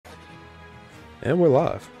And we're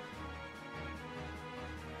live.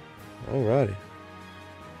 Alrighty.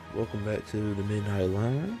 Welcome back to the Midnight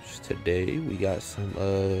Lounge. Today we got some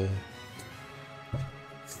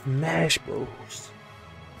Smash Bros.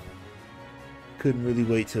 Couldn't really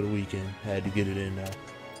wait till the weekend. Had to get it in now.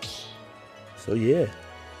 So yeah.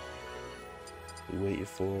 We waited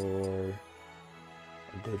for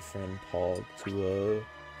a good friend Pog to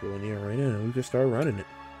go in the arena and we could start running it.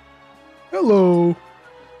 Hello.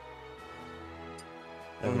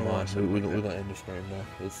 Never mind. We're gonna end the stream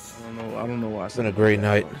now. I don't know why. It's been a great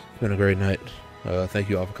night. It's been a great night. Thank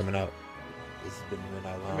you all for coming out. This has been the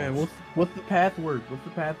Midnight Lounge. Man, what's the password? What's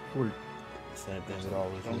the password? Same thing it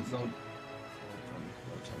always is. Don't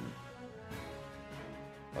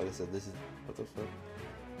Like I said, this is what the fuck.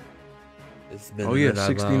 It's been Oh the yeah, Midnight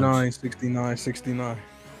 69, Lounge. 69, 69.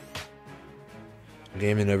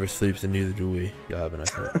 Gaming never sleeps, and neither do we. Y'all have a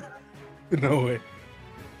nice night. No way.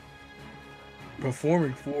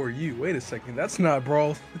 Performing for you. Wait a second. That's not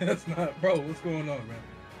Brawl. That's not bro. What's going on, man?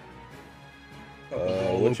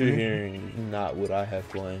 What you're hearing is not what I have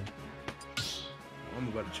playing. I'm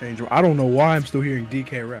about to change. I don't know why I'm still hearing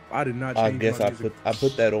DK rap. I did not change I guess my I music.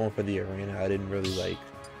 put that on for the arena. I didn't really like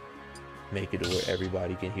make it to where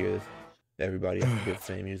everybody can hear this. Everybody has to hear the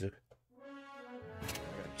same music. I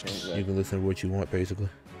gotta change that. You can listen to what you want, basically.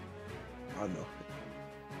 I know.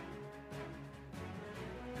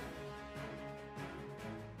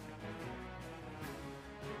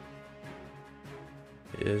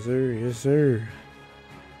 Yes, sir. Yes, sir.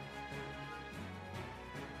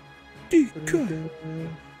 DK.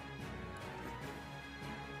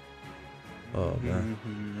 Oh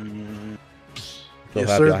man. So Yes,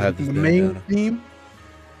 happy sir. I have this The bandana. main theme.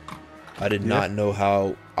 I did not know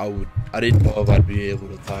how I didn't know if I'd be able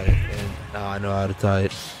to tie it, and now I know how to tie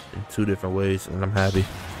it in two different ways, and I'm happy.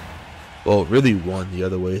 Well, really one. The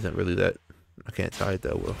other way isn't really that. I can't tie it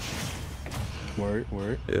that well.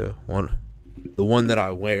 Word. Yeah, one. The one that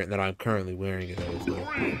I wear, that I'm currently wearing it as though,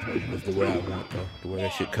 is the way I want though. The way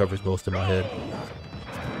that shit covers most of my head.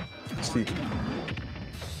 See.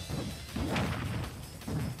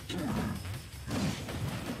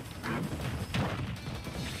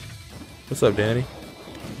 What's up, Danny?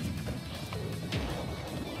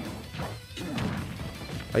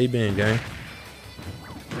 How you been, gang?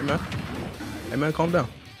 Hey man. Hey man, calm down.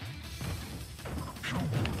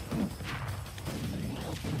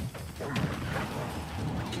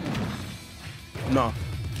 Nah.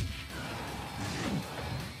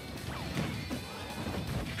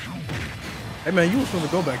 Hey man, you was supposed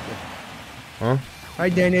to go back there. Huh? Hi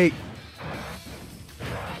Danny.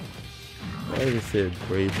 I just said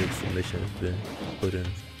grade book submission has been put in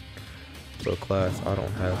for a class I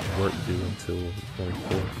don't have work due until the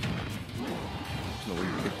 24th. No way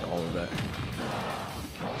you picked all of that.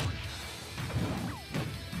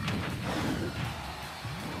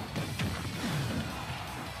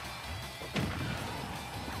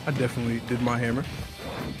 I definitely did my hammer.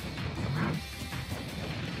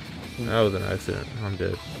 That was an accident. I'm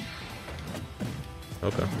dead.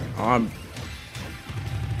 Okay.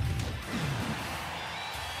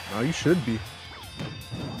 No, you should be.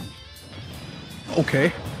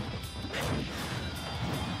 Okay.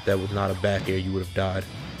 That was not a back air. You would have died.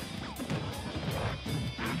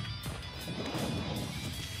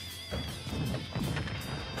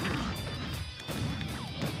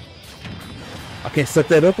 I can't suck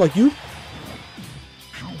that up like you.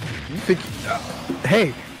 You think?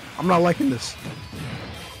 Hey, I'm not liking this.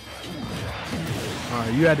 All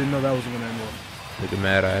right, you had to know that was gonna end well. Look at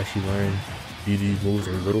mad. I actually learned these moves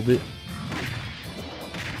a little bit.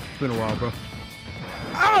 It's been a while, bro.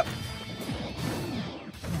 Ah!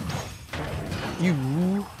 You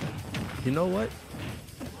know what?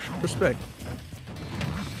 Respect.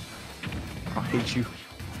 I hate you.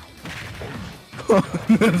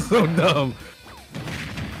 That's so dumb.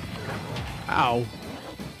 Ow.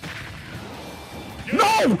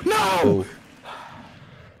 No! Oh.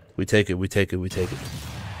 We take it. We take it. We take it.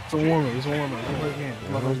 It's a warm-up. It's a warm-up. It's my first game.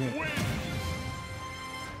 It's my first game. It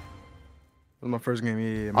was my first game.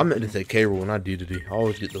 Yeah. I meant to say K. Rool, not DDD. I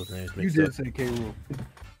always get those names You mixed did up. say K. Rool.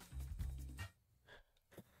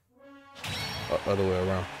 Other way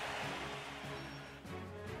around.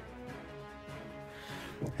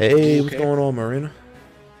 Hey, what's Okay. going on, Marina?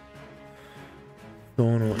 What's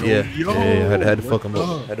going on? Yo, Yeah, yo, yeah. Had to fuck what's him up.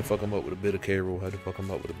 up? Had to fuck him up with a bit of K. Rool. Had to fuck him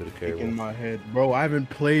up with a bit of K. In Rool. my head, bro. I haven't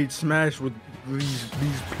played Smash with these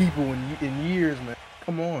people in years, man.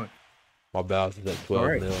 Come on. My balance is at 12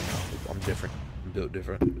 Alright. mil now. I'm different. I'm built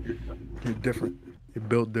different. You're different. You're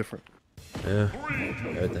built different. Yeah,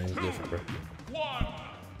 everything's different, bro.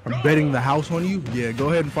 I'm betting the house on you. Yeah, go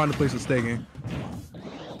ahead and find a place to stay, gang.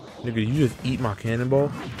 Nigga, you just eat my cannonball?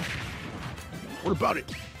 What about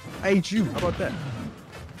it? I ate you. How about that?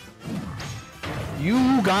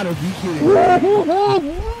 You gotta be kidding me.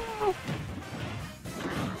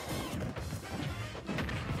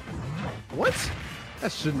 What?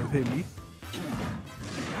 That shouldn't have hit me.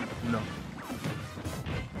 No.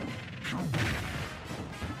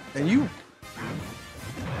 And you?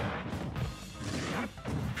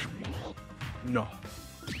 No.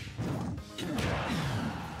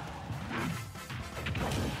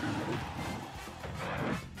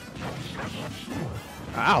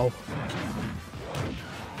 Ow.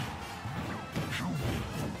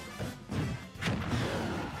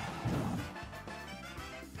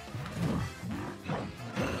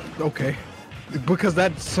 Okay. Because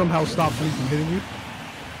that somehow stops me from hitting you.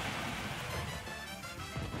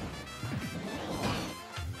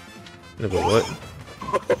 Nigga, what?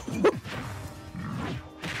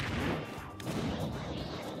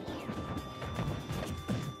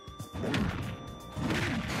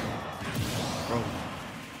 Bro.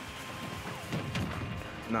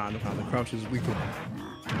 Nah, the crouch is weaker.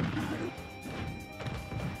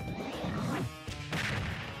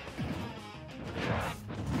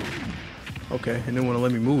 Okay, and then want to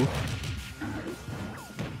let me move.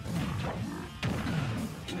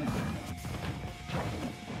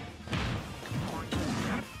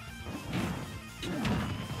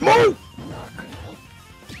 Move!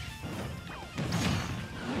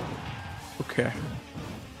 Okay.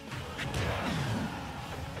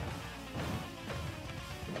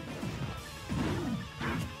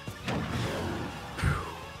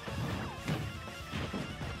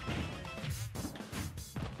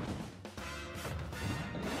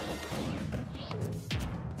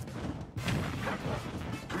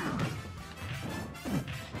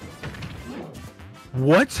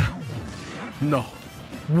 What? No.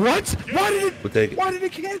 What? Why did it? We'll take it. Why did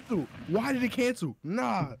it cancel? Why did it cancel?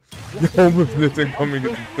 Nah. Home this incoming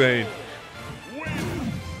is insane.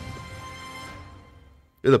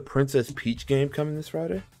 Is a Princess Peach game coming this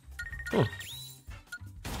Friday? Huh.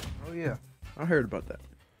 Oh yeah, I heard about that.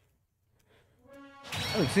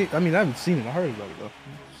 I haven't seen it. I heard about it though.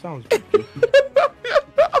 Sounds good.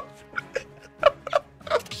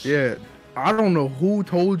 Yeah, I don't know who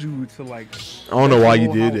told you to like. I don't know why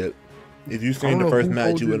you did it. If you seen the first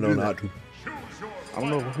match, you would know not to. I don't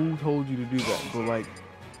know who told you to do that, but like,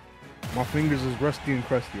 my fingers is rusty and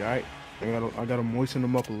crusty. All right, I gotta moisten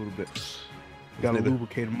them up a little bit. Gotta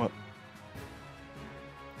lubricate them up.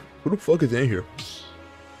 Who the fuck is in here?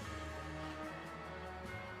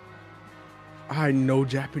 I know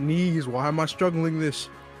Japanese. Why am I struggling this?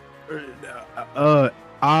 I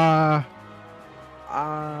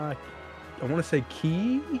want to say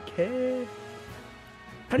Kev.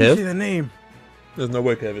 How do you say the name? There's no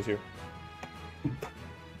way Kev is here.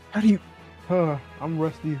 How do you? I'm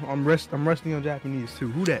rusty. I'm rusty on Japanese too.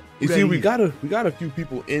 Who that? You see, we got a few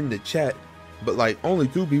people in the chat, but like only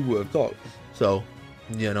 2 people have talked. So,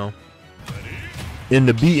 you know, in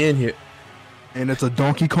the be in here, and it's a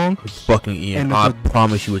Donkey Kong. It's fucking Ian. I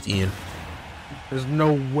promise you, it's Ian. There's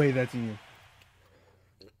no way that's Ian.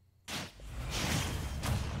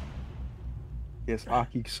 Yes,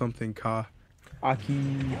 Aki something Ka.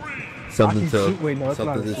 Aki. Something tells. Wait, no, it's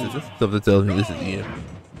not. Something tells me this is Ian.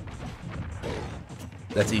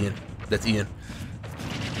 That's Ian. That's Ian.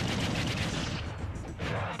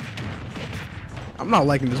 I'm not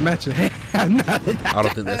liking this match. I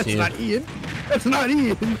don't think that's Ian. Not Ian. That's not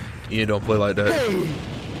Ian. Ian don't play like that.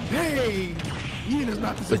 Hey, Ian is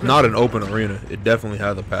not this. It's not an open arena. It definitely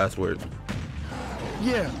has a password.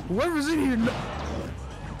 Yeah, whoever's in here.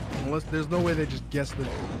 Unless there's no way they just guessed it.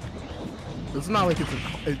 It's not like it's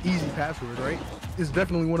an easy password, right? It's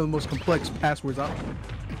definitely one of the most complex passwords out there.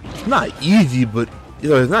 It's not easy, but you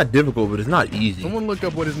know, it's not difficult, but it's not easy. Someone look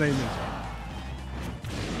up what his name is.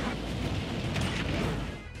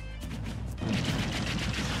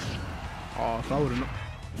 Oh, if I would have known.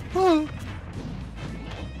 Oh.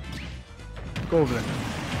 Go over there.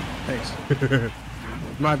 Thanks. You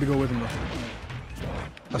might have to go with him though.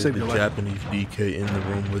 I'll save your life. Japanese DK in the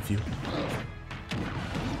room with you.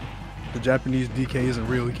 The Japanese DK isn't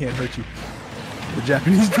real. He can't hurt you. The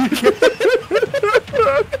Japanese DK.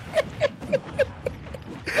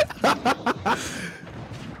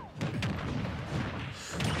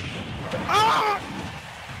 Ah!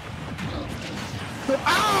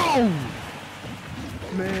 Ow!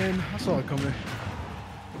 Man, I saw it coming.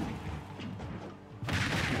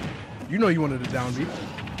 You know you wanted to down beat.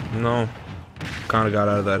 No. Kind of got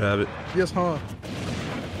out of that habit. Yes, huh?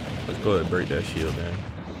 Let's go ahead and break that shield, man.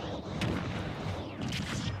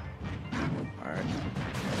 Alright.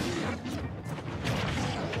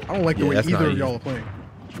 I don't like the way that's not either of easy. y'all are playing.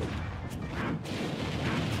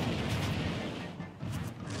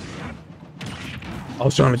 I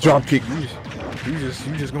was trying to drop kick. You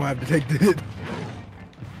just gonna have to take the hit.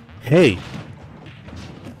 Hey,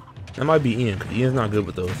 that might be Ian. 'Cause Ian's not good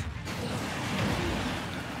with those.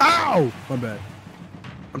 Ow! My bad.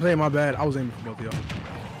 I'm saying my bad. I was aiming for both of y'all.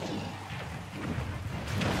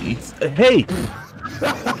 Hey,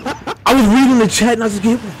 I was reading the chat and I just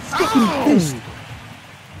get fucking pissed.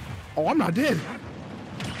 Oh, I'm not dead.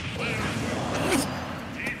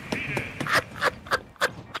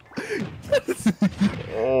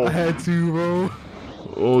 I had to, bro.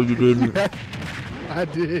 Oh, you didn't. I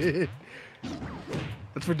did.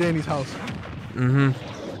 That's for Danny's house.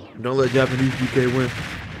 Mm-hmm. Don't let Japanese DK win.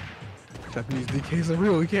 Japanese DKs are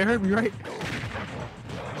real. He can't hurt me, right?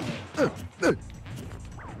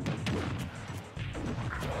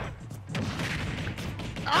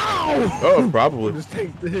 Ow! Oh, probably. Just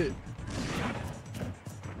take the hit.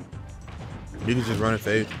 You can just run and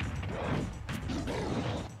fade.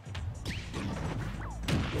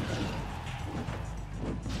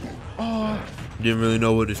 Oh, Didn't really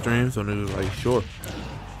know what to stream, so they was like, sure.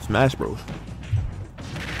 Smash Bros.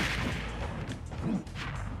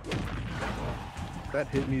 that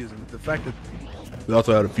hit me is the fact that We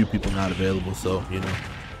also had a few people not available, so, you know,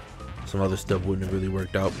 some other stuff wouldn't have really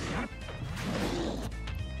worked out.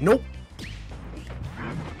 nope.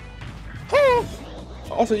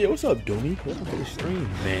 Also, yeah, what's up, Doomy? Welcome to the stream,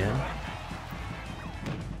 man.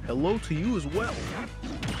 Hello to you as well.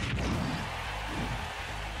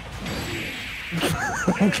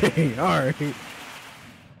 Okay, all right.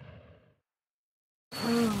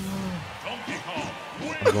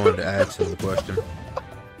 I'm going to answer the question.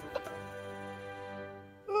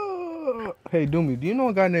 Hey, Doomy, do you know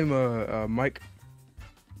a guy named Mike?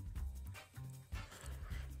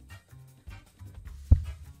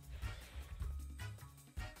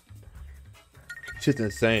 Shit's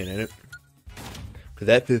insane, ain't it? Because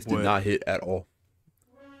that fifth did What? not hit at all.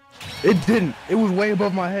 It didn't. It was way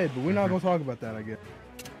above my head, but we're not gonna talk about that, I guess.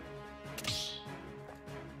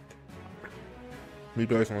 Me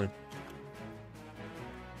personally,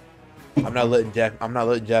 I'm not letting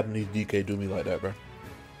Japanese DK do me like that, bro.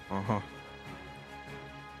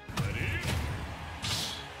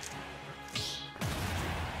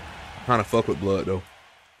 Kind of fuck with blood though.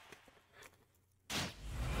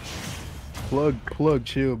 Plug,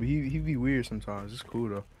 chill, but he be weird sometimes. It's cool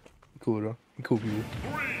though. He cool people.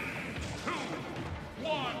 3, 2,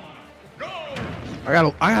 1,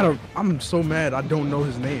 go! I'm so mad I don't know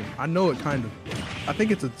his name. I know it kind of. I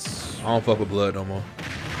think it's a. I don't fuck with blood no more.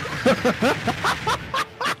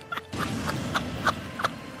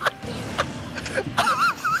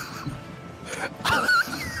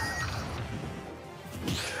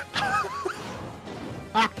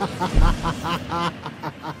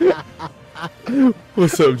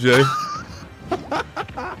 What's up, Jay?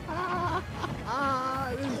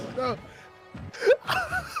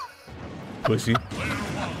 Pussy.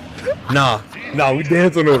 Nah, we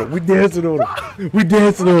dancing on him. We dancing on him. We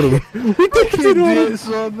dancing on him. We dancing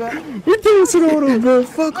on him. We dancing on him, bro.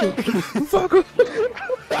 Fuck him. Fuck him.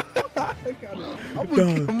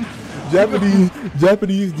 Nah.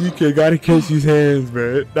 Japanese DK gotta catch his hands,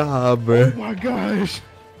 man. Nah, man. Oh my gosh.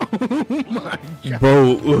 Oh my god.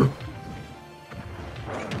 Bro.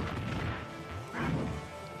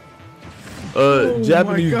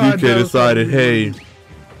 Japanese God, DK that was decided, so hey, weird.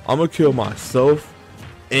 I'm gonna kill myself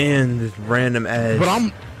and this random ass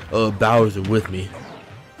But Bowser with me.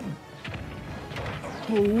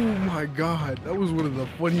 Oh my god. That was one of the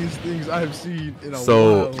funniest things I've seen in a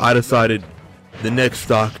So while. I decided the next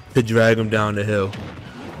stock to drag him down the hill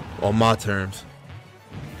on my terms.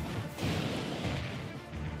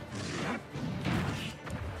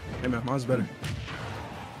 Hey man, mine's better.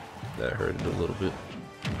 That hurted a little bit.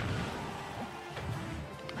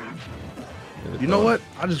 You know what?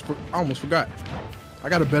 I almost forgot. I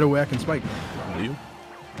got a better way I can spike. Do you?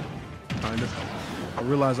 Kind of. I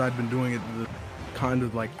realized I'd been doing it the kind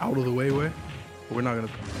of like out of the way, but we're not gonna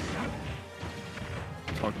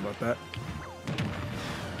talk about that.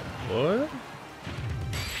 What?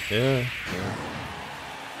 Yeah.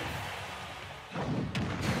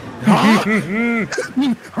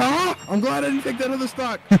 Huh? I'm glad I didn't take that other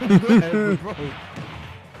stock. I'm glad, bro.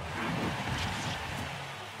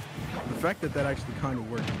 The fact that actually kind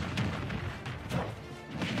of worked.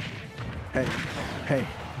 Hey,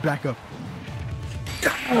 back up.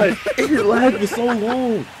 God, your lag was so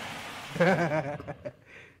long.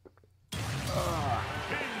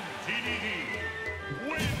 TDD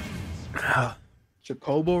wins!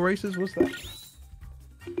 Chocobo races? What's that?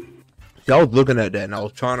 See, I was looking at that and I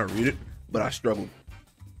was trying to read it, but I struggled.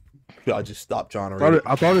 I just stopped trying to read it.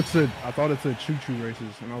 I thought it said choo choo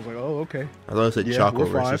races, and I was like, oh, okay. I thought it said Choco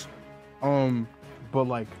races. But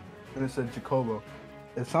like, and it said Jacobo.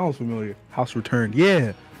 It sounds familiar. House returned.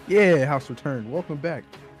 Yeah, house returned. Welcome back.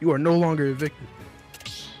 You are no longer evicted.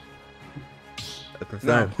 That's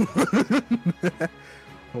No.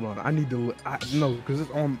 Hold on, I need to. No, because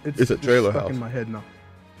it's a trailer stuck house in my head now.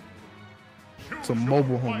 It's a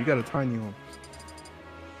mobile home. You got a tiny home.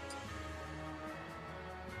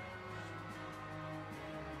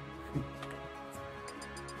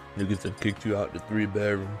 Niggas done kicked you out the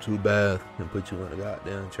 3-bedroom, 2-bath, and put you in a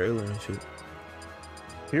goddamn trailer and shit.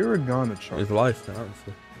 Hiragana chart. It's life,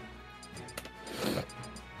 honestly.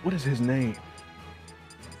 What is his name?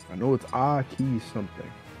 I know it's Aki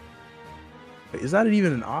something. Wait, is that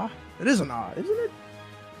even an Ah? It is an Ah, isn't it?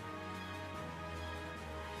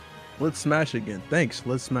 Let's smash again. Thanks.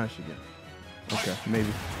 Let's smash again. Okay, maybe.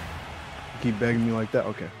 You keep begging me like that.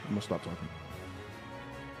 Okay, I'm gonna stop talking.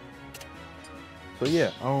 So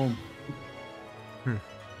yeah,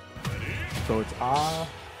 So it's Ah.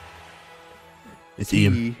 It's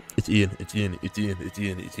Ian. It's Ian. It's Ian. It's Ian. It's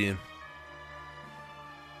Ian. It's Ian.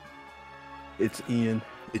 It's Ian.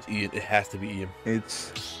 It's Ian. It has to be Ian.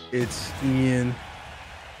 It's Ian.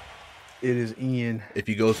 It is Ian. If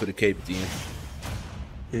he goes for the cape, it's Ian.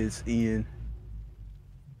 It's Ian.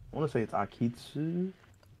 I want to say it's Akitsu.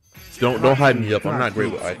 Don't hype me up. I'm not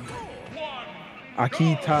great with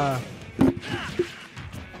Akita.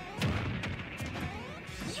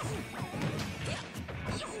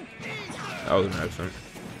 That was an accent.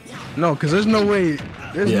 No, because there's no way.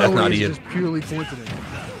 There's no way it's Ian. just purely coincidence.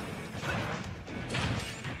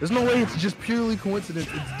 There's no way it's just purely coincidence.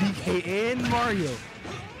 It's DK and Mario.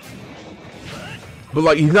 But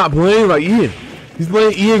like, he's not playing like Ian. He's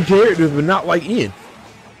playing Ian characters, but not like Ian.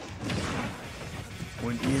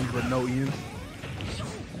 When Ian, but no Ian.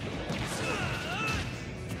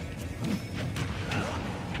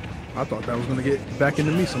 I thought that was gonna get back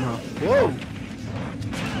into me somehow. Whoa!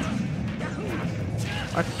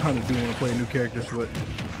 I kind of do want to play new characters, but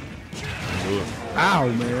ow,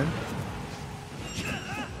 man!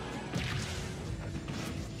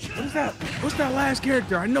 What is that? What's that last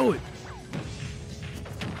character? I know it.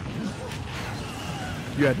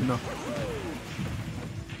 You had to know.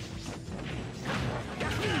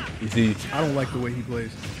 You see, I don't like the way he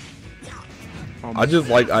plays. I just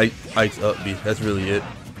like Ike's upbeat. That's really it.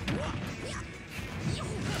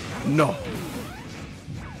 No.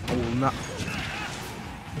 I will not.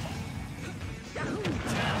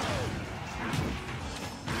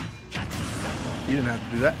 You didn't have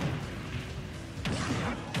to do that.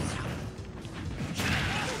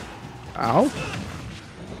 Ow.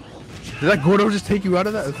 Did that Gordo just take you out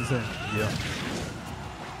of that? That's insane. Yeah.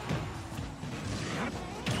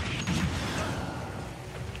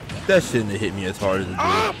 That shouldn't have hit me as hard as it did.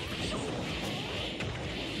 Ah!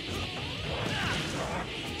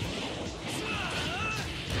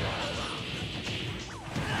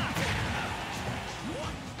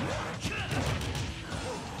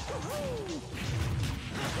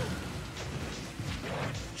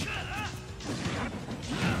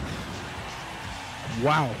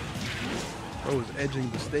 Wow. Bro was edging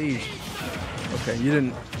the stage. Okay, you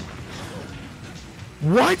didn't.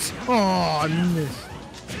 What? Oh, I missed.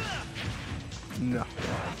 No.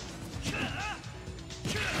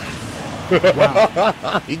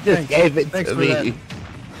 Wow. He just gave it to me. That.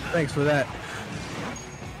 Thanks for that.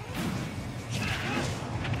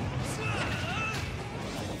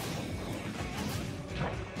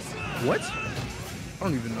 What? I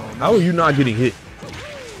don't even know. How are you not getting hit?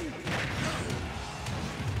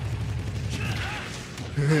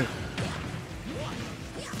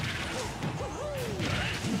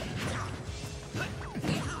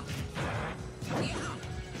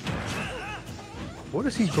 What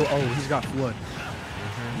does he go? Oh, he's got flood.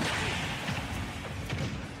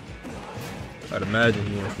 I'd imagine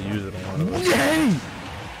he wants to use it on one of those. Yay!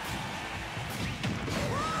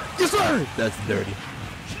 Yes, sir! That's dirty.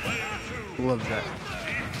 Love that.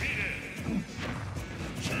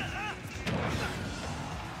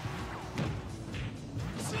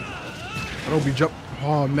 I don't be jump.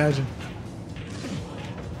 Oh, imagine.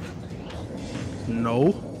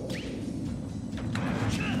 No.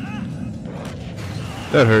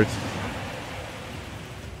 That hurts.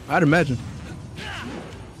 I'd imagine.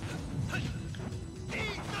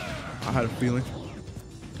 I had a feeling.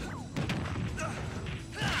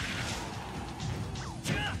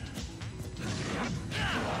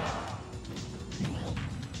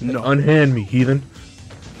 No. Unhand me, heathen.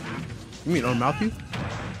 You mean unmouth you?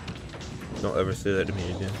 Don't ever say that to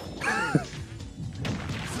me again.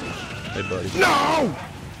 Hey, buddy. No!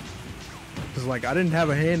 It's like I didn't have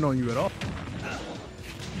a hand on you at all.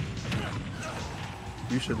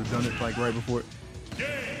 You should have done it like right before.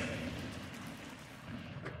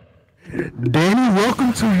 Danny,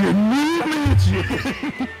 welcome to your new mansion.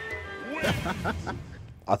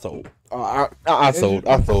 I sold. I sold.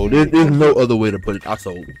 There's no other way to put it. I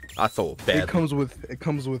sold bad. It comes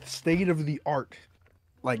with state of the art,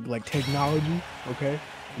 like technology. Okay,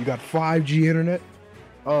 you got 5G internet.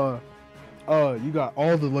 You got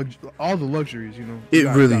all the luxuries. You know. It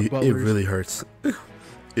really hurts.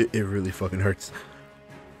 It really fucking hurts.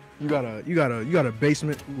 You got a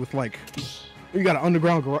basement with like, you got an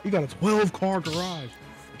underground garage. You got a 12-car garage,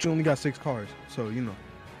 but you only got 6 cars. So you know,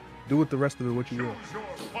 do with the rest of it what you will.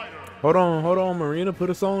 Hold on, Marina.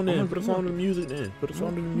 Put a song in. Put a song to the music in. Put a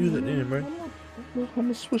song to the music in, man. I'm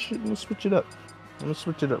gonna switch it. I'm gonna switch it up. We're gonna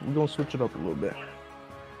switch it up a little bit.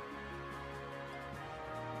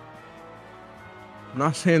 I'm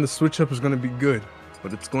not saying the switch up is gonna be good,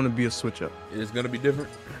 but it's gonna be a switch up. It's gonna be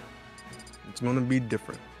different. It's gonna be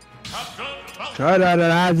different. Huh?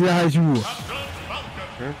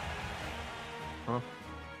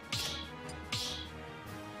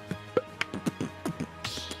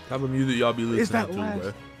 Type of music y'all be listening Is that to, last?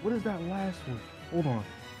 bro. What is that last one? Hold on.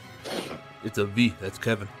 It's a V. That's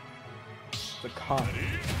Kevin. The cop.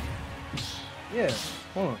 Yeah.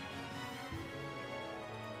 Hold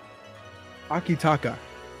on. Akitaka.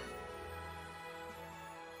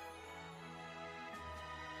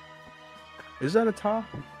 Is that a ta?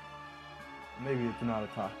 Maybe it's not a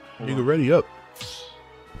ta. You can ready up.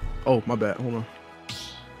 Oh, my bad. Hold on.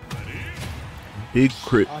 Big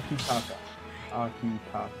crit. Akitaka.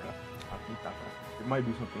 It might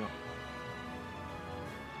be something else.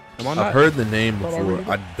 Am I not? I've heard the name before.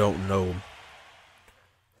 I don't know.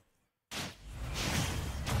 Is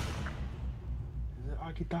it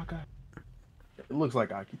Akitaka? It looks like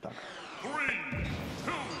Akitaka. 3,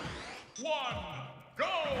 2, 1, go!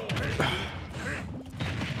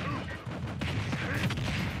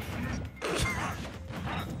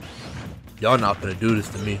 Y'all not gonna do this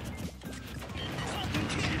to me.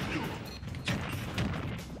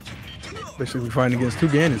 Especially if we fighting against 2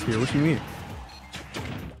 Ganons here. What you mean?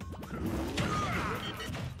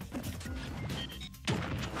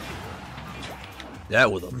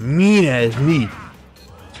 That was a mean ass knee.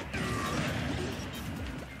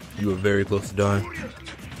 You were very close to dying.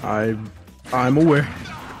 I'm aware.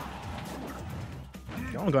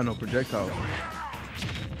 Y'all don't got no projectiles.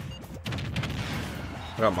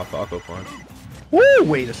 I got my Falco punch. Woo!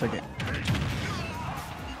 Wait a second.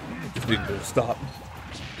 This nigga gonna stop.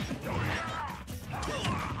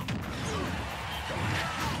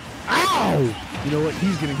 Ow! You know what?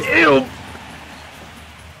 He's gonna get. Ew!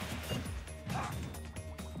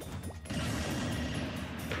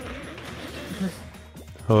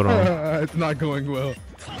 Hold on. It's not going well.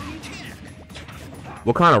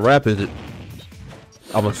 What kind of rap is it?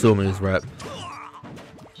 I'm assuming it's rap.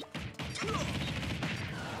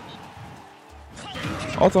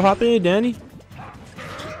 Also, hop in, Danny.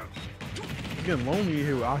 It's getting lonely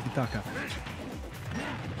here with Akitaka.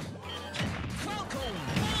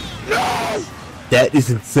 That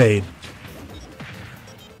is insane.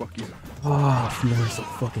 Fuck you. Oh, she learned so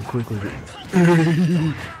fucking quickly.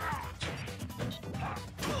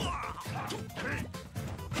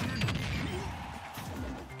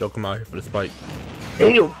 Don't come out here for the spike.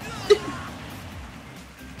 Damn.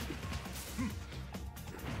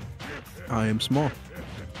 I am small.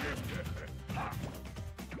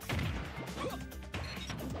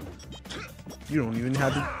 You don't even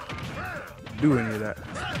have to do any of that.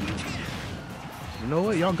 You know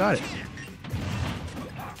what? Y'all got it.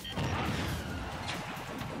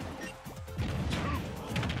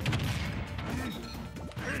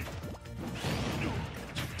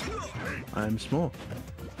 I am small.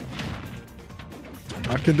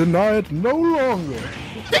 I can deny it no longer.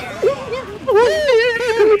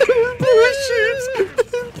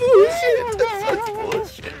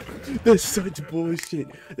 That's such bullshit.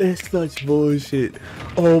 That's such bullshit.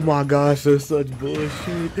 Oh my gosh, that's such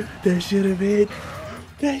bullshit. That should have been.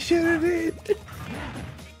 That should have been.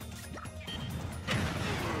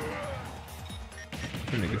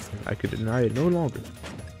 I could deny it no longer.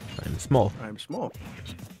 I'm small. I am small.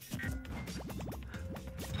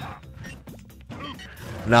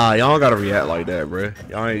 Nah, y'all gotta react like that, bro.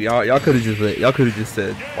 Y'all could have just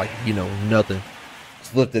said like, you know, nothing.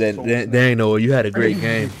 Slipped it at. Dang, Noah, you had a great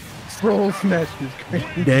game. Soul Smash is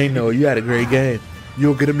crazy. Dang, Noah, you had a great game.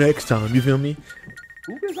 You'll get him next time. You feel me?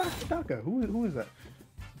 Who is Akitaka? Who is that?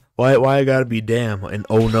 Why it gotta be damn and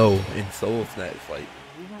oh no and Soul Snatch? Like,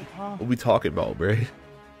 what we talking about, bro?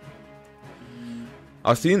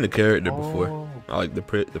 I've seen the character before. I like the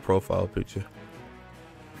profile picture.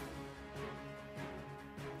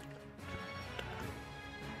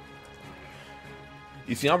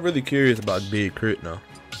 You see, I'm really curious about Big Crit now.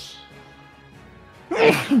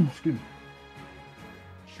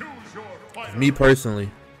 Me personally,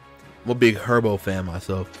 I'm a big Herbo fan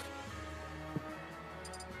myself.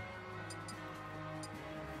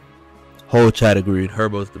 Whole chat agreed.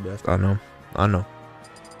 Herbo's the best. I know.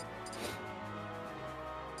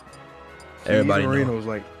 Everybody Marino knows. was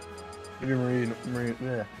like, even Marino,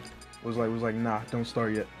 yeah, was like, nah, don't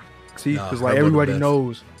start yet. See, because like Herbo everybody the best.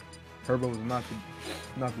 knows, Herbo was not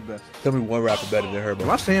the best. Tell me one rapper better than Herbo. Am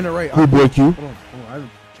I saying it right? Cool Boy Q. Hold on.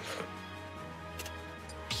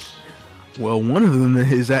 Well, one of them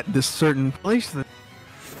is at this certain place that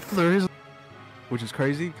there is, which is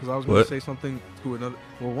crazy because I was going What? to say something to another.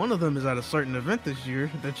 Well, one of them is at a certain event this year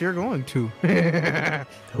that you're going to.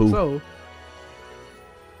 Who? So,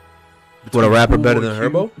 What, a rapper better Schoolboy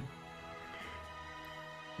than Q,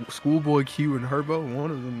 Herbo? Schoolboy Q and Herbo,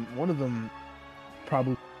 one of them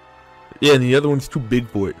probably Yeah, and the other one's too big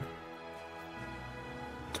for it.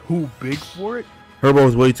 too big for it.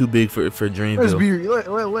 Herbo's way too big for Dreamville.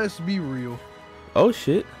 Let's be real. Oh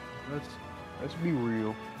shit. Let's be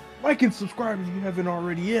real. Like and subscribe if you haven't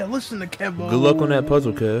already. Yeah, listen to Kevo. Good luck on that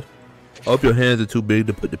puzzle, Kev. I hope your hands are too big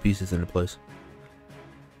to put the pieces into place.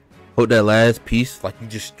 Hope that last piece, like you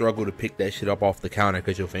just struggle to pick that shit up off the counter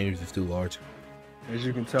because your fingers is too large. As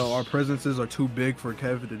you can tell, our presences are too big for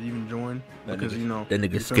Kev to even join because you know That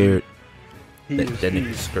nigga's you feel scared. me? That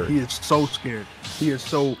nigga's scared. He is so scared. He is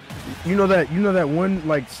so. You know that one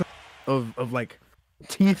like of like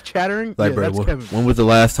teeth chattering. Like, yeah, bro, that's Kevin. when was the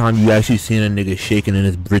last time you actually seen a nigga shaking in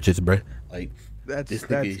his britches, bro? Like, That's this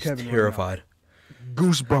that's nigga is Kevin. terrified. Right now.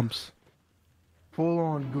 Goosebumps. Full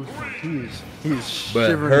on goosebumps. He is But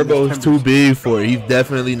shivering. in his Herbo's too temples. big for it. He's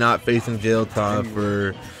definitely not facing jail time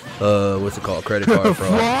for what's it called? Credit card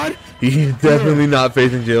fraud. Fraud? He's definitely not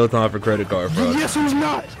facing jail time for credit card fraud. Guess who's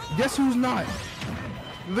not? Guess who's not?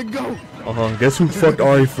 The GOAT. Guess who fucked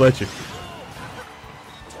Ari Fletcher?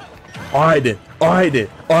 Alright then.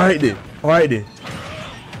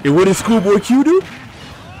 And what did Schoolboy Q do?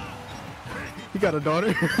 He got a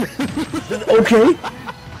daughter. Okay.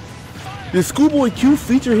 Did Schoolboy Q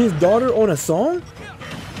feature his daughter on a song?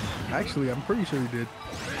 Actually, I'm pretty sure he did.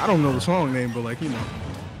 I don't know the song name, but like, you know.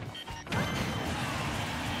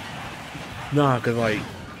 Nah, cause like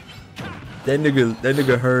that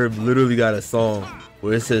nigga Herb literally got a song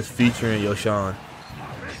where it says featuring Yoshan.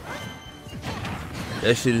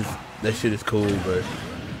 That shit is cool, bro.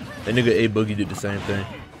 That nigga A Boogie did the same thing.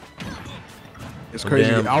 It's crazy.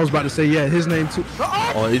 Damn. I was about to say, yeah, his name too.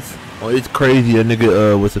 It's crazy. A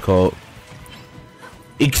nigga, what's it called?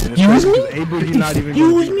 Excuse me? A Boogie not even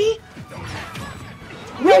Excuse me?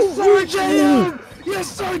 Yes, sir, JM! Yes,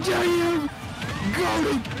 sir, JM! Go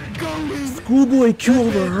in! Schoolboy Q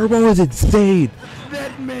over Herbo is insane.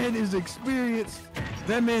 That man is experienced.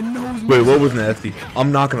 That man knows me. Wait, what was nasty?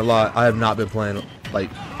 I'm not gonna lie. I have not been paying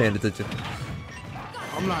attention.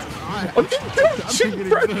 I'm not. I'm Shit, thinking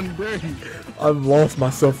bro. it's done dirty. I've lost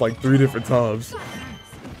myself like 3 different times.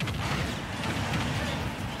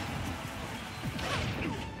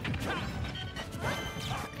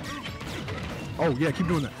 Oh, yeah, keep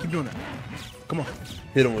doing that. Keep doing that. Come on.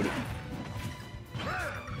 Hit him with it.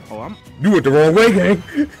 Oh, You went the wrong way, gang.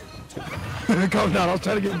 calm down. I was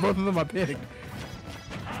trying to get both of them. I panicked.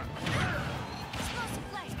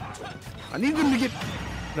 I need them to get.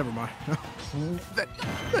 Never mind. that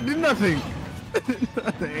did nothing. That did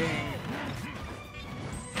nothing.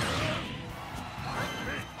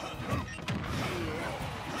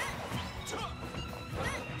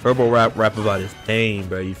 Herbo rap about his pain,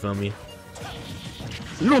 bro. You feel me?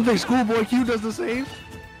 You don't think Schoolboy Q does the same?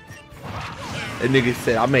 That nigga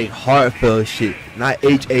said I make heartfelt shit, not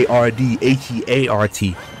HARD,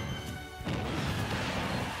 HEART.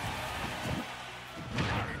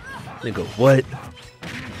 Nigga, what?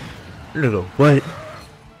 Nigga, what?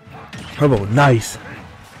 Herbo, nice.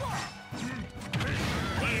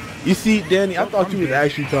 You see, Danny, I thought you was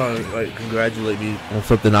actually trying to like congratulate me on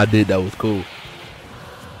something I did that was cool.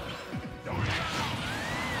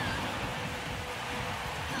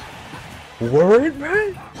 Word,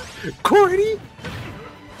 man? Cordy?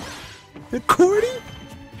 The Cordy?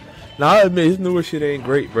 Nah, I admit his newer shit ain't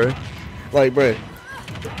great, bro. Like, bro,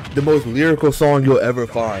 the most lyrical song you'll ever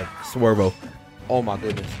find, Swervo. Oh my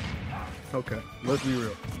goodness. Okay, let's be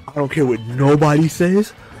real. I don't care what nobody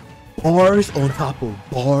says. Bars on top of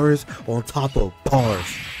bars on top of bars.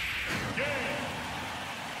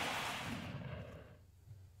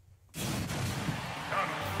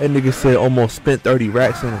 That nigga said almost spent 30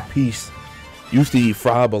 racks on a piece. Used to eat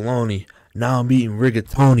fried bologna. Now I'm eating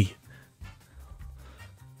rigatoni.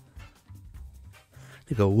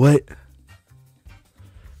 Nigga, what?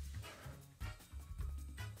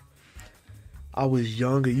 I was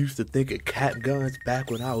young and used to think of cap guns back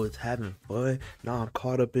when I was having fun. Now I'm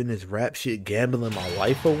caught up in this rap shit, gambling my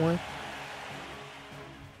life for one.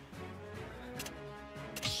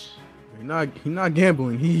 He's not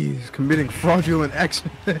gambling. He's committing fraudulent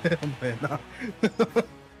action. I'm bad, nah.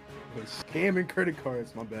 Scamming credit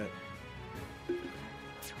cards. My bad.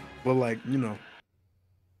 But like, you know,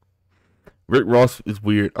 Rick Ross is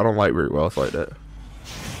weird. I don't like Rick Ross like that.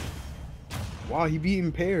 wow, he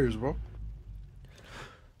beating pairs, bro.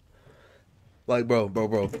 Like, bro.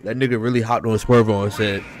 That nigga really hopped on Swervo and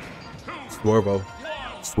said, Swervo.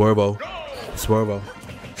 Swervo. Swervo.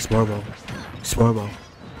 Swervo. Swervo.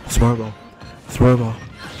 Swervo. Swervo.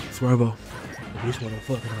 Swervo. This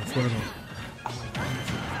motherfucker on Swervo.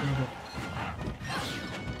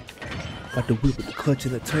 Got the whip with the clutch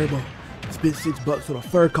and the turbo. Spent $6 on a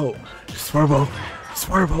fur coat. Swervo.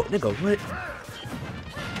 Swervo. Nigga, what?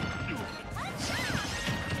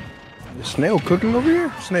 Is Snail cooking over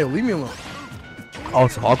here? Snail, leave me alone.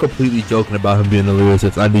 Also, I'm completely joking about him being a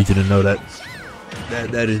lyricist. I need you to know that.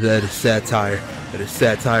 That is satire. That is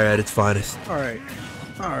satire at its finest. All right.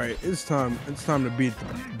 It's time to beat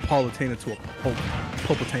Paulitana to a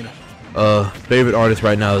Pulpatana. Favorite artist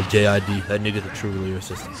right now is JID. That nigga's a true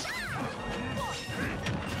lyricist.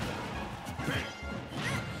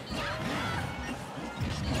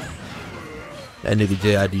 That nigga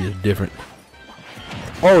JID is different.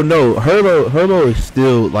 Oh no, Herbo is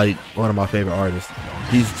still like one of my favorite artists.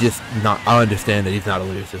 He's just not. I understand that he's not a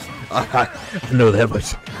lyricist. I know that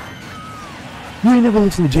much. You ain't never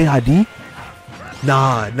listened to JID?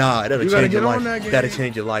 Nah, that'll change your life. That'll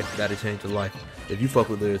change your life. That'll change your life. If you fuck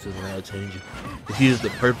with lyricism, that'll change you. He is the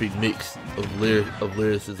perfect mix of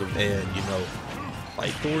lyricism and, you know,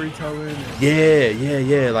 like storytelling.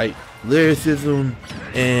 Yeah. Like lyricism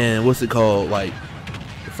and what's it called? Like,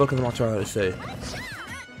 the fuck am I trying to say?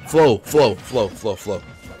 Flow.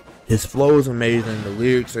 His flow is amazing. The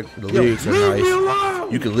lyrics are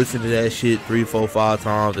nice. You can listen to that shit 3, 4, 5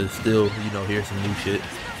 times and still, you know, hear some new shit.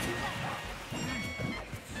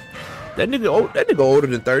 That nigga older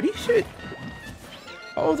than 30. Shit.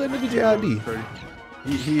 How old is that nigga JID?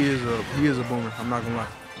 He is a boomer. I'm not gonna lie.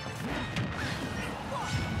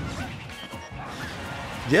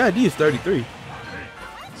 JID is 33.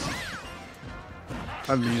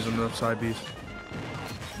 I've been using the upside B's.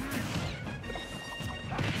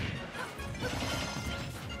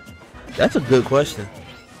 That's a good question.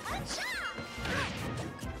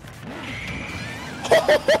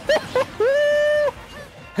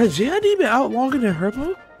 Has JID been out longer than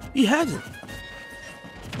Herbo? He hasn't.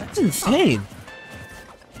 That's insane.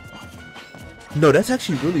 No, that's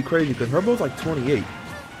actually really crazy because Herbo's like 28.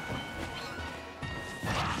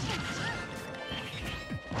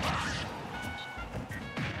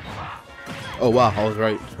 Oh wow, I was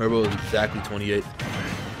right. Herbo is exactly 28.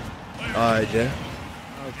 Alright, Jay.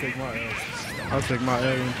 I'll take my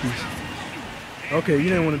L in peace. Okay, you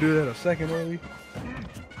didn't want to do that a second early.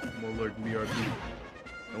 I'm gonna alert BRB.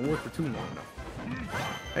 Don't work for too long now.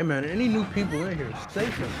 Hey man, any new people in here, say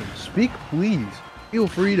something. Speak, please. Feel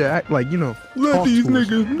free to act like, you know. Let these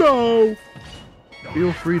niggas know.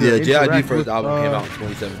 Feel free to. Yeah, JID first album came out in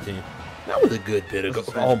 2017. That was a good bit ago.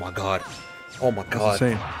 Oh my god. Oh my god.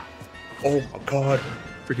 Oh my god.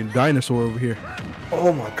 Freaking dinosaur over here.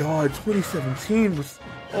 Oh my god. 2017 was.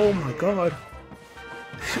 Oh my god.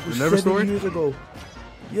 Shit was Never 7 years ago.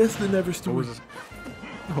 Yes, the Never Story. What was this?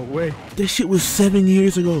 No way. That shit was 7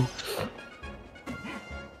 years ago.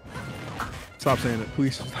 Stop saying it,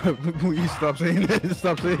 please. Please stop saying that.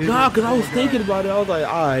 Stop saying it. Nah, cause I was thinking about it. I was like,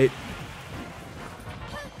 alright.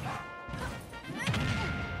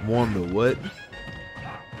 Warm to what?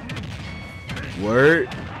 Word?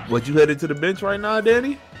 What, you headed to the bench right now,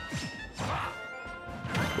 Danny?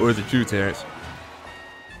 Or is it you, Terrence?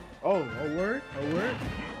 Oh, a word? A word?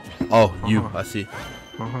 Oh, you. I see.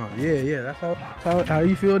 Yeah. That's how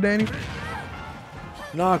you feel, Danny?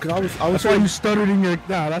 Nah, cause I was. That's why you stuttered in your.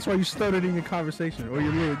 Nah, that's why you stuttered in your conversation or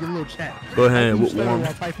your little chat. Go ahead. You stuttered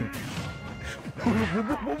while typing.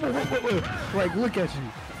 Like, look at you,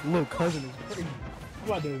 little cousin is crazy. I'm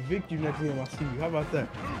about to evict you next time I see you. How about that?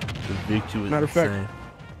 Evict you is Matter insane.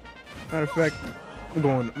 Matter of fact,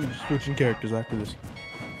 I'm switching characters after this.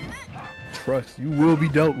 Trust, you will be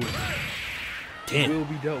dealt with. Damn. You will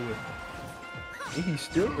be dealt with. They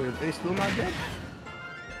still not dead?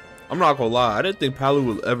 I'm not gonna lie. I didn't think Palu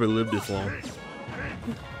would ever live this long.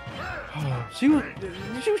 She was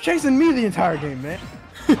chasing me the entire game, man.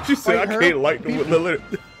 She said, Like "I her? can't like the letter."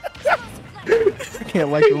 I can't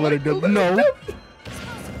like the letter W. No.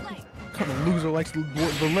 What kind of loser likes the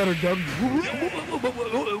letter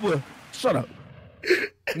W? Shut up.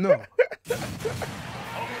 No.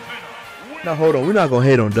 Now hold on, we're not gonna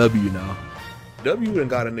hate on W now. W done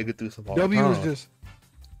got a nigga through some hard W was times. just.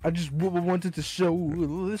 I just wanted to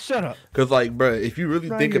show. Shut up. Cause like, bro, if you really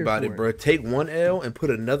Not think here about for it, bro, take one L and put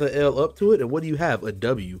another L up to it, and what do you have? A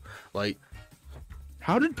W. Like,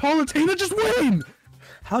 How did Paulatina just win?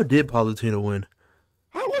 how did Paulatina win?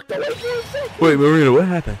 I looked away for a second. Wait, Marina, what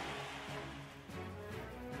happened?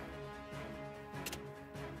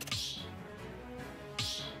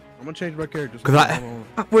 I'm gonna change my character. Cause I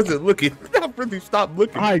wasn't looking. I really stopped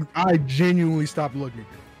looking. I genuinely stopped looking.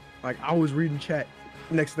 Like I was reading chat.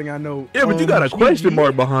 Next thing I know. Yeah, but you got a question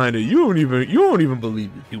mark behind it. You don't even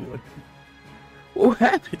believe it. You won. What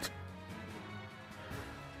happened?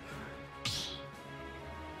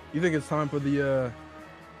 You think it's time for the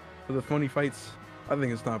funny fights? I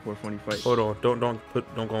think it's time for a funny fight. Hold on,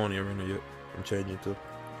 don't go on the arena yet. I'm changing to.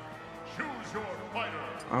 Choose your fighter.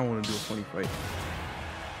 I don't want to do a funny fight.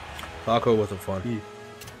 Taco wasn't fun.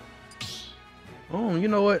 Oh, you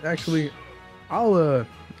know what? Actually, I'll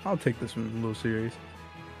take this one a little serious.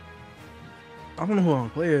 I don't know who I'm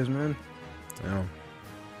play as, man. Damn.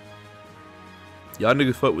 Y'all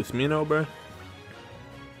niggas fuck with Smino, bro?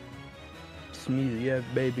 Smeezy, yeah,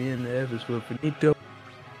 baby, in the F is for Finito.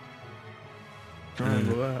 Trying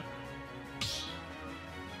to go out.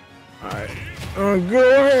 Alright. Go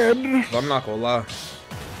ahead. I'm not gonna lie.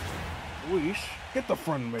 Wish. Get the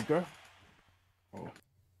front maker.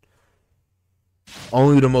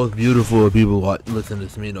 Only the most beautiful of people listen to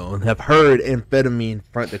Smino and have heard amphetamine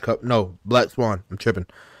front to cover. No, Black Swan. I'm tripping.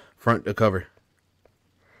 Front to cover.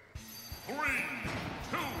 3,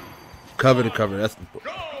 2, Cover to cover. That's.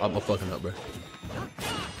 I'm fucking up, bro.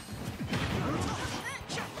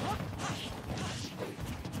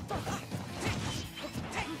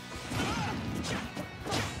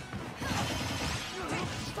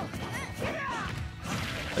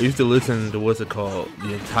 I used to listen to what's it called,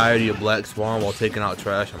 the entirety of Black Swan while taking out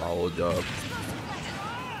trash on my old job.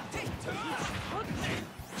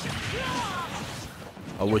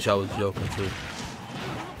 I wish I was joking too.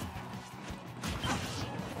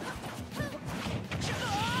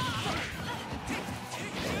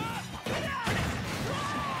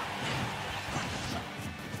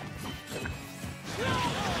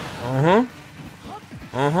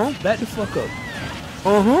 Back the fuck up.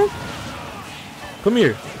 Come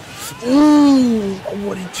here. Ooh,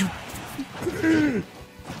 what did you?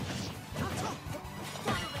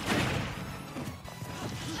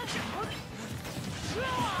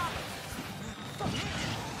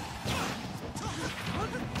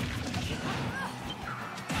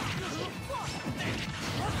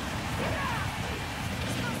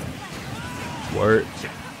 Word.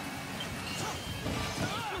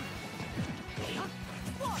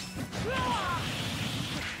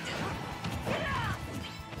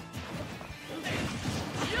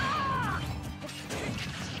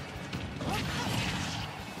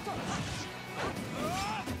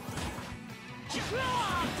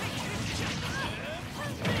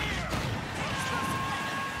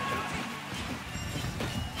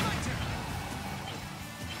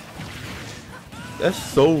 That's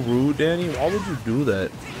so rude, Danny. Why would you do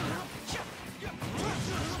that?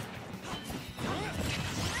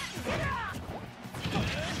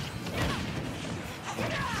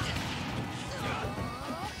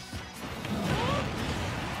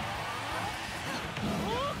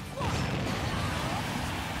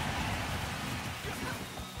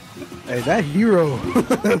 Hey, that hero,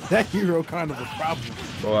 that hero kind of a problem.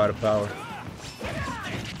 Go out of power.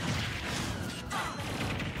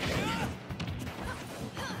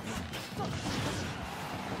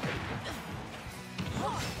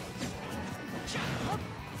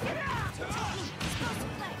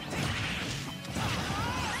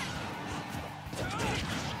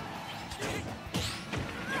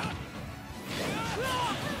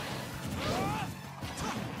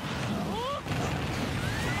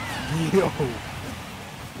 Yo.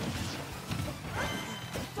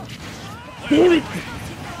 Damn it.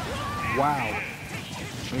 Wow.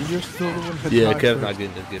 And you're still the one that Yeah, died Kev's first. not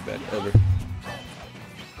getting this get back ever.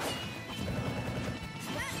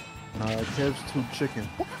 Kev's too chicken.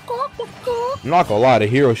 I'm not gonna lie, the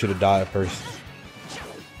hero should have died first.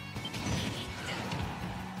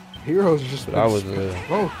 Heroes just. But I was,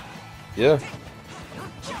 Oh. yeah.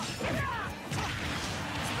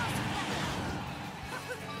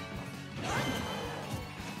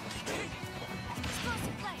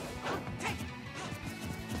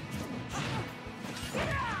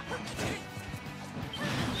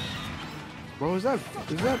 Bro, is that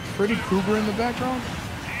Freddy Krueger in the background?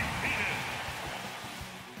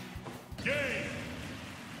 Game.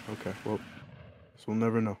 Okay, well, so we'll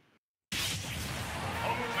never know. No,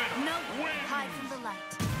 hide from the light.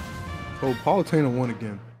 Oh, Palutena won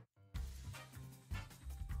again.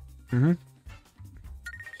 Mm-hmm.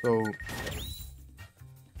 So,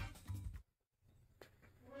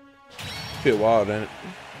 Shit wild, ain't it?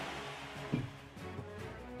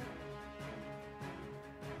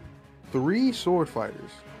 three sword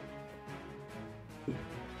fighters.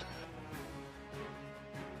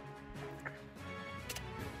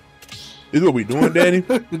 This is what we doing, Danny?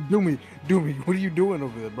 do me. What are you doing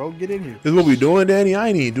over there, bro? Get in here. This is what we doing, Danny? I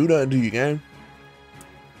ain't even do nothing to you, gang.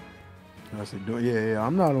 I said, yeah.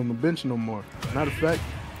 I'm not on the bench no more. Matter of fact,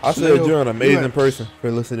 I said Snail, you're an amazing you person for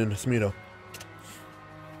listening to Smito.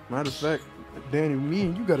 matter of fact, Danny, me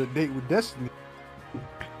and you got a date with Destiny. You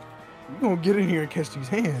gonna get in here and catch these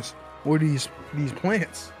hands or these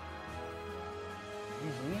plants?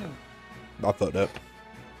 I thought that.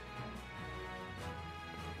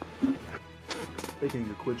 Taking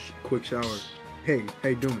a quick shower. Hey,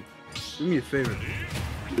 do me a favor.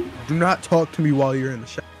 Do not talk to me while you're in the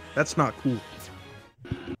shower. That's not cool.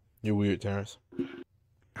 You're weird, Terrence.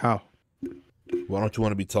 How? Why don't you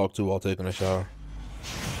want to be talked to while taking a shower?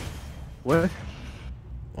 What?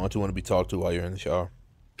 Why don't you want to be talked to while you're in the shower?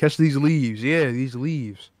 Catch these leaves. Yeah, these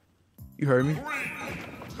leaves. You heard me. 3,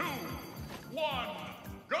 2, 1,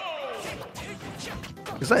 go!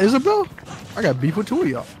 Is that Isabel? I got beef with two of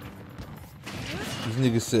y'all. These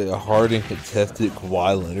niggas said a hard and contested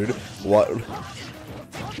Kawhi Leonard. What?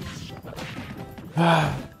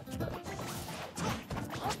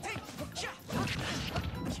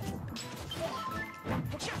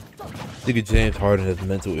 Nigga James Harden has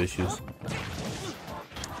mental issues.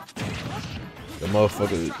 The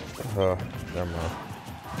motherfucker. Never mind.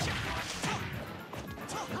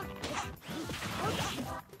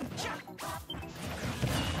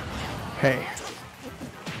 Hey.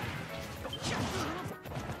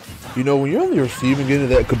 You know, when you're on the receiving end of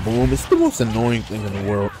that kaboom, it's the most annoying thing in the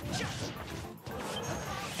world.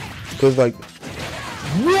 Cause like,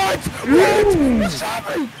 What? What's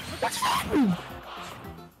happening? What's happening?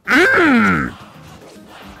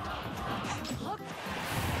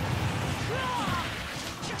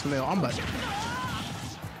 Snail, I'm about to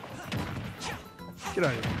get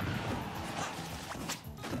out of here.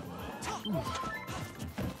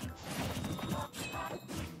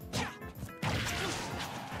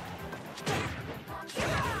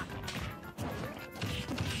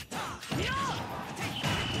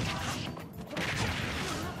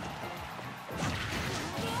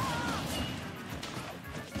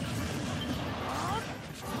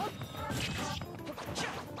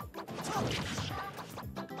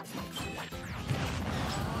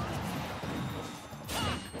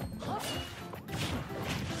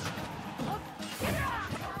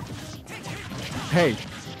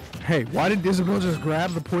 Hey, why did Isabel just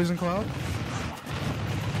grab the poison cloud?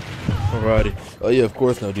 alrighty. Oh yeah, of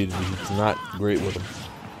course no, dude. He's not great with him.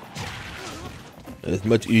 It's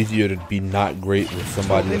much easier to be not great with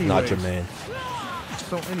somebody that's not your man.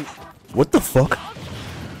 What the fuck?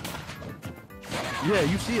 Yeah,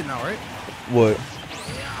 you see it now, right? What?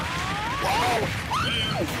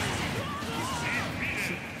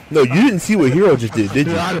 No, you didn't see what Hero just did you?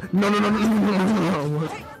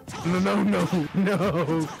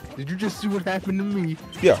 No. Did you just see what happened to me?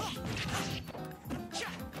 Yeah.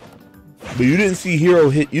 But you didn't see Hero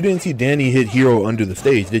hit. You didn't see Danny hit Hero under the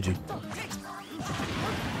stage, did you?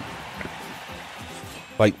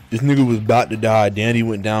 Like this nigga was about to die. Danny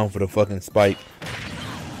went down for the fucking spike.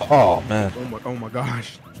 Oh man. Oh my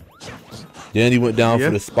gosh. Danny went down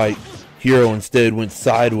for the spike. Hero instead went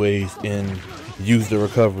sideways and used the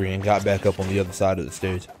recovery and got back up on the other side of the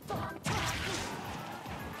stage.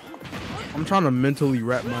 I'm trying to mentally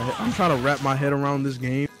wrap my head. I'm trying to wrap my head around this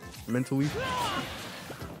game mentally.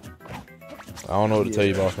 I don't know what to tell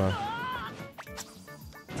you, boss man.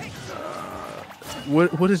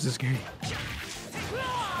 What is this game?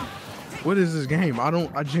 What is this game?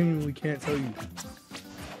 I genuinely can't tell you.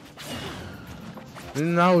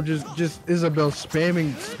 And now just Isabel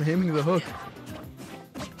spamming the hook.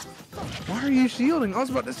 Why are you shielding? I was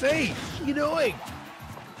about to say, what are you doing?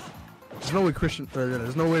 There's no way Christian.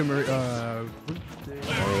 There's no way. I don't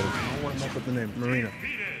want to mess up the name. Marina.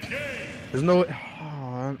 There's no.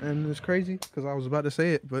 Oh, and it's crazy because I was about to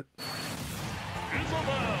say it, but.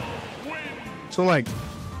 So like,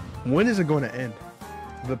 when is it going to end?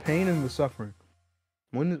 The pain and the suffering.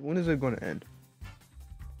 When is it going to end?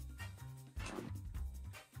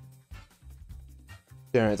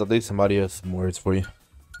 Terrence, I think somebody has some words for you.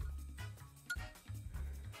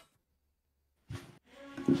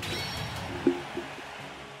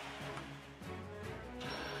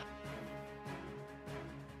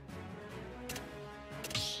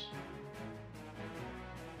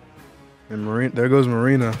 And Marina, there goes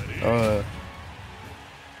Marina.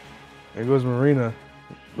 There goes Marina.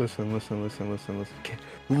 Listen.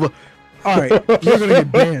 Look. All right, you're gonna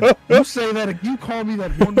get banned. You say that. You call me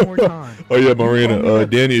that one more time. Oh yeah, Marina.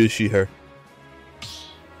 Danny is she her?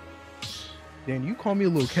 Dan, you call me a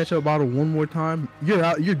little ketchup bottle one more time. You're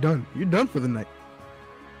out. You're done. You're done for the night.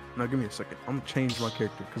 Now give me a second. I'm gonna change my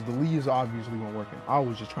character because the Lee is obviously not working. I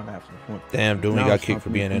was just trying to have some fun. Damn, Dooney got kicked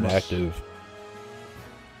for being inactive.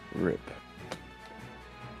 Rip.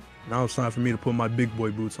 Now it's time for me to put my big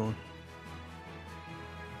boy boots on.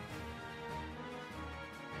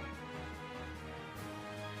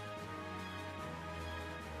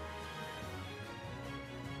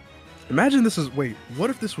 Imagine this is, wait, what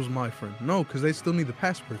if this was my friend? No, because they still need the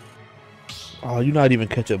password. Oh, you're not even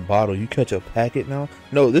ketchup bottle. You ketchup packet now?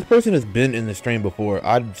 No, this person has been in the stream before.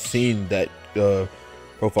 I've seen that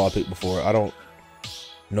profile pic before. I don't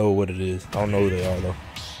know what it is. I don't know who they are, though.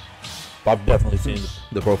 But I've definitely seen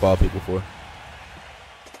the profile pic before.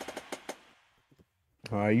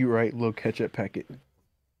 Alright, you right, little ketchup packet.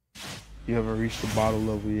 You haven't reached the bottle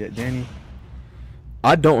level yet, Danny.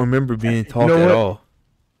 I don't remember being taught at all.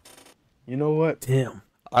 You know what? Damn.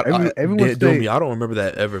 Everyone say, I don't remember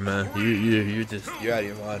that ever, man. You're out of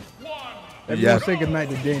your mind. Everyone say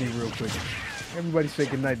goodnight to Danny real quick. Everybody say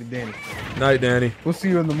goodnight to Danny. Night, Danny. We'll see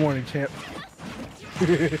you in the morning, champ.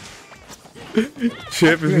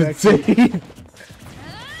 Champ is insane.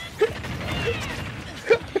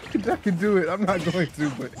 I can do it. I'm not going to,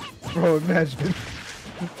 but bro, imagine.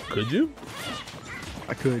 Could you?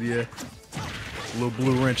 I could, yeah. A little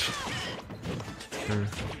blue wrench.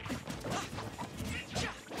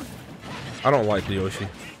 I don't like the Yoshi.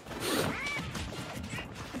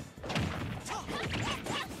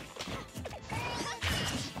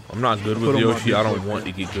 I'm not good with Yoshi. I don't want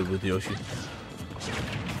to get good with Yoshi.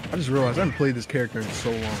 I just realized I haven't played this character in so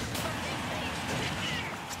long.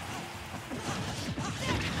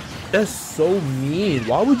 That's so mean.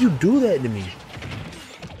 Why would you do that to me?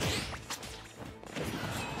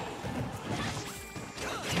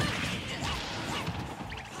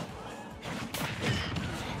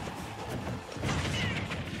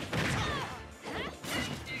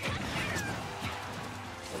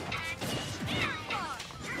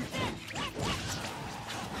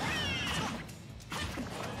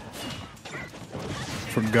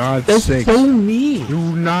 For God's sake. That's so mean. Do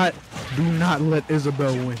not let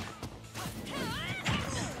Isabel win.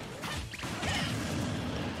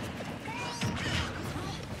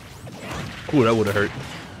 Ooh, that would have hurt.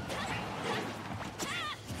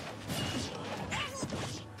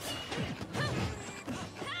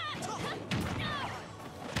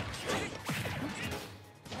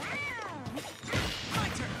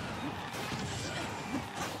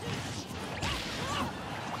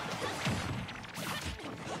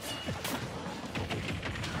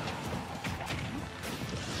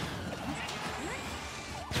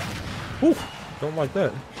 Ooh, don't like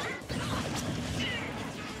that.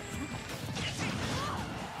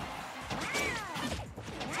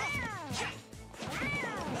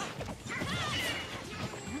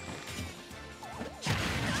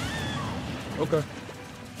 Okay.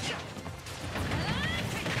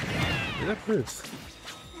 Yeah, that hurts.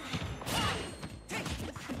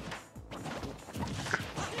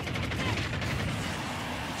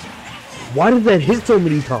 Why did that hit so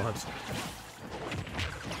many times?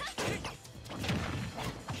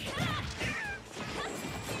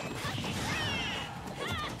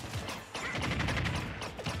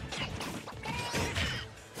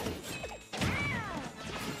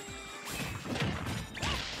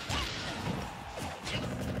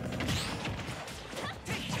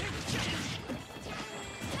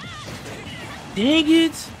 Dang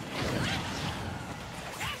it!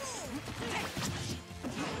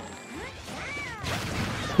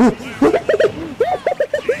 I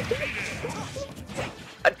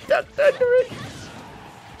ducked under it.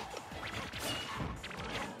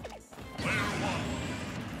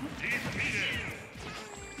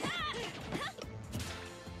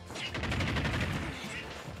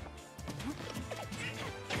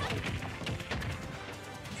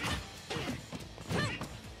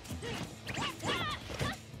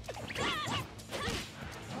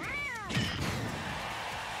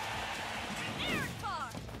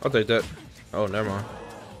 I'll take that. Oh, never mind.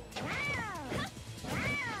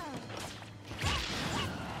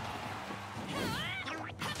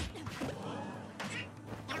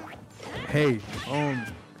 Hey,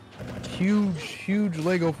 huge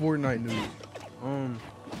Lego Fortnite news.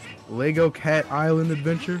 Lego Cat Island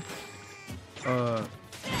Adventure.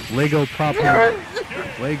 Lego Prop Hunt.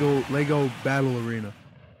 Lego Battle Arena.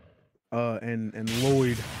 And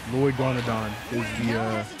Lloyd Garnadon is No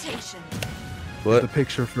the hesitation. What? the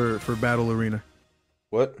picture for Battle Arena.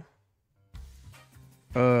 What?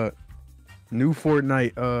 New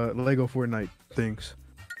Fortnite, Lego Fortnite things.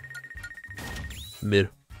 Mid.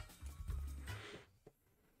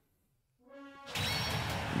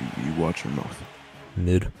 You watch your mouth.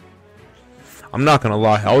 Mid. I'm not gonna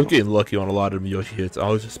lie, I was getting lucky on a lot of them Yoshi hits. I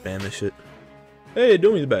was just spamming shit. Hey,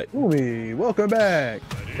 Doomy's back. Doomy, welcome back.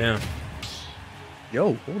 Damn.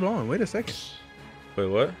 Yo, hold on, wait a second. Wait,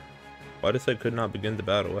 what? Why did it say could not begin the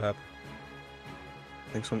battle? What happened?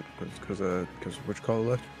 I think some because which color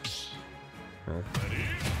left? Oh.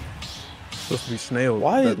 Supposed to be Snail.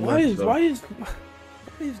 Why that left, though.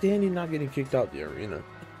 is Danny not getting kicked out the arena?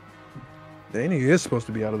 Danny is supposed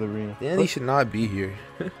to be out of the arena. Danny should not be here.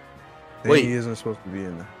 Danny Wait. isn't supposed to be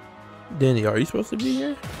in there. Danny, are you supposed to be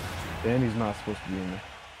here? Danny's not supposed to be in there.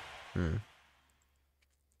 Hmm.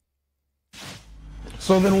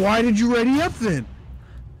 So then why did you ready up then?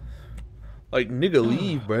 Like, nigga,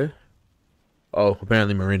 leave, bruh. Oh,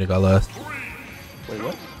 apparently Marina got last. Wait,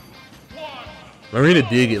 what? Marina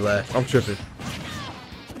did get last. I'm tripping.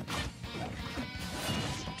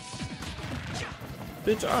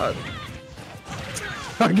 Bitch, odd.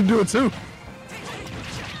 I can do it too.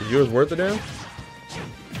 Is yours worth it, damn?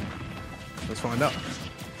 Let's find out.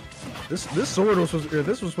 This sword was supposed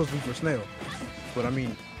this was supposed to be for Snail, but I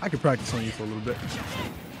mean I could practice on you for a little bit.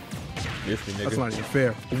 Yes, me, nigga. That's not even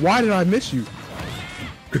fair. Why did I miss you?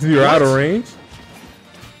 Because you're out of range?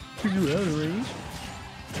 Because you were out of range.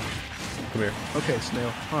 Come here. Okay,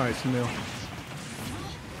 Snail. All right, Snail.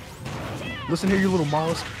 Listen here, you little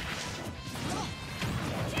mollusk.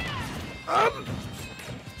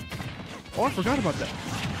 Oh, I forgot about that.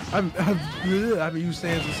 I haven't used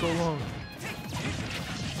Sans in so long.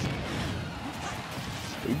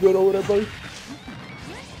 You good over there, buddy?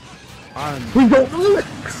 I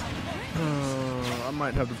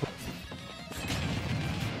might have to.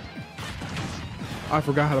 I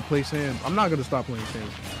forgot how to play Sans. I'm not gonna stop playing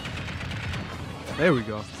Sans. There we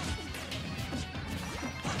go.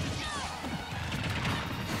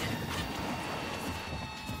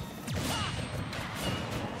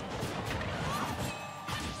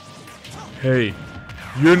 Hey,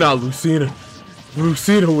 you're not Lucina.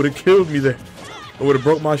 Lucina would have killed me there. I would have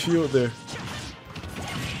broke my shield there.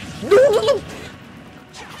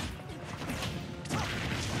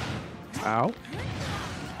 Ow.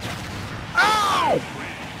 Ow!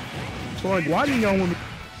 So like, why didn't y'all want me?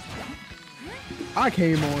 I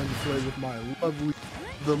came on to play with my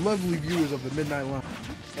lovely viewers of the Midnight Line,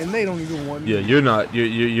 and they don't even want me. Yeah, you're not.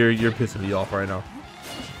 You're pissing me off right now.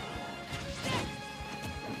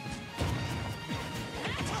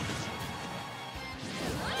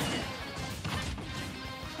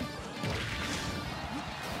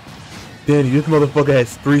 Danny, this motherfucker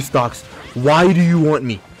has 3 stocks. Why do you want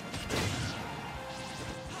me?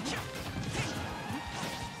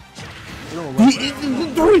 He is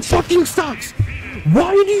 3 fucking stocks.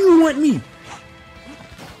 Why do you want me?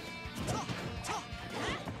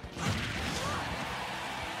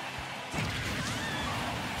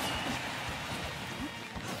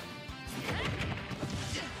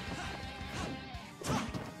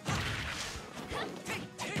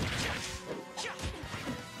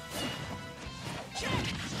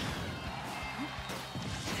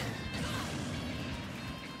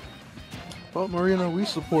 Well, Marina, we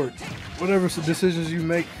support whatever decisions you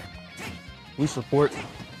make. We support,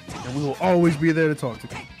 and we will always be there to talk to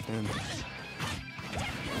you. And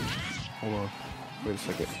hold on, wait a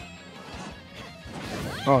second.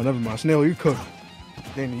 Oh, never mind. Snail, you cooked.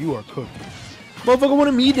 Danny, you are cooked. Motherfucker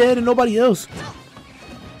wanted me dead and nobody else.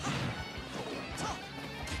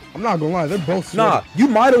 I'm not gonna lie, they're both. Nah, you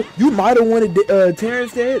might have wanted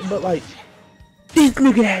Terrence dead, but like this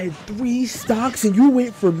nigga had 3 stocks and you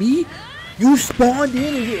went for me. You spawned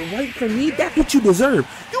in and went right for me. That's what you deserve.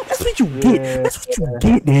 That's what you get. That's what you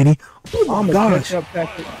get, Danny. Oh my gosh. Oh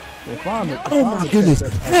my goodness.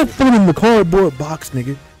 Have fun in the cardboard box,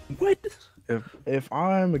 nigga. What? If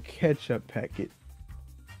I'm a ketchup packet,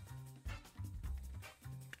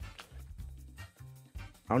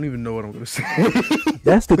 I don't even know what I'm gonna say.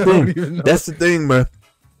 That's the thing. That's the thing, man.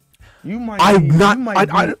 You might.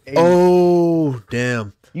 Oh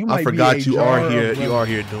damn! I forgot you are here. You You are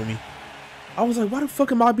here, Doomy. I was like, why the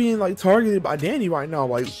fuck am I being like targeted by Danny right now?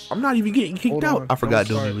 Like, I'm not even getting kicked out. I forgot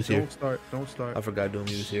Doomy was here. Don't start. I forgot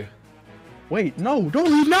Doomy was here. Wait, no, don't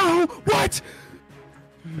leave now. What?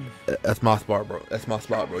 That's my spot, bro. That's my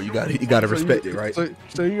spot, bro. You gotta respect it, right? So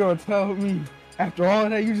you're gonna tell me after all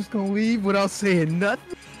that you just gonna leave without saying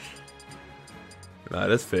nothing? Nah,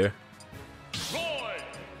 that's fair.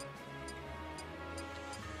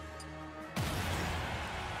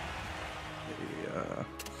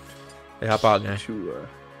 Hey, hop out, gang. Sure.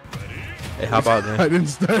 Hey, hop out, gang. I didn't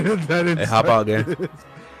start it. Hey, hop out, gang. You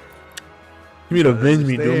mean avenge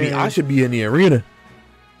me, do me? I should be in the arena.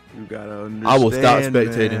 You gotta understand. I will stop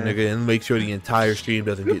spectating, man. nigga, and make sure the entire stream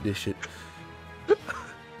doesn't get this shit.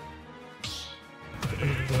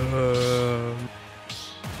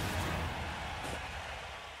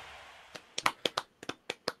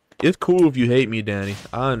 It's cool if you hate me, Danny.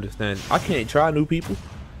 I understand. I can't try new people.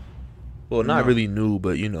 Well, not really new,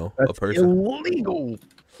 but you know, That's a person. illegal.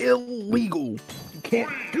 Illegal. You can't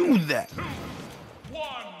do that.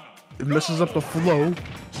 It messes up the flow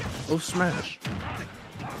of Smash.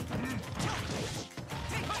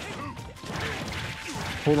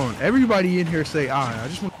 Hold on. Everybody in here say I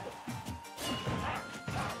just want.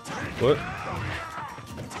 What?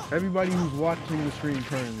 Everybody who's watching the stream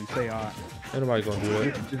currently say I. Ain't nobody gonna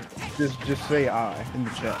do that. Just say I in the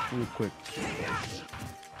chat real quick.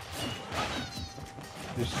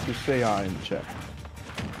 Just say I in the chat.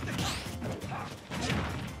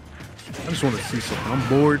 I just want to see something. I'm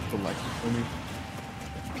bored, but like, you know what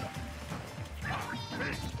I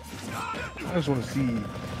mean? I just want to see.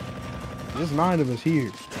 There's 9 of us here.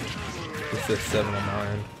 It says 7 on my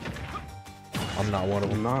end. I'm not one of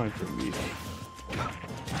them. 9 for me.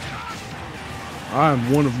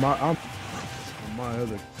 I'm one of my. I'm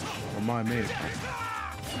on my main.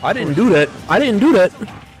 I didn't do that. I didn't do that.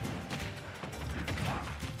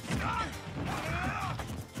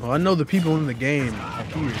 Well, I know the people in the game are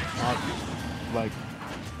here, obviously. Like,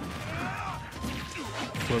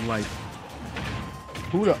 but like,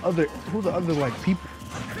 who the other like people?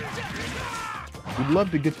 We'd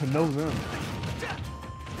love to get to know them.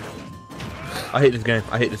 I hate this game.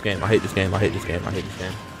 I hate this game. I hate this game. I hate this game. I hate this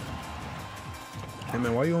game. Hey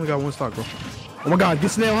man, why you only got 1 stock, bro? Oh my God, get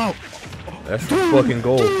Snail out! That's the fucking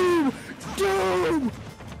goal. Doom!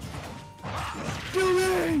 Kill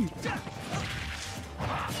me!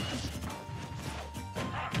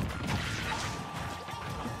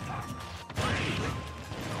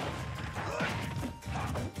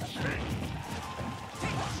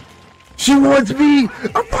 She wants me!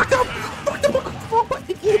 I'm fucked up! Fucked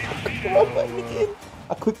up!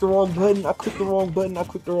 I clicked the wrong button. I clicked the wrong button. I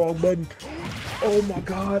clicked the wrong button. Oh my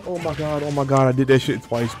god, oh my god, oh my god, I did that shit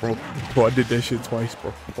twice, bro. Bro, I did that shit twice,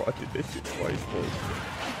 bro. Bro, I did that shit twice,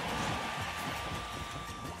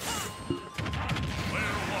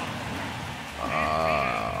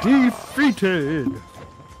 bro. Defeated!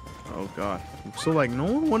 Oh god. So like, no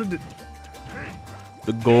one wanted to...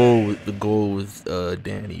 The goal was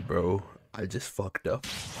Danny, bro. I just fucked up.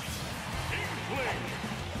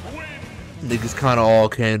 Niggas kind of all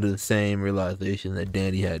came to the same realization that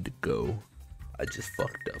Danny had to go. I just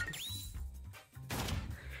fucked up.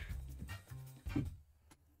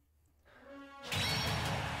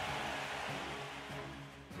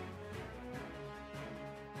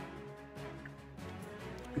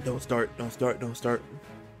 Don't start, don't start, don't start.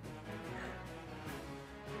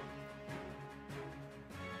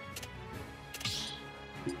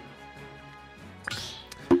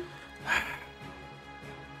 I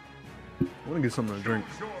want to get something to drink.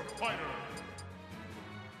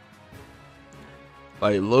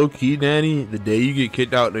 Like, low key, Danny, the day you get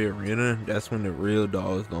kicked out the arena, that's when the real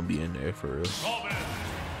dog is gonna be in there for real. This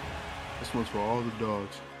one's for all the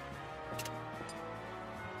dogs.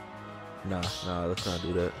 Nah, let's not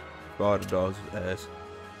do that. For all the dogs' ass.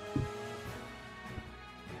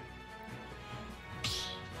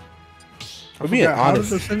 For being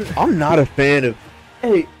honest, I'm not a fan of.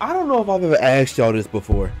 Hey, I don't know if I've ever asked y'all this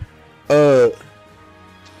before.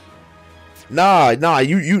 Nah,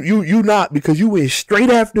 you not, because you went straight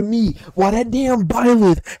after me while that damn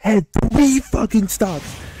Byleth had 3 fucking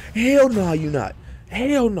stocks. Hell no, you not.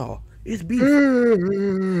 Hell no. It's beef.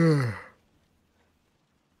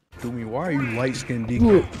 Doomy, why are you light-skinned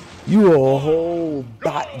deacon? You a whole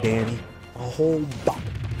bot, Danny. A whole bot.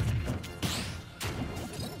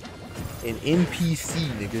 An NPC,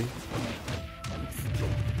 nigga.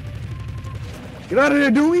 Get out of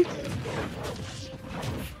there, Doomy!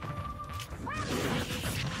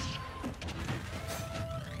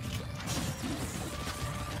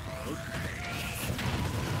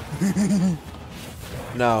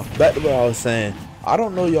 Now, back to what I was saying. I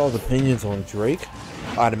don't know y'all's opinions on Drake.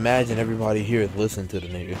 I'd imagine everybody here has listened to the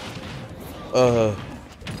nigga.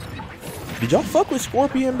 Did y'all fuck with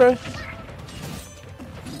Scorpion, bro?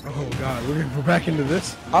 Oh god, we're gonna go back into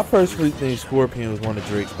this? I personally think Scorpion was one of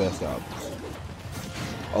Drake's best albums.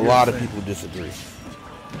 A lot of people disagree.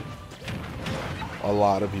 A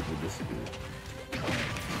lot of people disagree.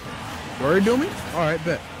 Word, Doomy? Alright,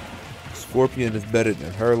 bet. Scorpion is better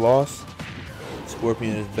than Her Loss.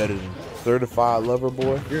 Scorpion is better than Certified Lover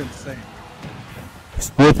Boy. You're insane.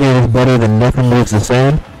 Scorpion is better than Nothing Moves the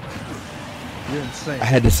Same. You're insane. I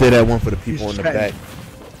had to say that one for the people He's in the chatting. back.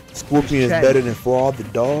 Scorpion is chatting. better than For All the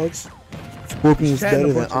Dogs. Scorpion is chatting a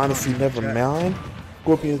better than bunch of Honestly nonsense. Never Mind.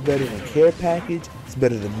 Scorpion is better than Care Package. It's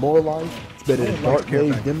better than More Life. It's better than like Dark Care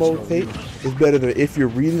Days Package, Demo so, Tape. you know. It's better than If You're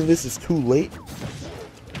Reading This It's Too Late.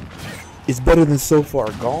 It's better than So Far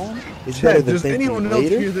Gone. It's better Chat, than does Thank You anyone else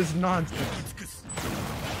Later. hear this nonsense?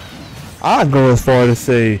 I'd go as far to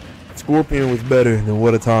say Scorpion was better than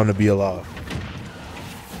What a Time to Be Alive.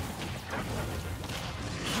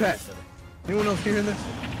 Chat, anyone else hearing this?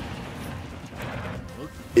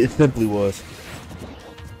 It simply was.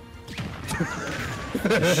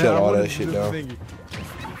 Shut all wanted that to shit do the down. thingy.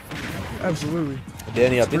 Absolutely.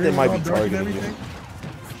 Danny, I think they Screaming might be all dark and targeting you. everything.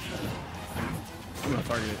 I'm not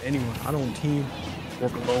targeting anyone. I don't team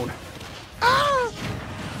work alone.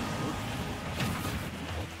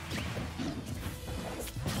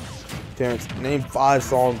 Terrence, name 5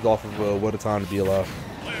 songs off of What a Time to Be Alive.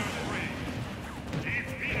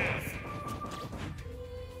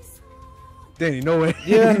 Danny, no way.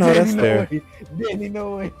 Yeah, no, Danny, that's fair. way. Danny,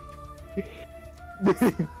 no way.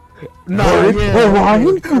 No, rewind.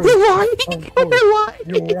 Your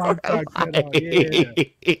Wi-Fi cut out. Yeah.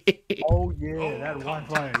 Oh yeah, that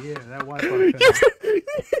Wi-Fi. Yeah, that Wi-Fi cut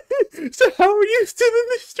out. So how are you still in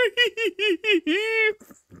the stream?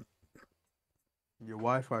 Your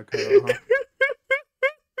Wi-Fi cut out,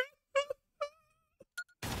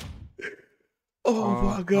 huh? Oh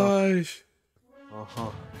my gosh.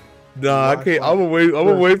 Uh-huh. Nah, I can't. I'm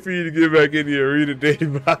gonna wait for you to get back in here and read it,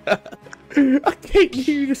 Dave. I can't get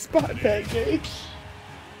you to spot that, Dave.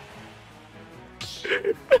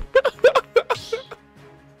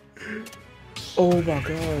 Oh my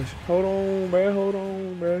gosh. Hold on,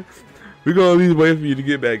 man. We're gonna at least wait for you to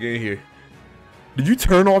get back in here. Did you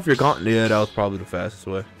turn off your Yeah, that was probably the fastest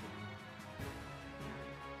way.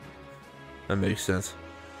 That makes sense.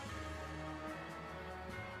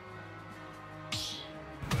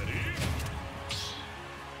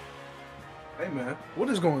 Hey man, what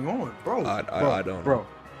is going on, bro? I don't know.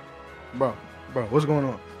 Bro, what's going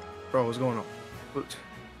on? Bro, what's going on?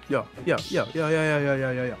 Yo. Y'all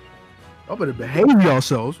better behave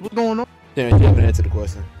yourselves. What's going on? Darren, you haven't answered the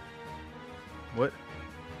question. What?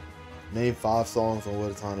 Name 5 songs on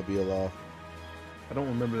What a Time to Be Alive. I don't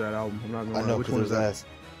remember that album. I'm not gonna lie. I know, Which because one it is was that? asked.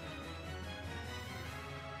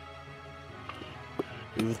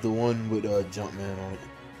 It was the one with Jumpman on it.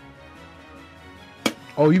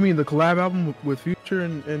 Oh, you mean the collab album with Future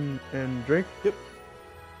and Drake? Yep.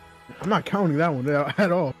 I'm not counting that one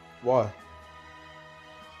at all. Why?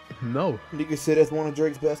 No. Niggas said that's one of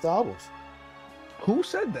Drake's best albums. Who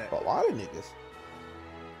said that? A lot of niggas.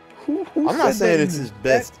 Who I'm not said saying that it's in his the-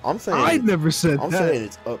 best. I'm saying I never said I'm that. saying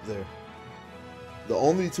it's up there. The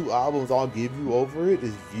only 2 albums I'll give you over it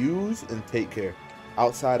is Views and Take Care.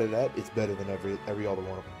 Outside of that, it's better than every other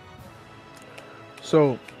one of them.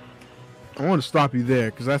 So, I want to stop you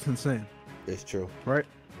there because that's insane, It's true. right?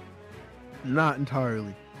 Not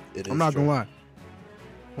entirely. It is I'm not true. gonna lie.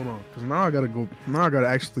 Hold on, because now I gotta go. Now I gotta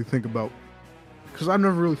actually think about. Because I've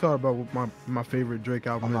never really thought about what my favorite Drake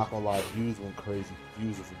album I'm is. not gonna lie. Views went crazy.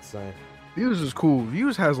 Views is insane. Views is cool.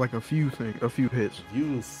 Views has like a few hits.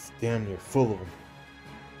 Views damn near full of them.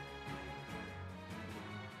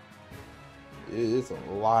 It's a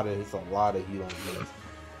lot of heat on Views.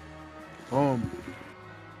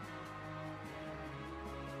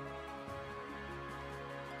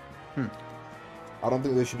 I don't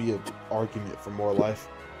think there should be an argument for More Life.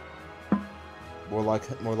 More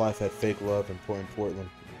Life had Fake Love and Portland.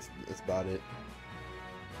 It's about it.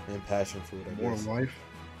 And Passion Fruit, I More guess. Life.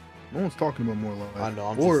 No one's talking about More Life. I know.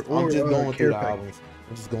 I'm just Care going through the Package. albums.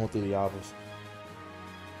 I'm just going through the albums.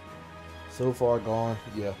 So Far Gone.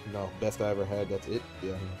 Yeah. No. Best I ever had. That's it.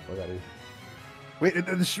 Yeah. No, I got it. Wait,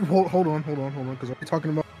 hold on, because are we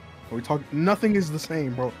talking about? Nothing is the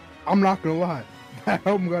same, bro. I'm not gonna lie. That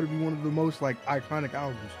album got to be one of the most like iconic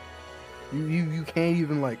albums. You can't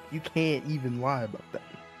even lie about that.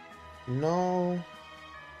 No.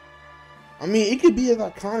 I mean, it could be as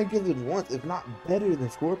iconic as it wants, if not better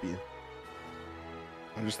than Scorpion.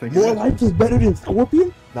 I'm just thinking. More Life is better than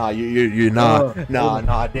Scorpion? Nah, you're not.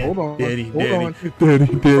 Nah, Danny. Hold on. Danny. More Life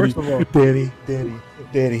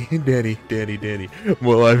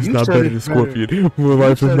is You not said better than it's Scorpion. More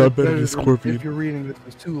Life is not better than Scorpion. If you're reading this,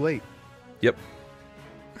 it's too late. Yep.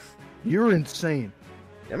 You're insane.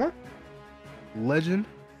 Am I? Legend,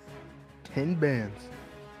 10 bands.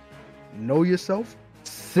 Know Yourself,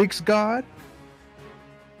 6 God,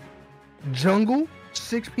 Jungle,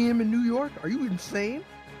 6 p.m. in New York. Are you insane?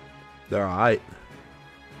 They're alright.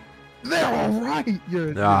 They're all right. You're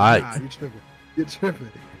Alright. Nah, you're tripping. You're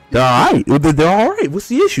tripping. They're all right. They're all right. What's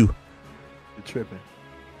the issue? You're tripping.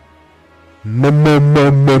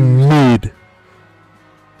 Mid.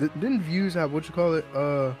 Didn't Views have what you call it?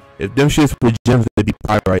 If them shits were gems, they'd be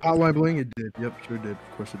right. Hotline Bling. It did. Yep, sure did.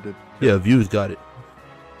 Of course it did. Yeah, Views got it.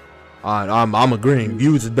 I'm agreeing.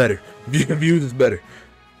 Views is better. Views is better.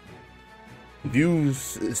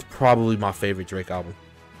 Views is probably my favorite Drake album.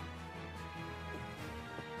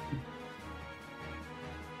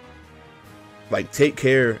 Like, Take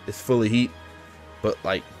Care is full of heat, but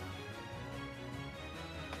like,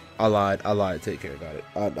 I lied. Take Care got it.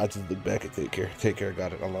 I just look back at Take Care. Take Care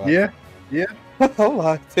got it. I lied. Yeah. I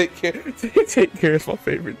lied. Take Care. Take Care is my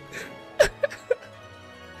favorite.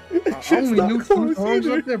 I only knew 2 songs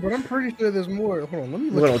up there, but I'm pretty sure there's more. Hold on, let me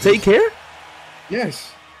look. Hold on, Take Care?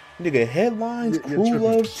 Yes. Nigga, Headlines, You're Cool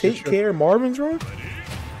tripping. Love, Take Care, Marvin's Room.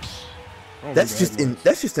 That's just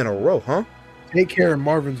in a row, huh? Take Care in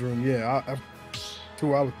Marvin's Room. Yeah, I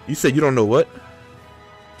 2 hours. You said you don't know what?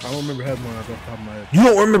 I don't remember headlines off the top of my head. You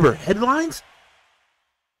don't remember Headlines?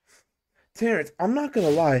 Terrence, I'm not gonna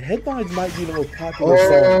lie. Headlines might be the most popular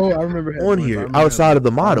song I remember headlines. on here outside of the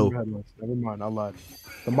motto. Never mind, I lied.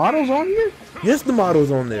 The motto's on here? Yes, the motto's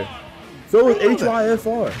on there. So is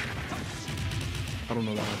HYFR. I don't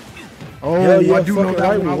know that one. Oh, yeah, I do know that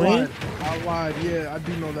right, one. Wayne. I lied. Yeah, I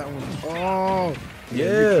do know that one. Oh.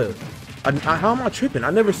 Yeah. How am I tripping?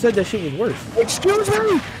 I never said that shit was worse. Excuse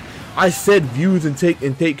me? I said Views and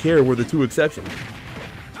Take Care were the 2 exceptions.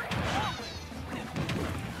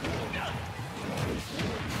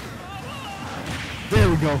 There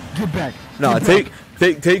we go. Get back. No, Take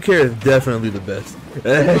Care is definitely the best.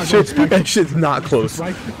 That shit's not close.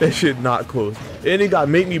 That shit not close. And it got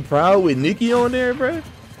Make Me Proud with Nicki on there, bro.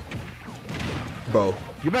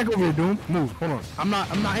 Get back over here, Doom. Move. Hold on. I'm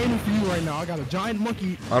not aiming for you right now. I got a giant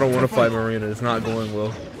monkey. I don't want to fight Marina. It's not going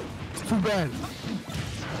well. It's too bad.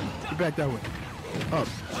 Get back that way. Up.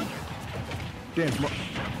 Dance.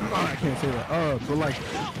 I can't say that. But like,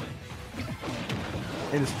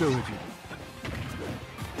 it is still with you.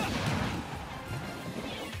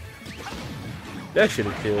 That should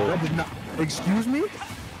have killed. That did not. Excuse me?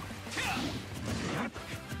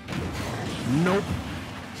 Nope.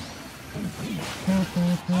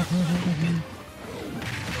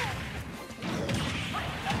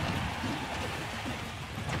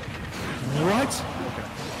 What? Okay.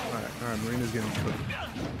 Alright, Marina's getting cooked.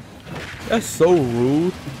 That's so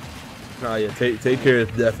rude. Nah, yeah, take Care is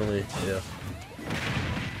definitely, yeah.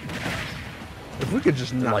 If we could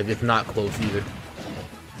just not. Like, it's not close either.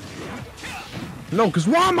 No, because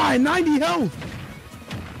why am I at 90 health?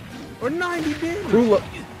 Or 90 damage? Rule up.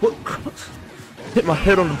 What? Hit my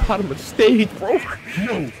head on the bottom of the stage, bro.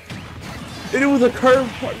 No. And it was a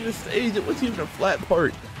curved part of the stage. It wasn't even a flat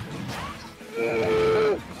part.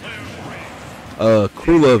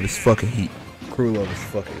 Crew Love is fucking heat. Crew Love is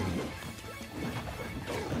fucking heat.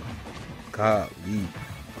 Golly.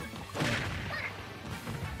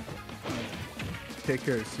 Take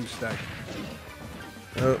Care is too stacked.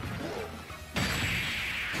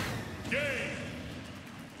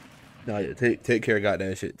 No, yeah, take Care got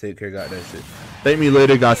that shit. Take Care got that shit. Thank Me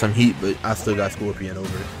Later got some heat, but I still got Scorpion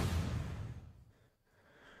over it.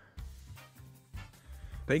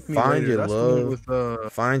 Thank Me Find Later. Your That's Love. the one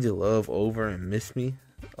with, Find Your Love over and Miss Me.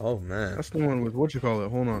 Oh man. that's the one with what you call it.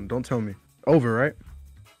 Hold on, don't tell me. Over, right?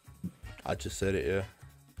 I just said it, yeah.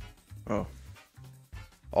 Oh,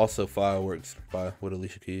 Also Fireworks with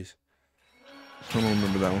Alicia Keys. I don't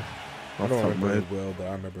remember that one. I don't remember it well, but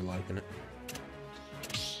I remember liking it.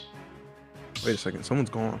 Wait a second, someone's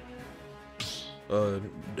gone.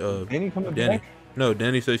 Danny coming back? No,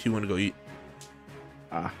 Danny said she wanted to go eat.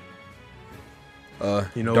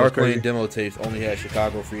 You know, Dark Lane demo tapes only had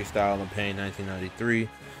Chicago Freestyle and Pain 1993.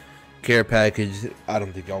 Care Package. I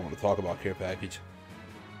don't think y'all want to talk about Care Package.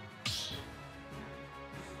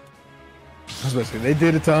 I was about to say, they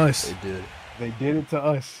did it to us. They did. They did it to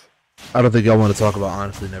us. I don't think y'all want to talk about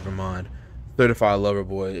Honestly Never Mind. Certified Lover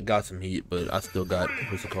Boy. It got some heat, but I still got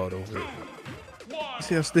what's it called over it.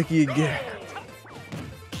 See how sticky it get.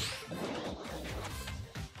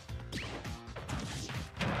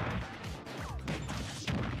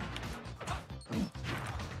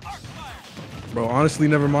 Bro, Honestly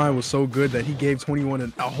Nevermind was so good that he gave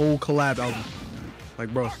 21 a whole collab album.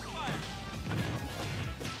 Like, bro.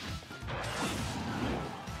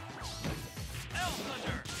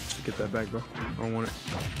 Get that back, bro. I don't want it.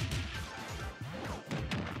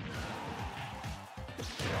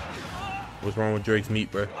 What's wrong with Drake's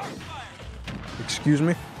meat, bro? Excuse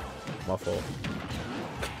me? My fault.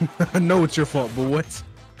 I know it's your fault, but what?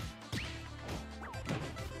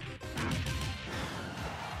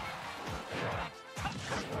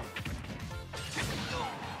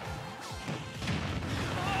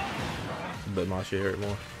 but my shit hurt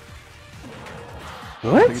more. I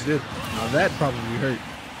don't think it did. Now that probably hurt.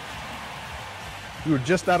 You were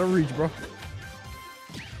just out of reach, bro.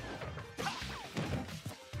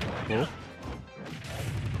 Well,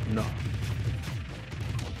 no.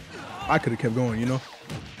 I could have kept going, you know?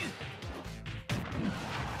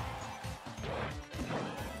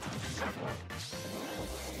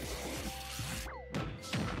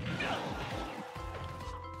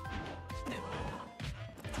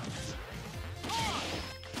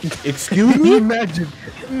 Excuse me? Imagine.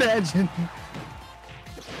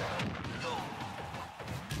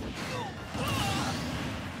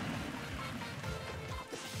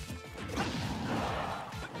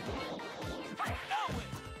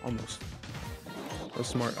 Almost. That's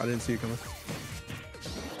smart. I didn't see it coming.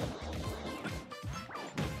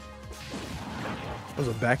 That was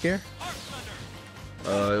a back air?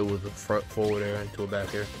 It was a front forward air into a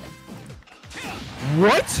back air.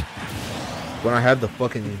 What? When I had the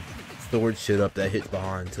fucking storage shit up, that hits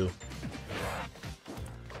behind too.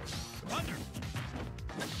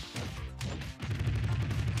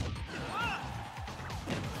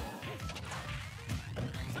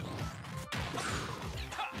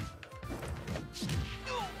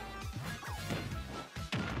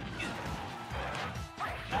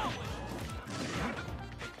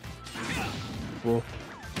 Well,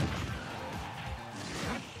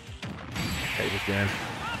 take it down.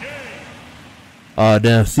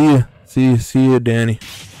 Damn. See you, Danny.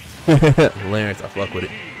 Lawrence, I fuck with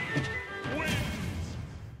it.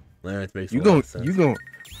 Lawrence makes you a lot going of sense. you going.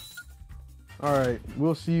 All right,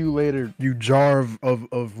 we'll see you later. You jar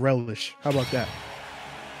of relish. How about that?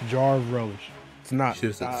 Jar of relish. It's not.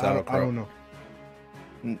 Should've said I sauerkraut. don't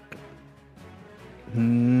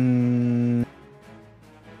know.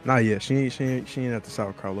 Not yet. She ain't at the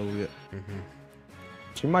sauerkraut level yet.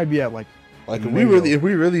 She might be at like Like mayo. if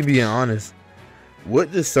we really being honest,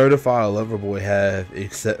 what does Certified Lover Boy have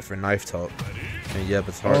except for knife talk? And yep,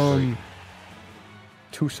 it's heartbreak.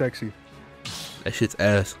 Too sexy. That shit's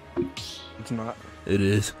ass. It's not. It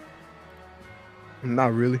is.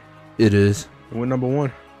 Not really. It is. It went number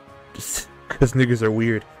one. Just cause niggas are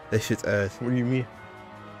weird. That shit's ass. What do you mean?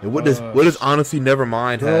 And what does Honestly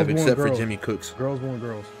Nevermind Girls have want except for girls. Jimmy Cooks? Girls want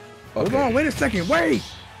girls. Okay. Hold on, wait a second, wait.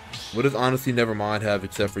 What does Honestly Nevermind have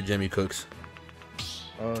except for Jimmy Cooks?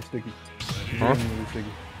 Sticky. Huh? Genuinely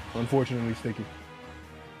sticky. Unfortunately sticky.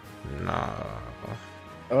 Nah.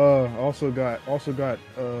 Also got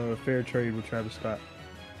Fair Trade with Travis Scott.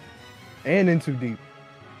 And In Too Deep.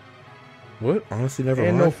 What? Honestly Nevermind?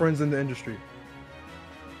 And No Friends in the Industry.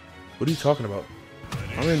 What are you talking about?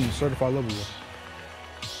 I'm in Certified Lover Boy.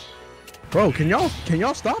 Bro, can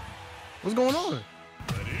y'all stop? What's going on?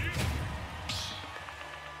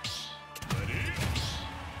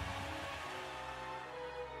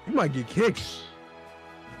 You might get kicked.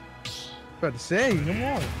 About to say, come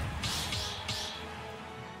on.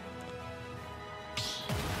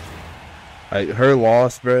 Like her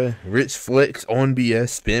loss, bruh. Rich flex on BS.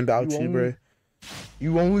 Spin about you, bruh.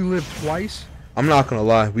 You only live twice. I'm not gonna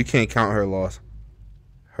lie. We can't count her loss.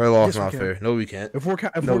 Her loss Yes, we not can. fair. No, we can't. If we're we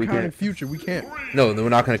counting can't. future, we can't. No, then we're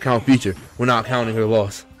not gonna count feature. We're not counting her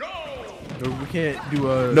loss. We can't do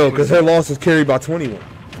a. No, because her loss was carried by 21.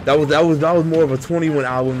 That was more of a 21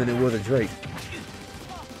 album than it was a Drake.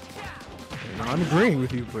 No, I'm agreeing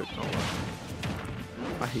with you, but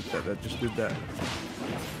I hate that just did that.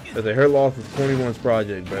 Cause her loss was 21's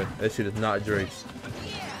project, bro. That shit is not Drake's.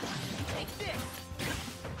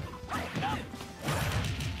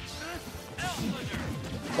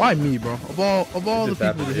 Why me, bro? Of all the just people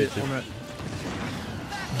happened that to hit hit you. on that,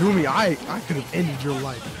 do me. I could have ended your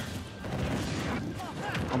life.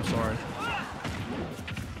 I'm sorry.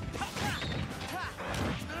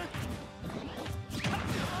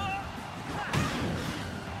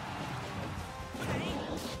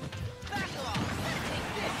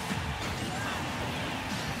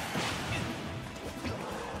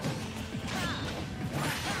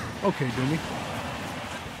 Okay, Doomy.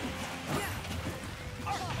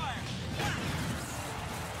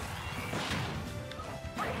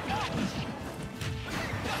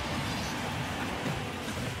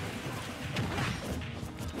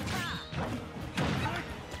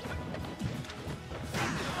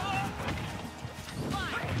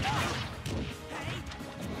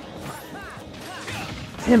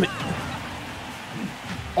 Damn it.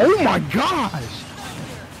 Oh my gosh.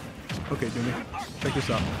 Okay, Jimmy. Check this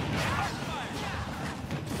out.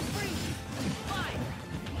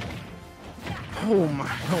 Oh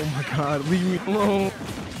my god, leave me alone.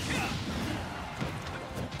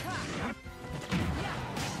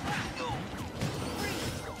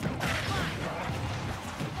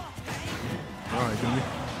 Alright, do me.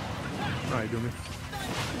 Alright, do me.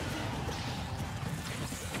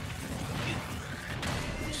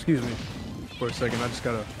 Excuse me for a second. I just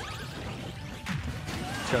gotta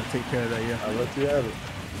take care of that. Yeah. I let you have it.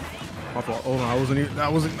 My fault. Hold on. I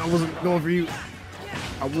wasn't going for you.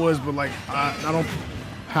 I was, but like I don't.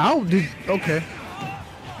 How did? Okay.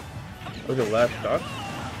 Was it last shot?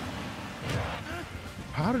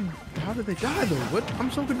 How did they die though? What?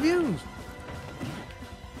 I'm so confused.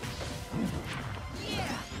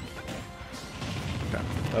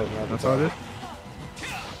 That's how it is.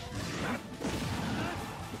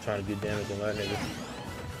 I'm trying to get damage on that nigga.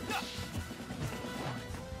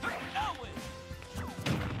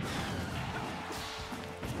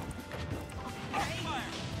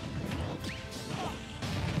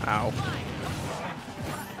 Ow.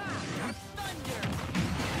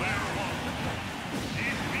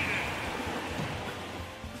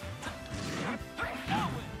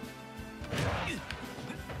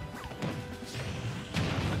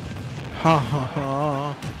 Ha ha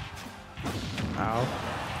ha. Ow.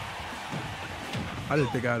 I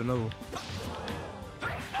didn't think I had another one.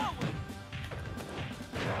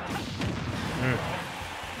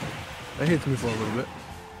 That hits me for a little bit.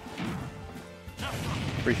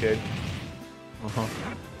 Appreciate it. Uh-huh.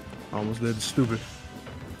 I almost did. Stupid.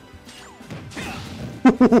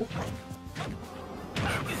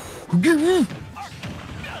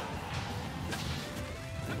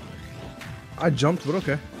 I jumped, but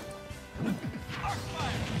okay.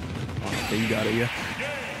 Okay, you got it, yeah.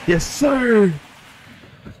 Yes, sir!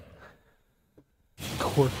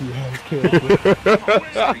 Quirky ass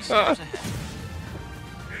character.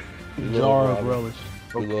 Jar of relish.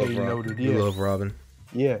 Okay, noted. You Yeah. love Robin.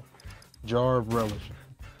 Yeah. Jar of relish.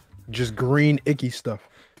 Just green, icky stuff.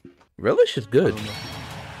 Relish is good.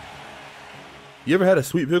 You ever had a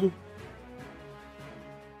sweet pickle?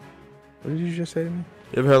 What did you just say to me?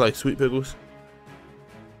 You ever had like sweet pickles?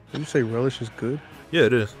 Did you say relish is good? Yeah,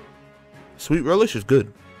 it is. Sweet relish is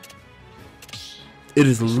good. It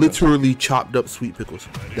is literally chopped up sweet pickles.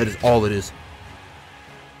 That is all it is.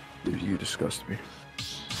 Dude, you disgust me.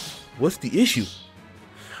 What's the issue?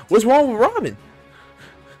 What's wrong with Robin?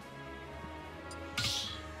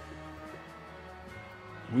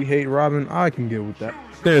 We hate Robin. I can get with that.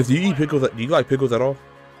 Clarence, do you eat pickles? Do you like pickles at all?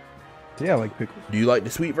 Yeah, I like pickles. Do you like the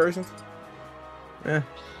sweet versions? Eh.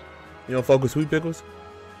 You don't fuck with sweet pickles?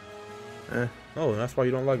 Eh. Oh, that's why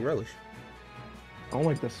you don't like relish. I don't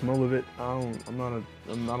like the smell of it. I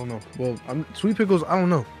don't know. Well, sweet pickles, I don't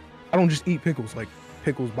know. I don't just eat pickles, like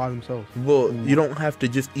pickles by themselves. Well, you don't have to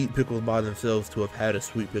just eat pickles by themselves to have had a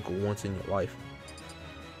sweet pickle once in your life.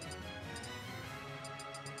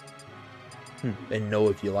 And know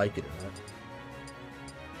if you like it or not.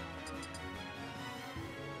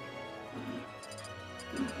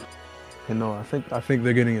 And no, I think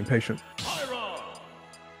they're getting impatient.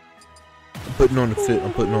 I'm putting on the fit.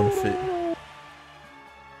 I'm putting on the fit.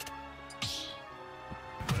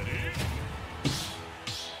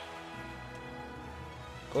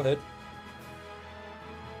 Go ahead.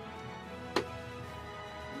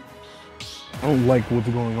 I don't like what's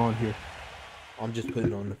going on here. I'm just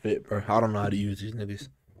putting on the fit, bro. I don't know how to use these niggas.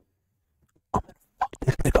 I'm gonna fuck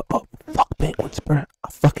this nigga up. Fuck penguins, bro. I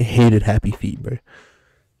fucking hated Happy Feet, bro.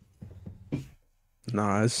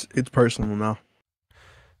 Nah, it's personal now.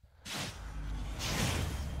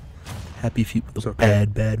 Happy Feet was a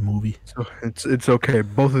bad movie. So it's okay.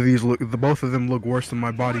 Both of them look worse than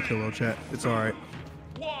my body pillow, chat. It's all right.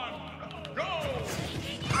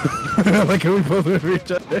 Like we both with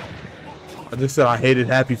each other. I just said I hated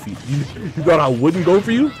Happy Feet. You thought I wouldn't go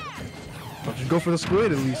for you? I'll just go for the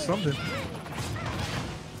squid at least, something.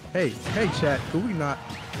 Hey, chat, could we not?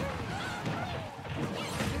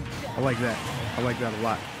 I like that. I like that a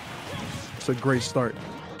lot. It's a great start.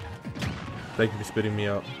 Thank you for spitting me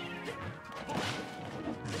out.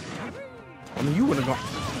 I mean, you wouldn't have gone.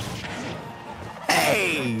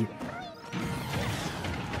 Hey!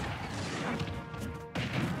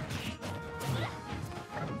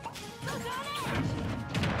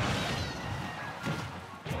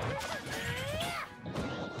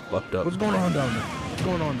 Fucked up. What's going on down there? What's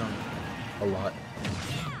going on down there? A lot.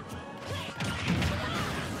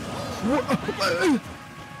 What?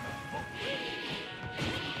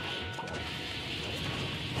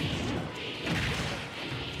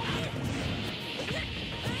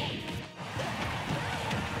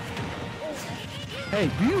 Hey,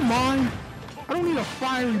 do you mind? I don't need a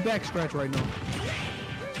fiery back scratch right now.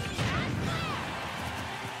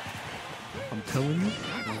 I'm telling you,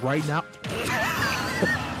 right now.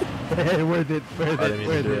 Hey, worth it, worth it,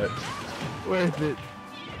 worth it. Worth it.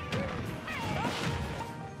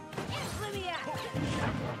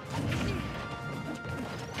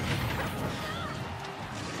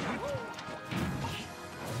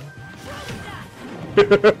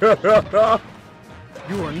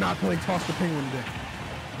 You are not playing Toss the Penguin today.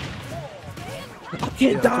 I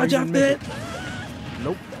can't dodge off that.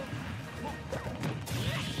 Nope.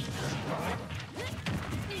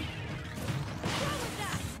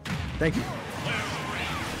 Thank you.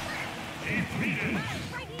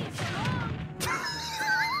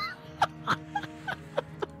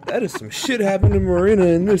 That is some shit happened in Marina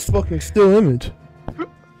in this fucking still image.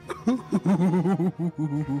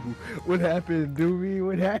 What happened, Doobie?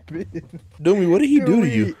 What happened? Doomy, what did he do to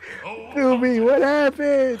you? Doobie, what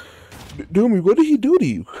happened? Doomy, what did he do to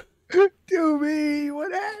you? Doobie,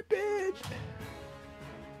 what happened?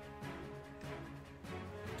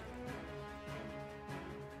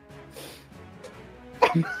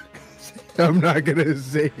 I'm not gonna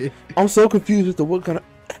say it. I'm so confused as to what kind of.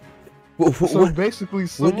 So basically,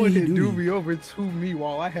 someone did hit he do? Doobie over to me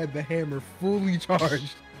while I had the hammer fully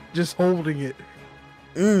charged, just holding it.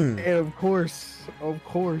 And of course,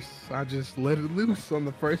 I just let it loose on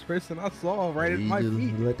the first person I saw right at my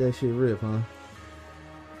feet. Let that shit rip, huh?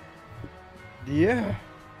 Yeah,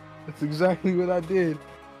 that's exactly what I did.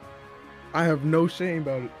 I have no shame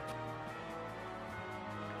about it.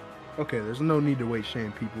 Okay, there's no need to wait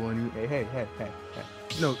shame people on you. Hey.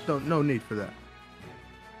 No need for that.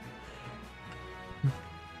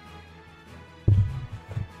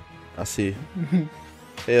 I see.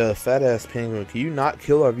 Hey, fat ass penguin, can you not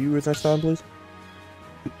kill our viewers next time, please?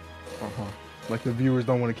 Like the viewers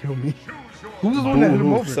don't want to kill me. Who's the one that hit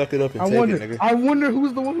him over? Suck it up and I take wonder. it, nigga. I wonder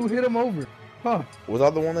who's the one who hit him over. Huh? Was I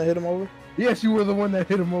the one that hit him over? Yes, you were the one that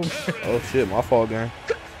hit him over. Oh shit, my fault, gang.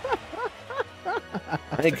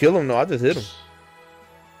 I ain't kill him though, I just hit him.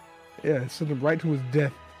 Yeah, sent him right to his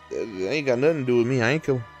death. It ain't got nothing to do with me. I ain't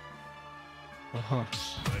kill him.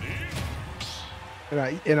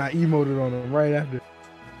 And I emoted on him right after.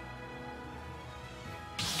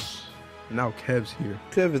 Now Kev's here.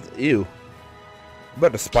 Kev is ew. I'm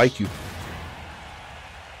about to spike you.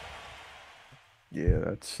 Yeah,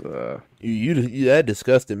 that's You that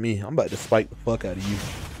disgusted me. I'm about to spike the fuck out of you.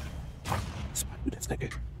 Spike this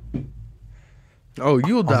nigga. Oh,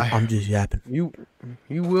 you'll die. I'm just yapping. You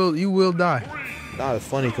will die. Nah, it's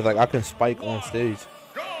funny because like I can spike on stage.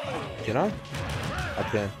 Can I? I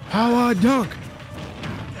can. How I dunk?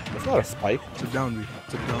 It's not a spike. It's a down B.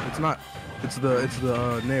 It's a down. It's not. It's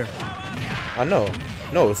the nair. I know.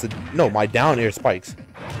 No, my down air spikes.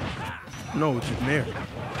 No, it's just nair.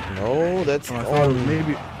 No, that's I thought it was on.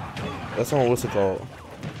 maybe. That's on what's it called?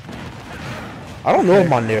 I don't know if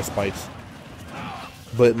my nair spikes,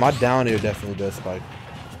 but my down air definitely does spike.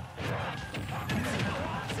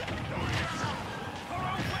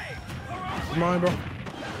 Mine, bro.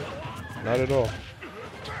 Not at all.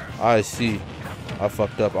 I see. I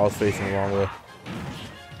fucked up. I was facing the wrong way.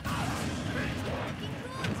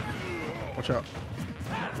 Watch out.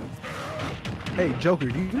 Hey, Joker,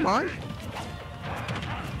 do you mind?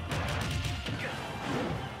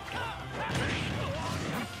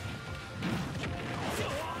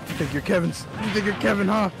 You think you're Kevin's? You think you're Kevin,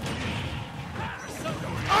 huh?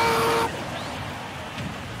 Ah!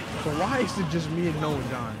 So why is it just me and no one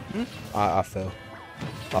dying? I fell.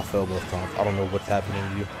 I fell both times. I don't know what's happening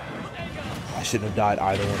to you. I shouldn't have died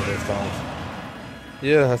either one of those times.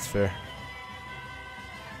 Yeah, that's fair.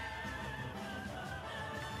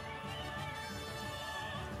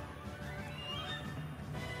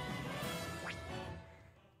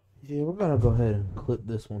 Yeah, we're gonna go ahead and clip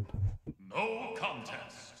this one. No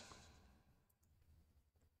contest.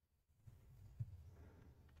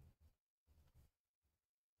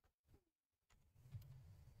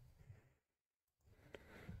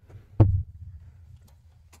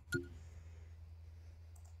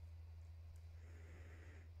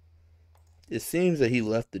 It seems that he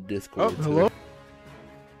left the Discord. Oh, hello?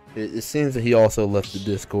 It seems that he also left the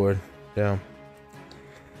Discord. Damn.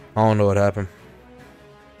 I don't know what happened.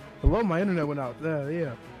 Hello, my internet went out.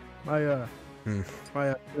 Yeah. My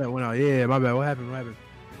internet went out. Yeah, my bad. What happened?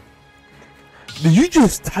 Did you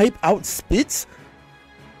just type out spits?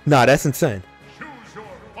 Nah, that's insane. Choose your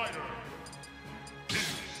fighter.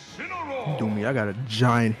 Incineroar. Do me. I got a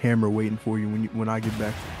giant hammer waiting for you when I get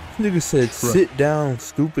back. Nigga said, "Sit down,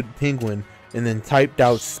 stupid penguin," and then typed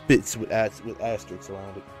out spits with asterisks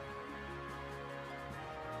around it.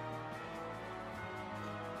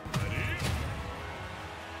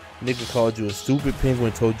 Nigga called you a stupid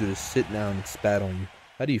penguin, told you to sit down and spat on you.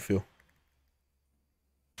 How do you feel?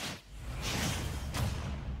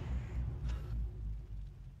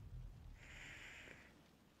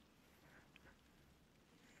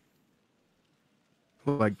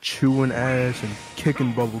 Like chewing ass and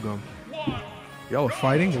kicking bubblegum. Y'all were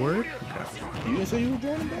fighting? Word? You didn't say you were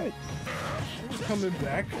joining back. I was coming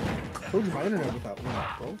back. I told you my internet was out,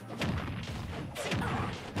 bro.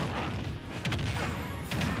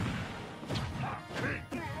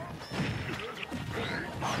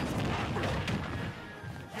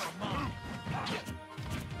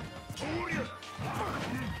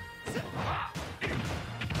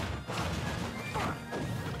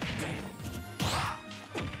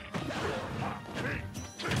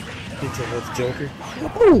 Get your nuts, Joker.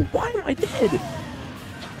 Oh, why am I dead?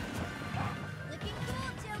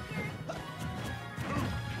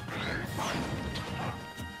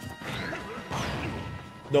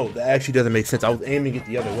 No, that actually doesn't make sense. I was aiming it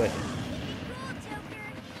the other way.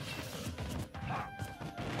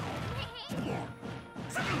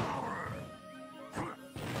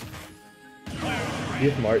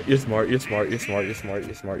 You're smart, you're smart, you're smart, you're smart, you're smart,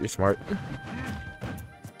 you're smart, you're smart.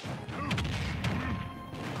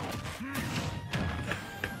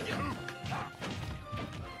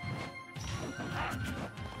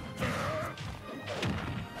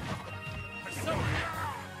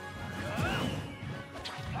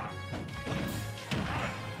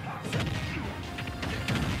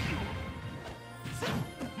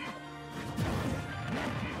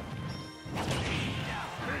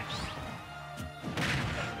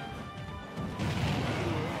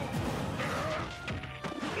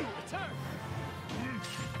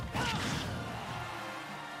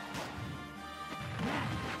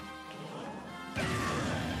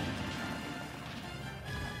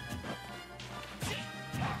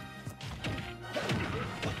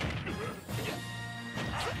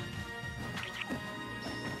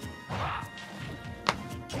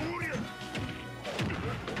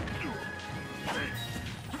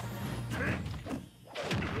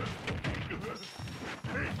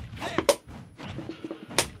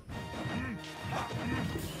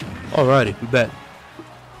 Alrighty, we back.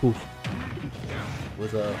 Whew.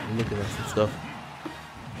 Was looking at some stuff.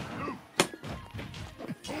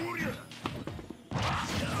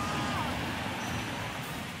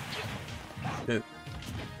 Yeah.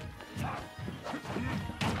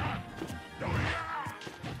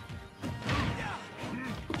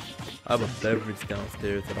 I have a beverage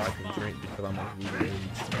downstairs that I can drink because I'm on legal age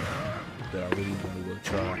that I really want to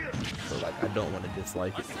try. So like I don't want to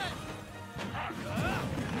dislike it.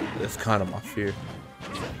 That's kind of my fear.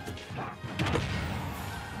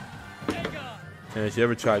 Has you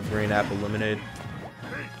ever tried green apple lemonade?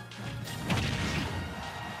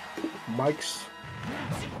 Mike's.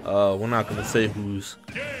 We're not gonna say whose.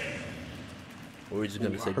 We're just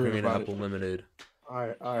gonna say green apple it. lemonade.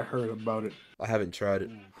 I heard about it. I haven't tried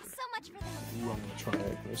it. So much for the I'm gonna try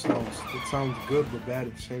it. It sounds good but bad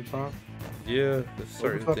at the same time. Yeah, there's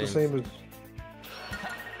certain Hope it's not things. the same as.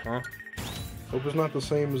 Huh? Hope it's not the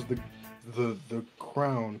same as the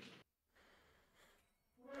crown.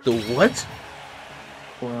 The what?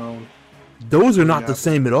 Crown. Those are not Yeah. the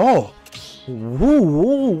same at all. Whoa,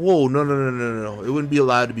 whoa, whoa! No! It wouldn't be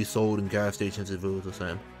allowed to be sold in gas stations if it was the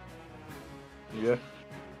same. Yeah.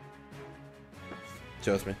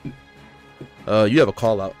 Trust me. You have a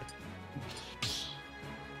call out.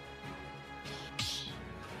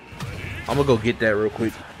 I'm gonna go get that real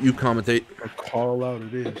quick. You commentate. A call out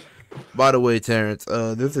it is. By the way, Terrence,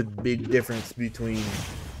 there's a big difference between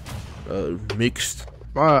mixed.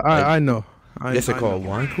 I know. I guess they're I called know.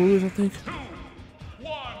 wine coolers, I think.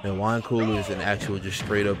 And wine coolers and actual just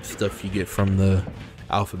straight up stuff you get from the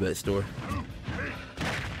Alphabet store.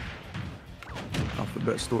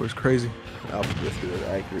 Alphabet store is crazy. Alphabet store is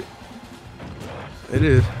accurate. It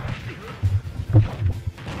is.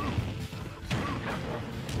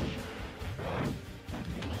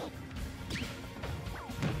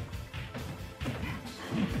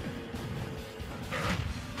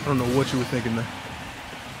 I don't know what you were thinking there.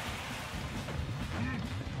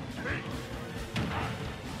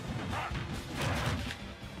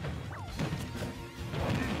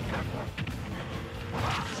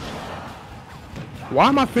 Why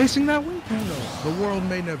am I facing that way? Who knows? The world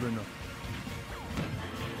may never know.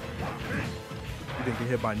 You didn't get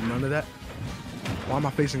hit by none of that? Why am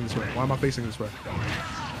I facing this way? Why am I facing this way?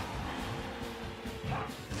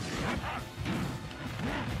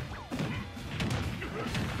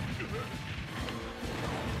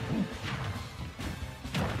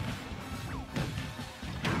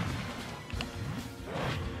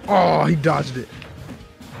 Oh, he dodged it.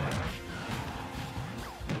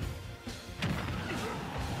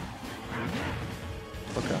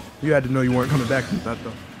 Okay. You had to know you weren't coming back from that,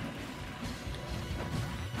 though.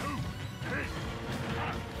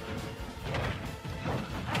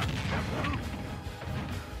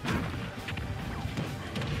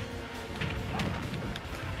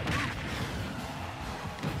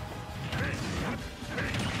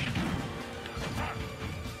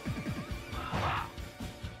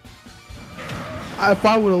 If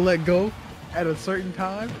I would have let go at a certain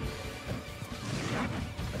time.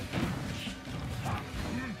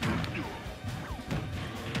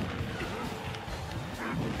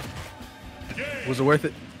 Was it worth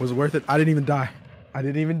it? Was it worth it? I didn't even die. I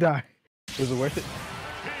didn't even die. Was it worth it?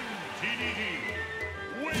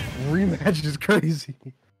 Rematch is crazy.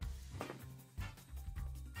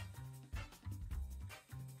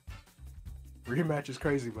 Rematch is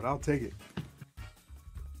crazy, but I'll take it.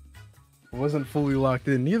 Wasn't fully locked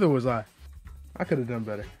in. Neither was I. I could have done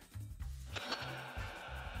better.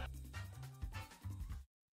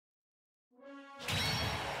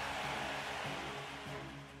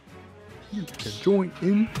 You can join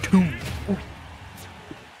in two.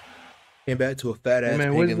 Came back to a fat ass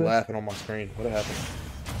Man, what is penguin that? laughing on my screen. What happened?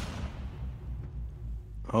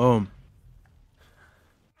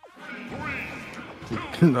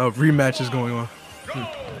 No, rematch is going on. I'm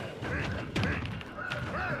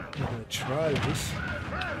gonna try this.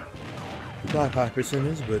 Not high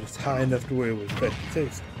percentage, but it's high enough to where it was better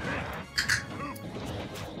taste.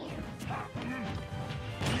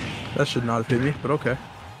 That should not have hit me, but okay.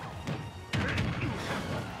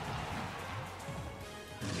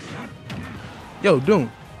 Yo,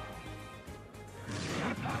 Doom.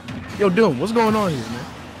 Yo, Doom, what's going on here, man?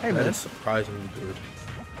 Hey, man. That's surprisingly good.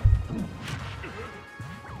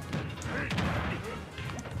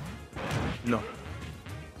 No.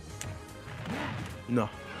 No.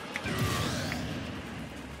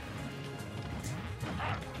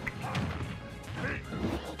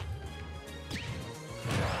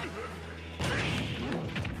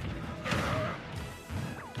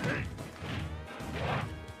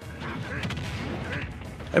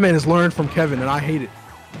 That man has learned from Kevin, and I hate it.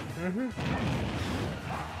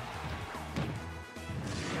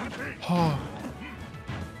 Oh.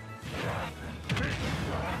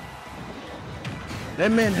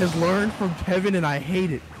 That man has learned from Kevin, and I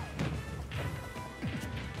hate it.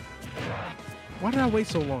 Why did I wait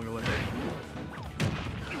so long to let that?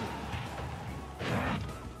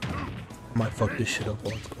 I might fuck this shit up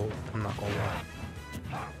while it's cold. I'm not gonna lie.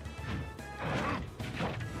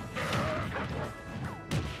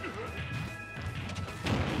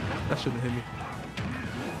 That shouldn't have hit me.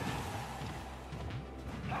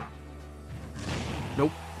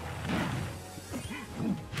 Nope.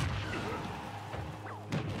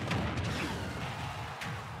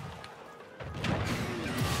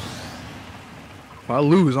 If I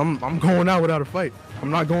lose, I'm going out without a fight. I'm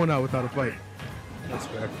not going out without a fight. That's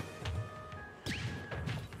fair.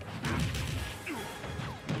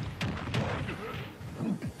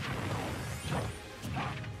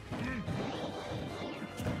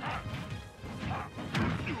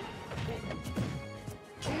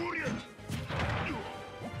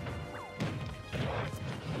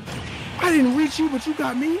 I didn't reach you, but you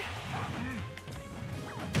got me.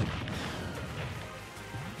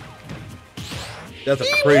 That's a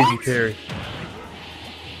crazy parry.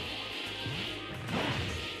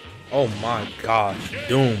 Oh my gosh.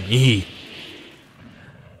 Doom me.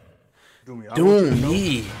 Doom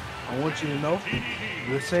me. I want you to know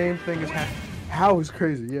the same thing has happened. How is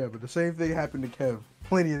crazy, yeah, but the same thing happened to Kev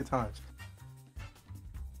plenty of times.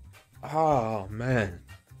 Oh man.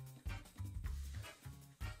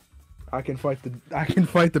 I can fight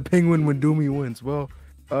the penguin when Doomy wins. Well,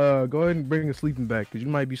 go ahead and bring a sleeping bag because you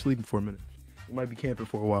might be sleeping for a minute. You might be camping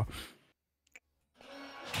for a while.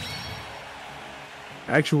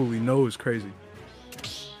 Actually, no is crazy.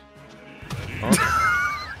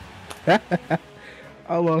 Huh?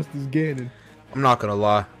 I lost this Ganon. I'm not gonna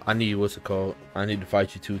lie. I need what's it called? I need to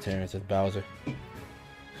fight you too, Terrence, as Bowser.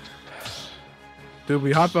 Dude,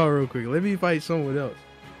 we hop out real quick. Let me fight someone else.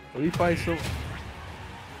 Let me fight someone.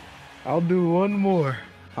 I'll do one more.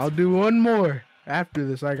 I'll do one more. After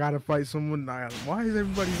this, I gotta fight someone. Why does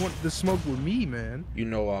everybody want to smoke with me, man? You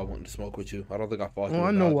know I want to smoke with you. I don't think I fought you. Well,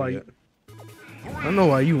 I know why. I know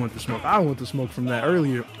why you want to smoke. I want to smoke from that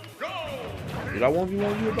earlier. Did I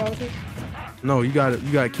 1v1 you about it? No, you got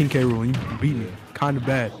King K. Rool and you beat me. Kind of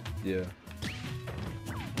bad. Yeah.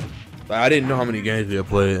 Like, I didn't know how many games we had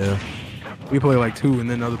played. Yeah. We play like 2 and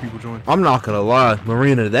then other people join. I'm not gonna lie,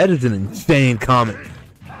 Marina, that is an insane comment.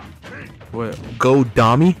 What? Go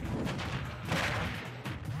Dami.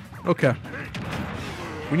 Okay.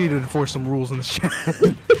 We need to enforce some rules in this chat.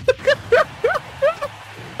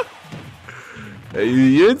 Hey,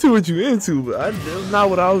 you into what you into, but that's not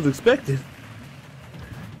what I was expecting.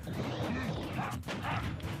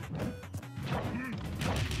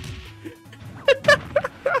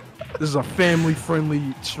 This is a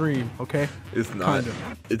family-friendly stream, okay? It's not. Kinda.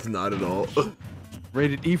 It's not at all.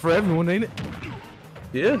 Rated E for everyone, ain't it?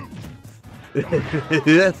 Yeah.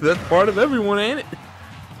 That's part of everyone, ain't it?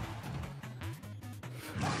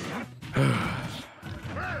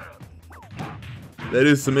 That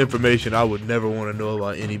is some information I would never want to know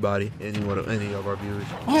about anybody, any of our viewers.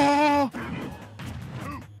 Oh!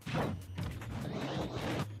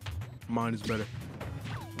 Mine is better.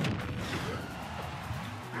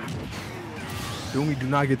 Doomy, do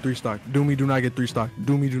not get 3 stock. Doomy, do not get 3 stock.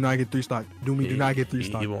 Doomy, do not get 3 stock. Doomy, do not get 3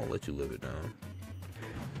 stock. He won't let you live it down.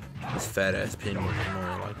 This fat ass pin was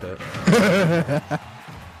annoying like that.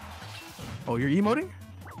 Oh, you're emoting?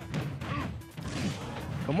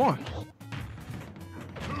 Come on.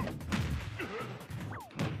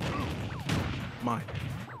 Mine.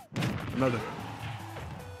 Another.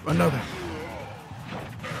 Another.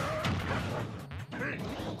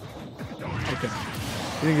 Okay.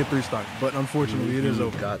 He didn't get 3 stock, but unfortunately it is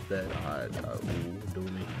over. Got that.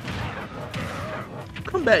 Doomy.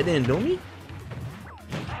 Come back then, Doomy.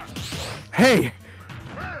 Hey!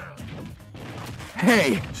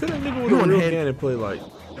 Hey! Should a nigga with a real cannon play like?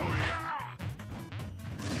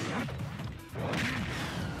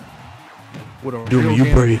 With a Doomy,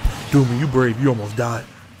 you brave. Doomy, you brave. You almost died.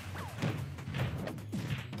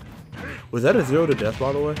 Was that a 0 to death,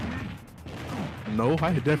 by the way? No,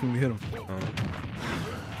 I had definitely hit him.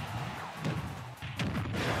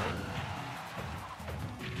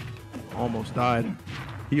 Almost died.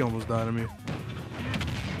 He almost died, I mean.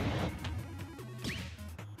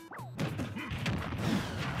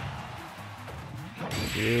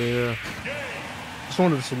 Yeah. Just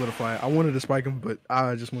wanted to solidify it. I wanted to spike him, but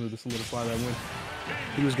I just wanted to solidify that win.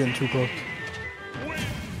 He was getting too close.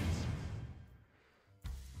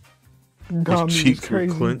 His cheeks were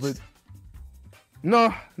clenched.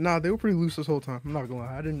 No, they were pretty loose this whole time. I'm not gonna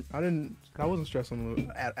lie. I wasn't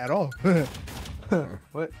stressing at all.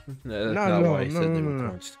 What? No, that's not why he said they were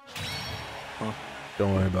clenched. Huh.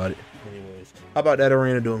 Don't worry about it. Anyways, how about that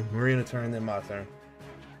arena doing? Marina turn, then my turn.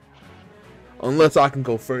 Unless I can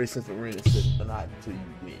go first since Marina said, but not until you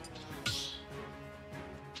win.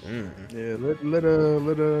 Yeah, let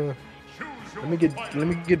me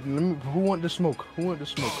get. Who want the smoke? Who want the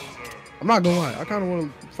smoke? I'm not gonna lie. I kind of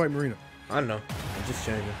want to fight Marina. I know. I'm just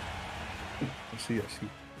changing. I see.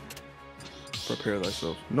 Prepare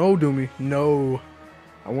thyself. No, Doomy. No.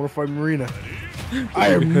 I want to fight Marina. I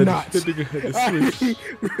am not.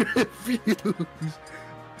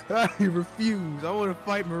 I refuse. I want to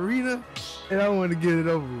fight Marina, and I want to get it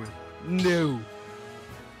over with. No.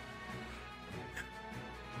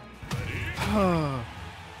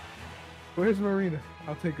 Where's Marina?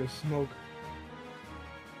 I'll take a smoke.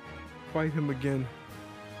 Fight him again.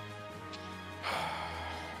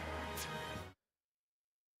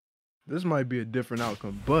 This might be a different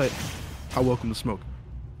outcome, but I welcome the smoke.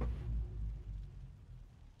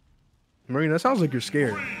 Marina, that sounds like you're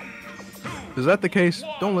scared. Is that the case?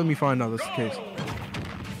 Don't let me find out that's the case.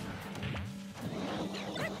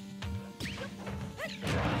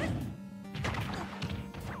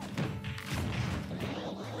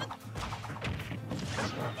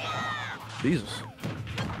 Jesus.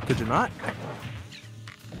 Could you not?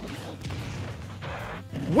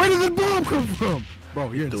 Where did the bomb come from?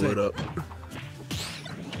 Bro, you're insane. Do it up.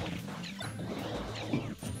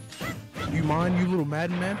 You mind, you little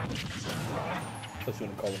Madden man? That's what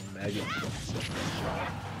I call him, maggot.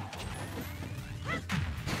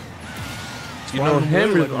 You know,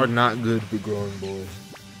 hammers are not good for growing boys.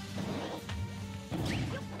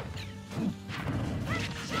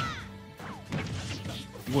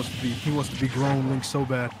 He wants to be grown Link so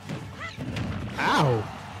bad. Ow!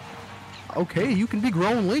 Okay, you can be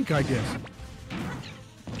grown Link, I guess.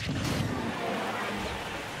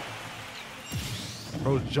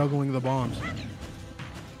 Bro's juggling the bombs.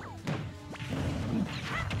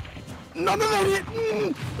 None of that hit!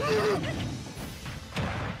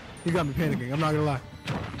 He got me panicking, I'm not gonna lie.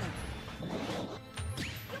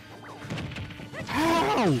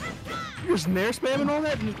 How? You're snare spamming all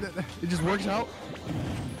that? It just works out?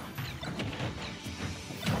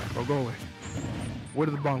 Bro, go away. Where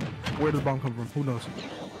did the bomb come from? Who knows?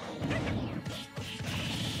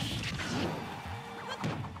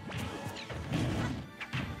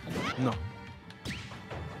 No.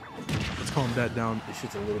 Let's calm that down. This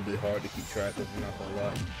shit's a little bit hard to keep track of, I'm not gonna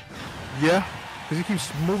lie. Yeah, because he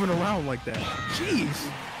keeps moving around like that. Jeez.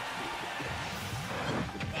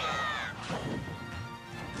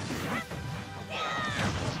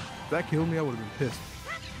 If that killed me, I would have been pissed.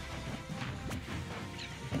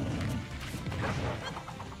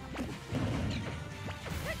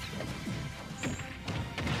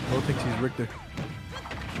 Bro thinks he's Richter.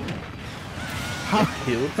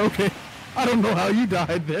 Killed? Okay. I don't know how you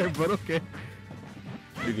died there, but okay.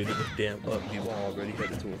 You're getting the damn up. People already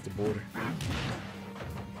headed towards the border.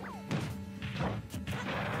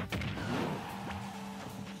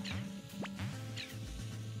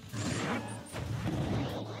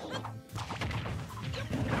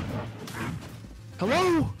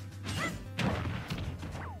 Hello?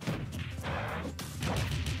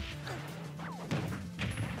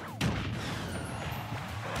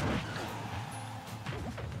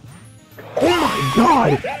 Oh my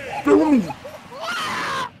god! Fill me!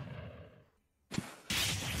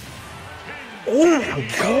 Oh my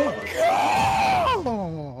god!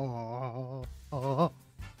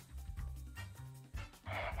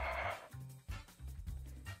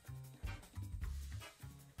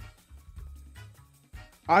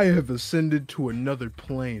 I have ascended to another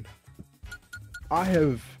plane. I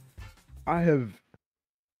have.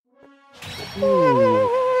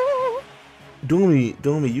 Ooh.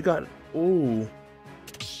 Doomy, you got. Ooh.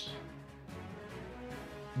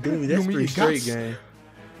 Doomy, that's Doomy, pretty you straight, got- gang.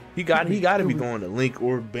 He got to be going to Link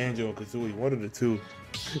or Banjo and Kazooie, one of the two.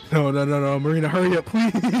 No, Marina, hurry up,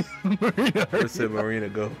 please. Marina, hurry Let's say Marina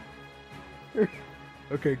go.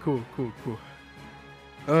 Okay, cool.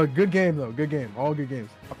 Good game though. Good game. All good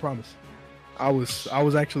games. I promise. I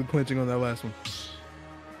was actually clinching on that last one.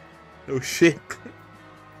 Oh shit.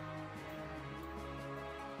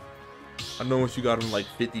 I know once you got him like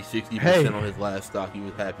 50-60% on his last stock, he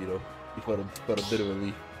was happy though. He felt a bit of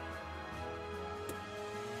relief.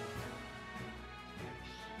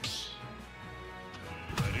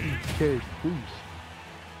 Okay, please.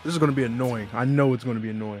 This is gonna be annoying. I know it's gonna be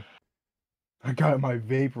annoying. I got my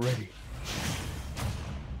vape ready.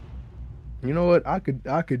 You know what? I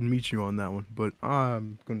could meet you on that one, but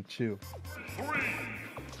I'm gonna chill. 3,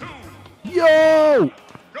 2, Yo!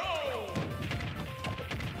 go!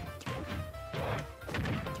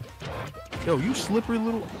 Yo, you slippery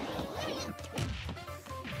little.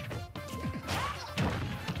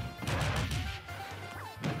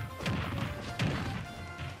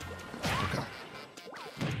 Okay.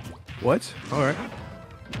 What? All right.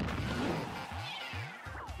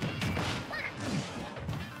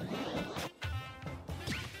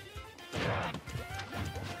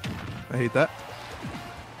 I hate that.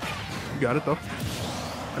 You got it though.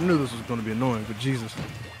 I knew this was going to be annoying, but Jesus.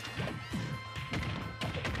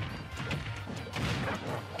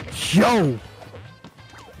 Yo!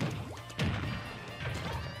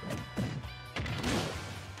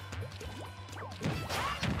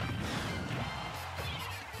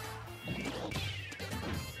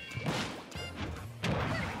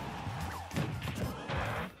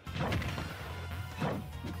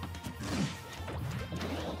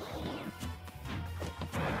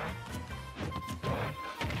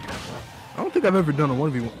 I don't think I've ever done a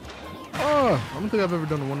 1v1. I don't think I've ever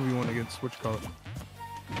done a 1v1 against what you call it.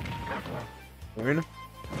 Marina?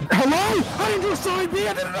 Hello? I didn't do side B,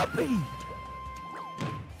 I did it up B!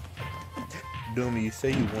 Doomy, you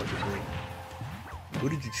say you want to win. Who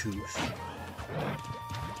did you choose?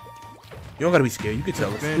 You don't gotta be scared. You can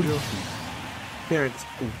tell us. Banjo. Parents,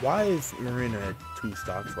 why is Marina at 2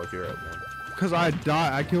 stocks while you're at 1? Because I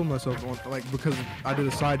died, I killed myself on, like, because I did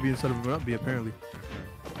a side B instead of an up B apparently.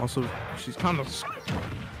 Also, she's kind of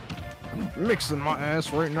mixing my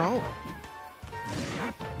ass right now.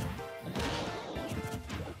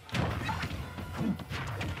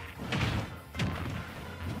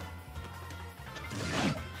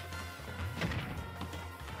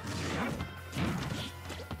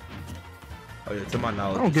 Oh yeah, to my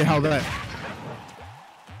knowledge. I don't get how that.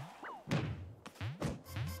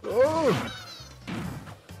 Oh!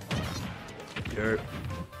 You're...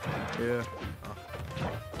 Yeah.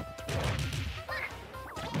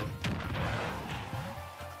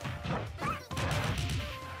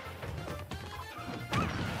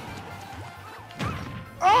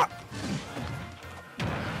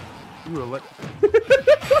 You were let.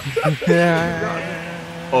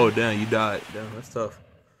 Oh damn, you died. Damn, that's tough.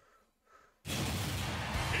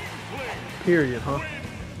 Period, huh?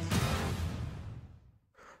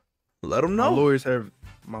 Let them My know. lawyers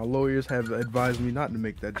have advised me not to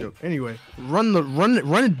make that joke. Anyway, run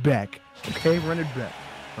it back. Okay, run it back.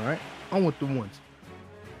 All right, I want the ones.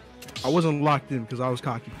 I wasn't locked in because I was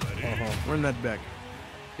cocky. Run that back.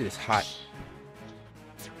 It is hot.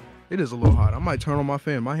 It is a little hot. I might turn on my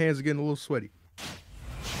fan. My hands are getting a little sweaty.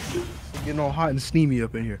 Getting all hot and steamy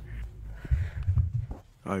up in here.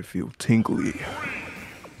 I feel tingly. 3,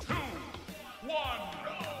 2, 1,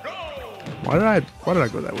 go! Why did I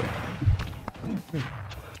go that way?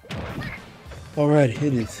 Alright,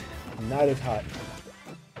 it is not as hot.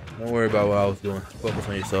 Don't worry about what I was doing. Focus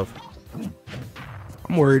on yourself.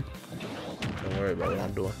 I'm worried. Don't worry about what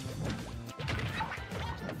I'm doing.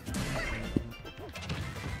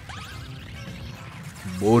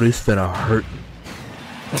 Boy, this finna hurt.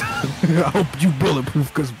 I hope you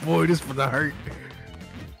bulletproof, cause boy, this finna hurt.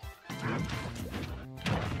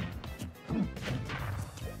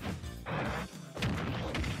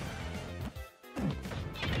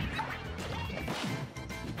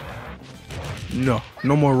 No,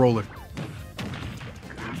 no more roller.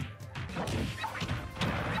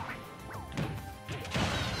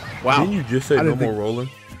 Wow. Didn't you just say I no didn't more think- rolling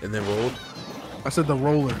and then rolled? I said the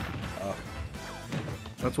roller.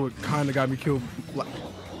 That's what kind of got me killed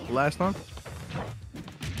last time.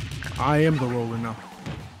 I am the roller now.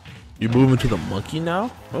 You're moving to the monkey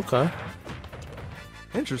now? Okay.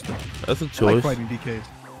 Interesting. That's a I like choice. fighting DKs.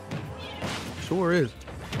 Sure is.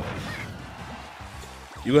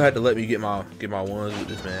 You gonna have to let me get my ones with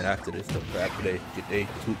this man after this stuff. After they get they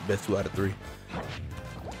best 2 out of 3.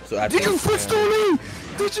 So after Did you this, footstool me?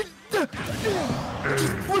 Did you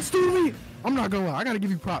footstool me? I'm not gonna lie. I gotta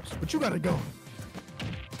give you props, but you gotta go.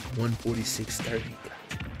 146.30.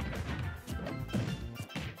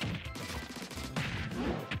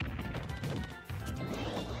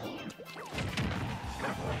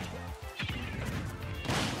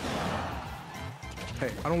 Hey,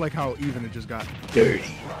 I don't like how even it just got. Dirty.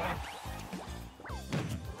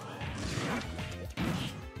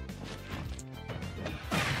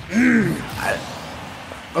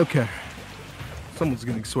 Okay. Someone's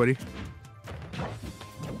getting sweaty.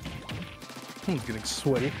 Someone's getting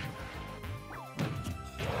sweaty.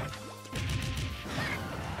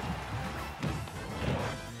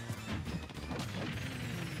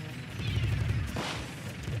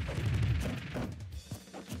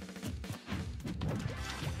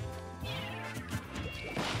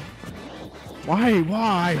 Why?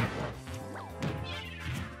 Why?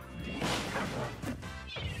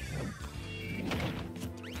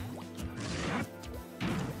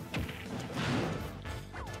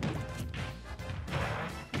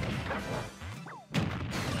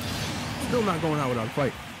 Still not going out without a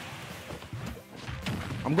fight.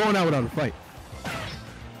 I'm going out without a fight.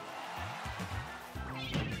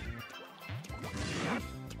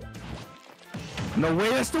 No way,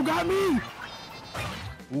 that still got me!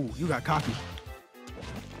 Ooh, you got cocky.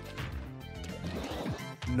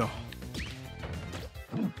 No.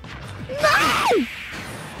 No!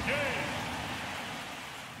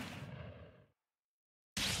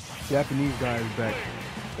 Japanese guy is back.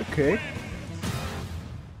 Okay.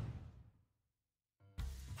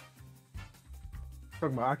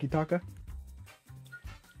 Talking about Akitaka?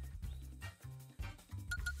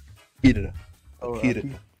 Akita. Oh,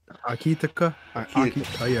 Akita. Akitaka?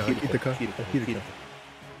 Akita. Oh yeah, Akitaka. Akita.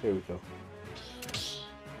 Here we go.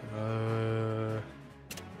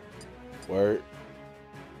 Word.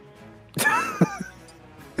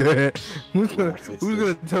 who's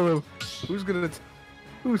gonna tell him? Who's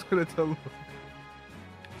gonna tell him?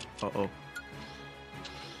 Uh-oh.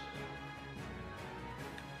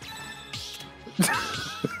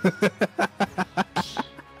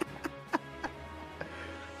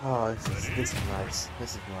 Oh, this is nice.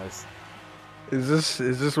 This is nice. Is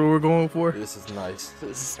this what we're going for? This is nice.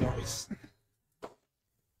 This is nice.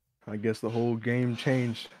 I guess the whole game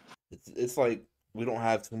changed. It's like we don't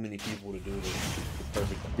have too many people to do this. It's the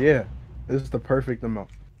perfect. Yeah, this is the perfect amount.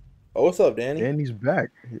 Oh, what's up, Danny? Danny's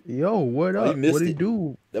back. Yo, what Oh, you up? missed What'd he it.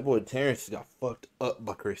 do? That boy Terrence got fucked up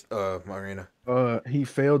by Marina. He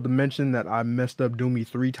failed to mention that I messed up Doomy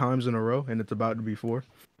 3 times in a row, and it's about to be 4.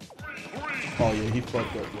 Oh yeah, he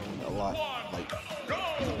fucked up a lot. Like, beat the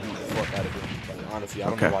fuck out of him. Like, honestly, I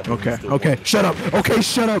don't know why. Okay, Doomy's still okay, winning. shut up. Okay,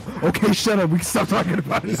 shut up. Okay, shut up. We can stop talking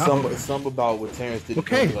about it It's now. something about what Terrence did.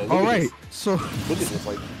 Okay, Like, look all at right. this. So, Look at this.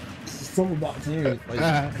 Like, it's something about Terrence. Like,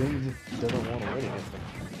 Doomy just doesn't want to win against him.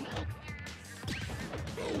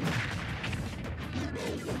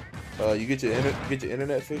 You get your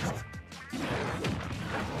internet fixed?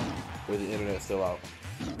 Or the internet still out?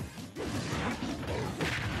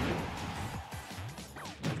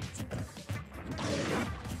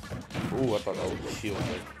 Ooh, I thought that was a shield.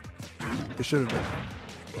 it should have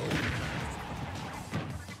been.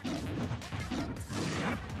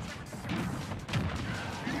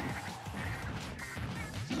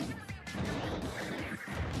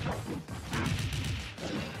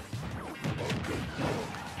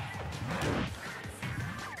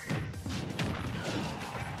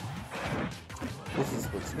 This is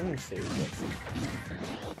Splatoon series.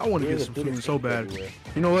 I want to get Splatoon so bad.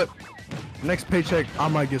 You know what? Next paycheck, I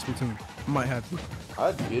might get Splatoon. I might have to.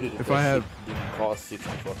 I'd get it if I have- didn't cost $60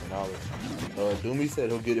 fucking dollars. Doomy said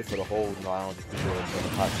he'll get it for the whole round just to do it for the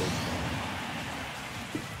hot take.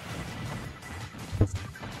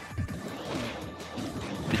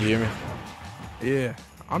 Did you hear me? Yeah,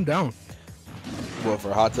 I'm down. What,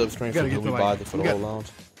 for hot tub strength? gotta Or get can we to, buy like, it for we the whole got- lounge?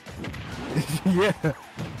 Yeah.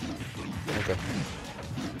 Okay.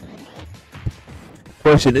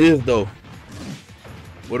 Question is though,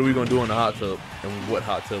 what are we gonna do in the hot tub? And what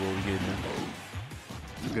hot tub are we getting in?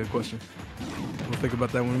 That's a good question. We'll think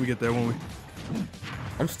about that when we get there, won't we?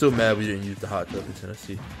 I'm still mad we didn't use the hot tub in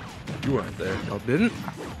Tennessee. You weren't there. Oh, didn't?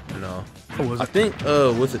 No. Oh, was I it? think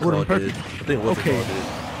what's it Would've called been did. perfect. I think what's Okay. it called did.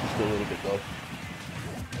 Just a little bit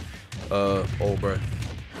though. Oh bro.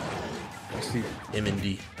 Let's see.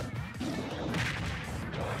 M&D.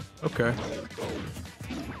 Okay.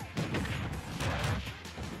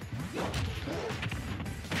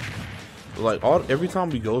 Like every time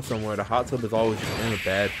we go somewhere, the hot tub is always just in a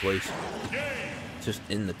bad place. Just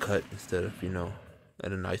in the cut instead of, you know,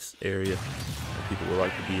 at a nice area that people would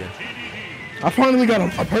like to be in. I finally got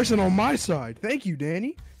a person on my side. Thank you,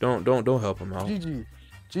 Danny. Don't help him out. GG.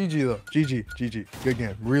 GG though. GG. Good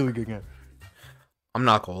game. Really good game. I'm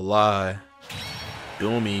not gonna lie.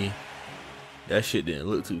 Doomy, that shit didn't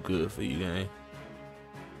look too good for you, gang.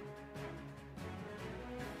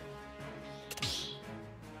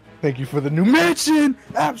 Thank you for the new mention.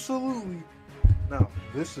 Absolutely. No,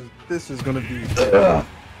 this is gonna be.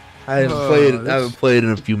 I haven't played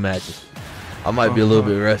in a few matches. I might be a little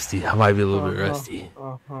bit rusty. Ugh.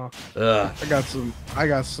 I got some. This I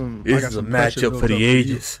got is a some pressure matchup built for up the you.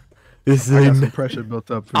 ages. This is I got a some pressure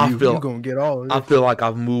built up for I you. feel- You gonna get all of I this. feel like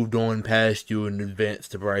I've moved on past you in advance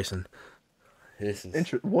to Bryson. This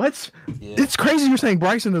is. What? Yeah. It's crazy you're saying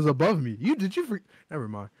Bryson is above me. Never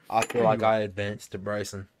mind. I feel like I advanced to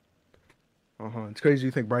Bryson. It's crazy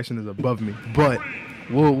you think Bryson is above me, but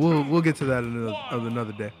we'll get to that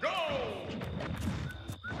another day.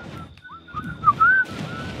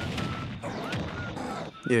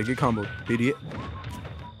 Yeah, get comboed, idiot.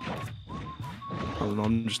 Oh no,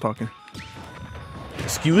 I'm just talking.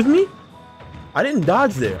 Excuse me? I didn't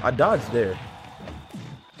dodge there. I dodged there.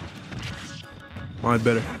 Mine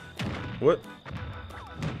better. What?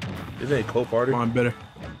 Isn't it co-party? Mine better.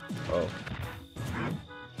 Oh.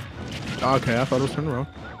 Okay, I thought it was turned around.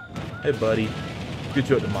 Hey, buddy. Get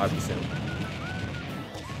you up to my percent.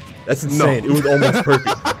 That's insane. It was almost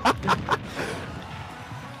perfect.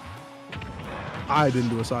 I didn't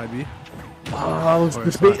do a side B. I was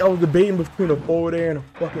debating between a forward air and a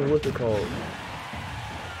fucking what's it called?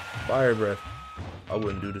 Fire breath. I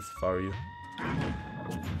wouldn't do this if I were you.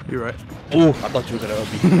 You're right. Oh, I thought you were gonna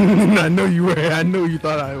up me. I know you were. I know you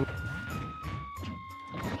thought I.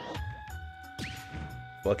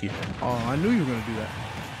 Fuck you. Oh, I knew you were gonna do that.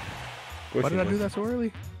 Of course Why you did I would. do that so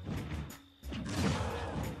early?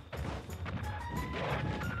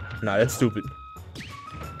 Nah, that's stupid.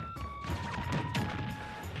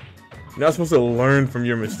 You're not supposed to learn from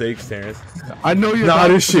your mistakes, Terrence. I know you're. Nah,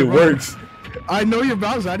 this shit Bowser. works. I know you're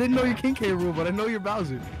Bowser. I didn't know your King K rule, but I know you're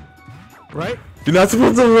Bowser. Right? You're not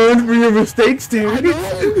supposed to learn from your mistakes, Terrence. I know.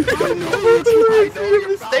 You're not supposed to learn from your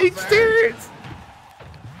mistakes, Terrence.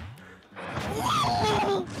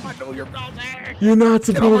 I know you're Bowser. You're not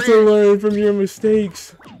supposed to learn from your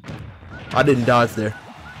mistakes. I didn't dodge there.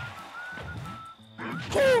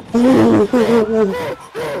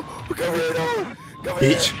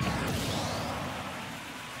 Bitch.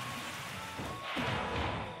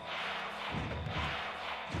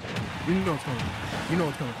 You know it's coming. You know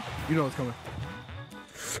it's coming. You know it's coming.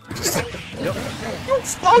 You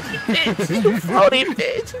floaty bitch. You floaty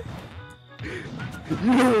bitch. You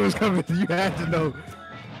knew it was coming. You had to know.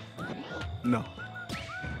 No.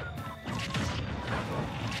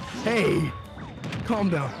 Hey, calm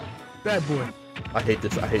down, bad boy. I hate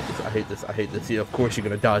this. I hate this. I hate this. I hate this. Yeah, of course you're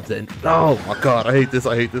gonna dodge that. Oh my god, I hate this.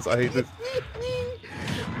 I hate this. I hate this.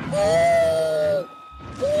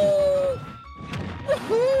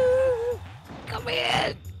 Come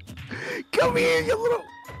in. Come here, you little.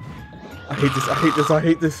 I hate this. I hate this. I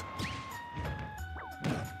hate this.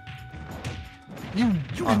 You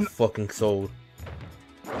I'm fucking sold.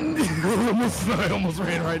 I almost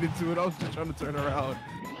ran right into it. I was just trying to turn around.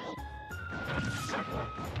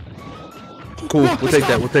 Cool. We'll take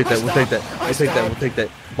that. We'll take that. We'll take that. We'll take that. We'll take that.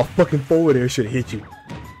 My fucking forward air should have hit you.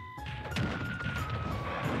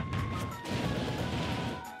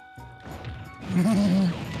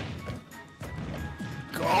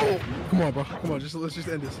 Go! Come on, bro. Come on. Let's just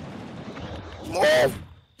end this. Move!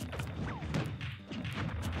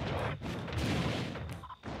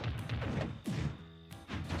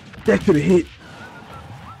 That could have hit.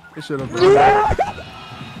 It should have.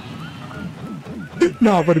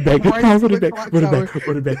 No, run it back. Right No, into run it the back. clock Run it tower. back.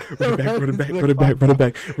 Run it back. Run it back. Run it back. Run it back. Run it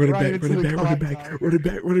back. Run it back. Run it back. Run it back. Run it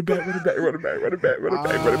back. Run it back. Run it back. Run it back. Run it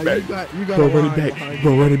back. Run it back. Run it back. You got Bro, a run it line back. behind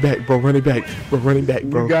Bro, you. run it back. Bro, run it back. Bro, run it back,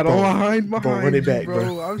 bro. You got a Bro, line behind bro, run it back, you,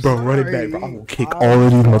 bro. I'm Bro, run it back, bro. I sorry. will kick all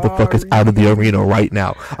of these motherfuckers out of the arena right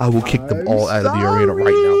now. I will kick them all out of the arena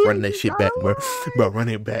right now. Run that shit back, bro. Bro, run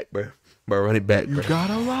it back, bro. Bro, run it back, bro. You got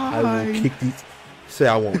a I will line. kick these. Say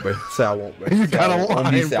I won't, bro. Say I won't, bro. You Say I got a won't. On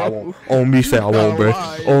me, line, say I bro. won't. On me, say I You won't, got bro. a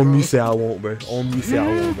line, On me, bro. say I won't, bro. On me, say I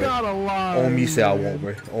You won't, bro. got a line. On me, say I man. won't,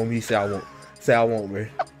 bro. On me, say I won't. Say I won't, bro.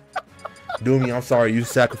 Do me, I'm sorry. You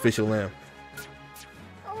sacrificial lamb.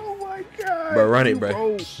 Oh my god. Bro, run it, You bro.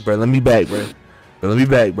 broke. Bro, let me back, bro. Bro, let me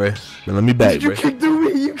back, bro. Bro, let me back, Did you bro. kick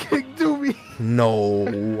Doomy? You kicked Doomy.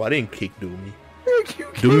 No, I didn't kick Doomy. You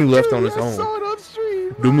Doomy kicked left on Doomy. his I own. saw it on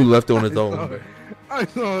stream. Doomy left on his I own, saw bro. it. I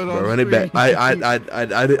saw it on Bro, run it stream. back. I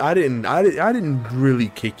didn't really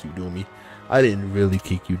kick you, Doomy. I didn't really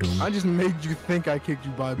kick you, Doomy. I just made you think I kicked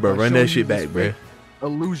you by Bro, by run showing that you shit this back, bro. fake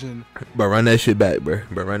Illusion. Bro, run that shit back, bro.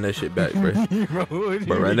 Bro, run that shit back, bro.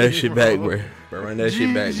 Bro, run that shit back, bro. Bro, run that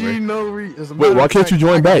shit back, bro. Wait, why can't you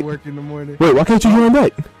join back? Work in the morning. Wait, why can't you join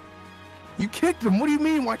back? You kicked him. What do you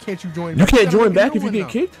mean? Why can't you join? You back? can't gotta join make a back new if you one get now.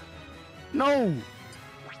 kicked? No.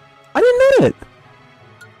 I didn't know that.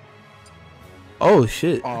 Oh,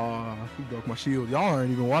 shit. He broke my shield. Y'all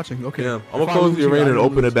aren't even watching. Okay. Yeah, I'm If gonna I close lose the you, I arena and don't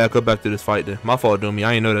open lose. it back up after this fight then. My fault, Doomy.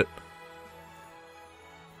 I ain't know that.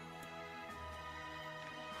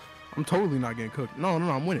 I'm totally not getting cooked. No,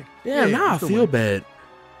 I'm winning. Damn, Yeah, now I'm I still feel winning. bad.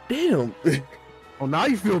 Damn. Oh, now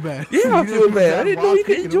you feel bad. Yeah, I You feel didn't bad. I that didn't know while you couldn't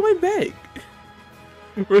kicking him. join back.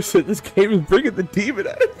 Bro said this game is bringing the demon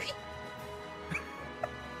out of me.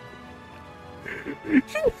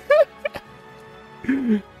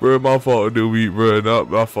 Bro, my fault, Doomy. Bro, not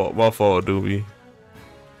my fault. My fault, Doomy.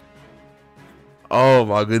 Oh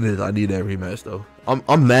my goodness, I need that rematch though.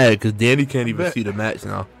 I'm mad because Danny can't even Bet. see the match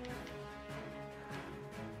now.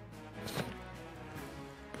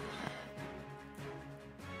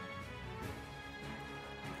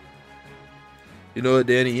 You know what,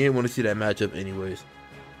 Danny? You ain't want to see that matchup anyways.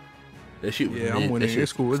 That shit was Yeah, mid. I'm winning. That shit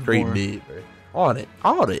It's cool. was It's straight boring. mid, bro. All that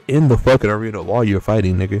in the fucking arena while you're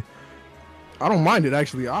fighting, nigga. I don't mind it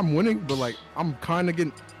actually. I'm winning, but like I'm kind of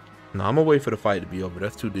getting. No, I'm gonna wait for the fight to be over.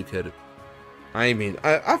 That's too dick-headed. I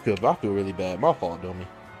feel really bad. My fault, Dummy.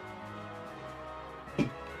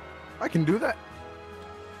 I can do that.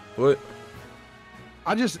 What?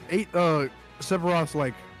 I just ate Sephiroth's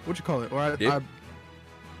like what you call it, or Dick?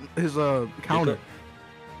 his counter. up.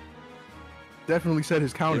 Definitely said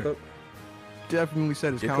his counter. Dick up? Definitely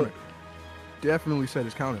said his Dick counter. up? Definitely said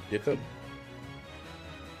his counter. Dick up?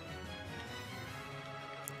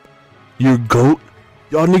 Your goat?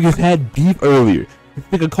 Y'all niggas had beef earlier. This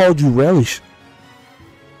nigga called you relish.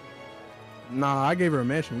 Nah, I gave her a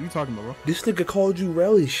mansion. What are you talking about, bro? This nigga called you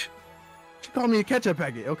relish. She called me a ketchup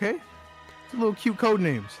packet, okay? It's a little cute code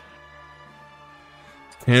names.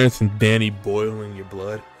 Terrence and Danny boiling your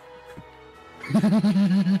blood.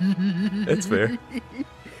 That's fair.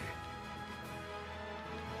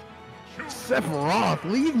 Sephiroth,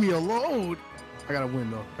 leave me alone. I gotta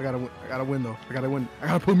win though. I gotta win though. I gotta win. I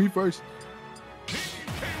gotta put me first.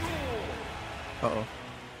 Uh-oh.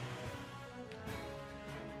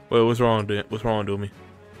 Wait, what's wrong, Dan? What's wrong, Doomy?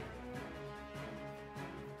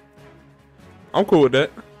 I'm cool with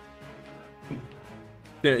that.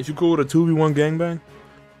 Dan, is you cool with a 2v1 gangbang?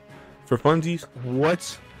 For funsies?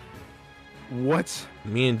 What? What?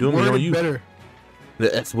 Me and Doomy Word on you. better.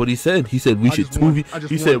 That's what he said. He said we I should just won. 2v. I just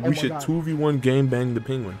He won. said Oh we my should God. 2v1 gangbang the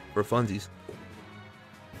penguin for funsies.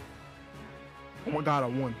 Oh my god, I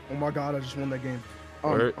won. Oh my god, I just won that game.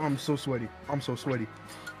 Word. I'm so sweaty. I'm so sweaty.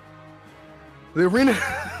 The arena.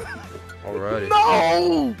 Alrighty.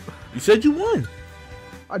 No! You said you won.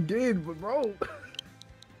 I did, but bro. I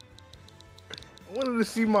wanted to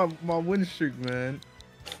see my win streak, man.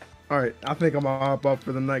 Alright, I think I'm gonna hop up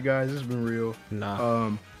for the night, guys. It's been real.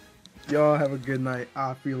 Nah. Y'all have a good night.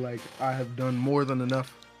 I feel like I have done more than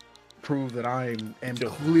enough to prove that I am Your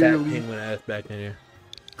fat clearly penguin ass back in here.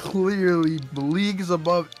 leagues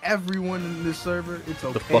above everyone in this server. It's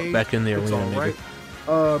okay. The fuck back in the It's arena, alright.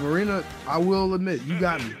 Marina, I will admit, you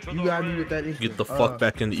got me. You got me with that instinct. Get the fuck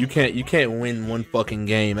back in. You can't win one fucking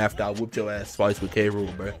game after I whooped your ass twice with K.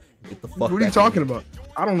 Rool, bro. Get the fuck. What are you talking about?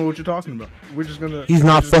 I don't know what you're talking about. We're just gonna. He's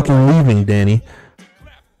not fucking leaving, Danny.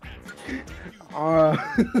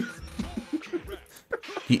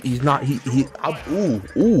 He's not. He's not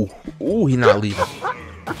leaving.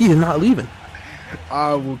 He is not leaving.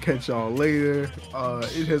 I will catch y'all later.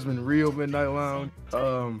 It has been real Midnight Lounge.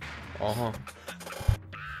 I'm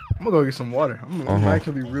gonna go get some water. I'm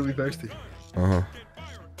actually really thirsty. Uh huh.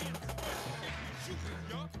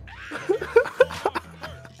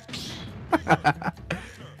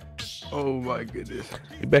 Oh my goodness.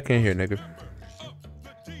 Get back in here, nigga.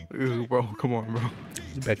 Ew, bro, come on, bro.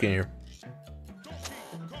 Get back in here.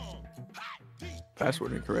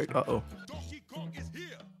 Password incorrect. Uh-oh.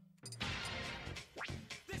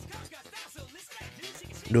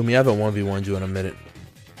 Do me, I haven't 1v1 you in a minute.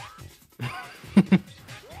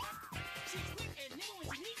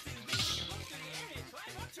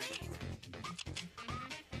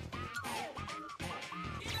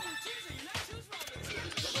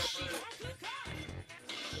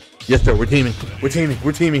 Yes, sir. We're teaming. We're teaming.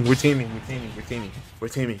 We're teaming. We're teaming. We're teaming. We're teaming. We're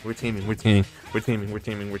teaming. We're teaming. We're teaming. We're teaming. We're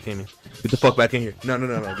teaming. We're teaming. Get the fuck back in here. No.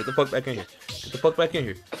 Get the fuck back in here. Get the fuck back in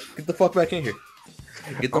here. Get the fuck back in here.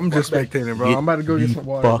 I'm just spectating, bro. I'm about to go get some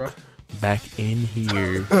water, bro. Back in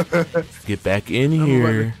here. Get back in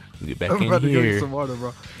here. Get back in Go here. get some water,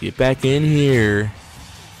 bro. Get back in here.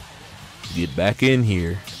 Get back in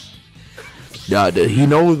here. Yeah, he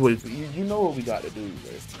knows what you know what we got to do,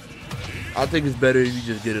 bro. I think it's better if you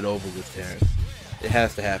just get it over with, Terrence. It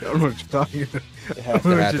has to happen. I don't know what you're talking about. It has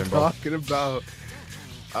to happen, bro. Talking about.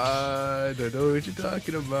 I don't know what you're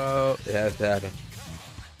talking about. It has to happen.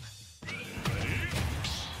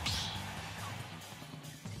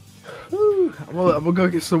 I'm gonna go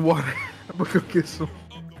get some water. I'm gonna go get some.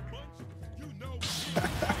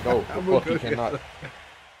 No, fuck, you cannot.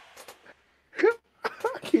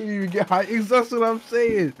 I can't even get high. That's what I'm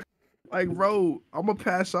saying. Like, bro, I'm gonna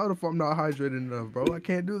pass out if I'm not hydrated enough, bro. I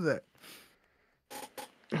can't do that.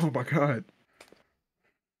 Oh my god.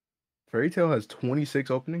 Fairy Tail has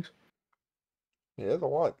 26 openings. Yeah, that's a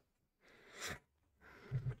lot.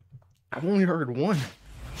 I've only heard one.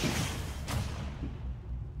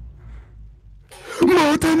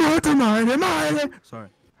 Sorry.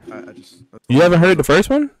 I just. You haven't heard the first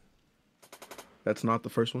one? That's not the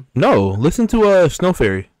first one. No, listen to Snow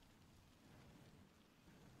Fairy.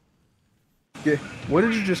 Yeah. What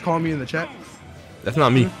did you just call me in the chat? That's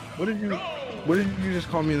not me. What did you just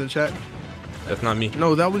call me in the chat? That's not me.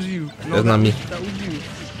 No, that was you. No, That's not me. That was you.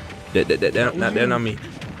 They're not me.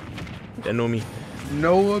 They know me.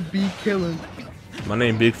 Noah B. Killin. My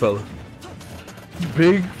name Big Fella.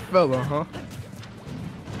 Big fella, huh?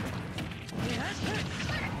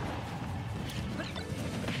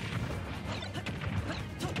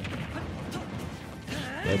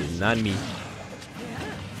 That is not me.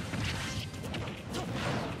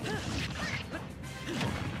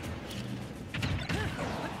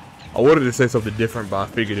 I wanted to say something different, but I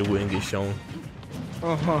figured it wouldn't get shown.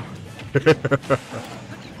 Uh-huh. Okay,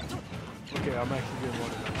 I'm actually getting one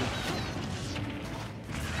of them.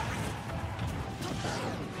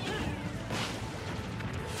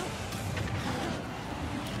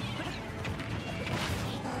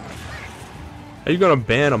 How you gonna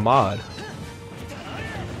ban a mod?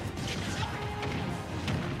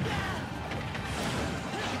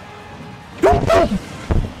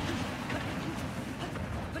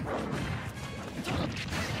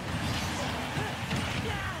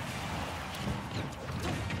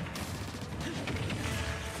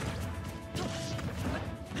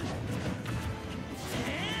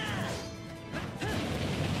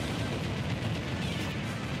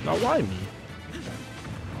 Now why me?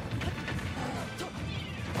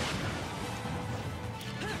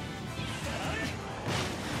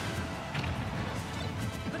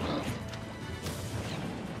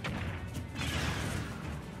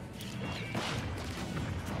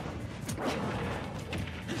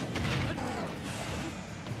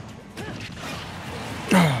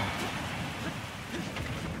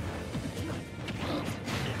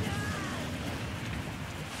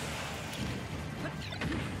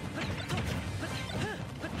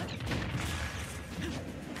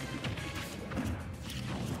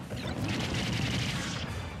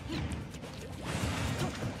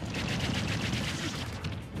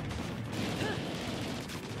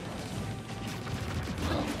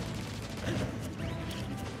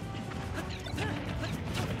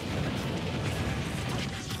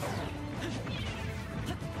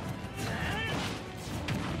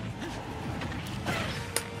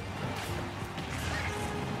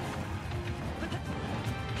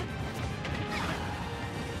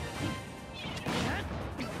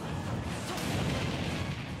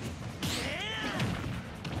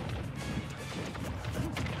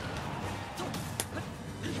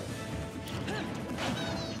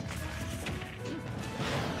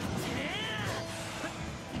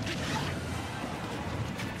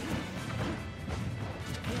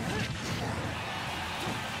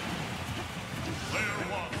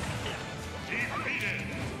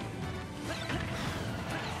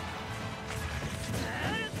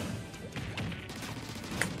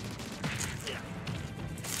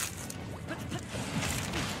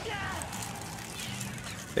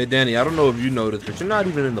 Hey, Danny, I don't know if you noticed, but you're not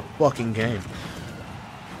even in the fucking game.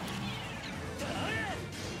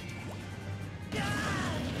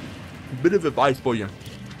 Bit of advice for you.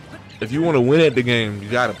 If you want to win at the game, you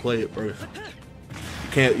gotta play it first. You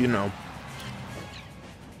can't, you know.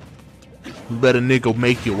 Let a nigga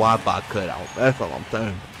make your Wi-Fi cut out. That's all I'm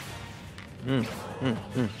saying.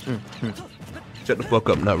 Shut the fuck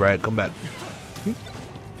up, Nutrag. Come back.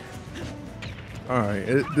 Alright,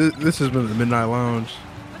 this has been the Midnight Lounge.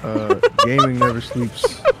 Gaming never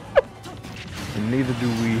sleeps. And neither do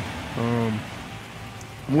we. I'm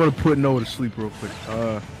gonna put Noah to sleep real quick.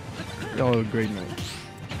 Y'all have a great night.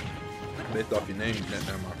 Based off your name, you can't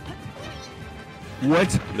never mind.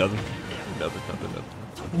 What? Nothing.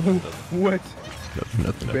 What?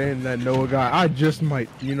 Nothing. Ban that Noah guy. I just might,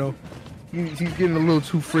 you know. He's getting a little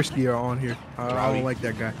too frisky on here. I don't like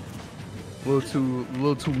that guy. A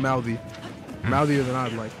little too mouthy. Mouthier than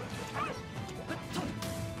I'd like.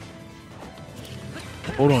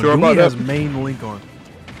 Hold on. Sure Doomy about has that? main link on.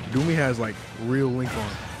 Doomy has like real link on.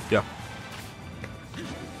 Yeah.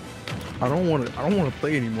 I don't want to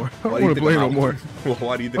play anymore. I Why don't do want you to think play no I'm more. Well,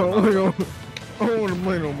 why do you I think don't want to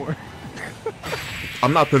play no more.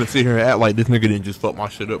 I'm not gonna sit here and act like this nigga didn't just fuck my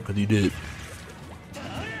shit up because he did.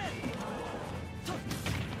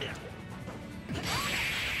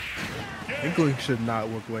 Inkling should not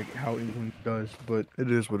look like how Inkling does, but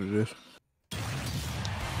it is what it is.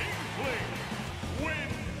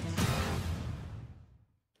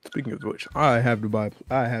 Speaking of which, I have to get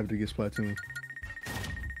Splatoon.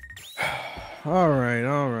 All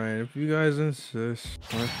right. If you guys insist,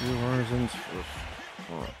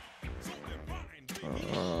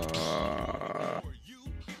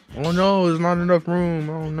 oh no, there's not enough room.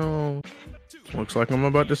 Oh no. Looks like I'm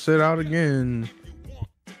about to sit out again.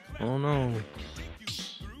 Oh no.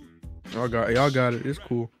 Y'all got it. It's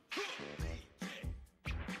cool.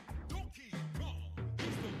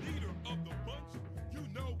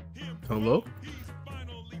 Hello?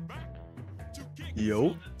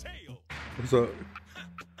 Yo? What's up?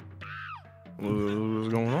 What's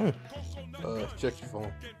going on? Check your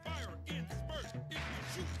phone.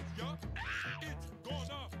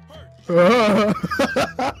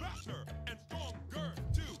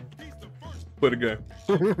 Play the game.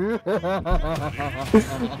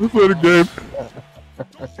 Play the game.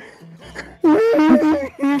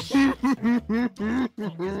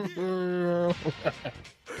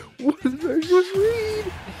 What did I just read?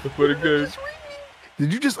 Play the game. Did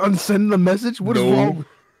you just unsend the message? What is No. wrong?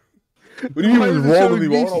 What do you Why mean is it what's wrong showing with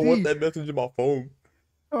me? Why would I BC? want that message in my phone?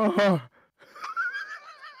 Uh-huh.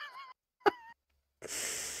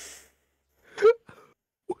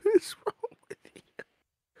 What is wrong with you?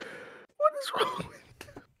 What is wrong with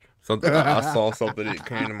you? Something I saw something that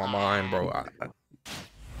came to my mind, bro.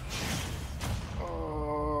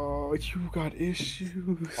 Oh, you got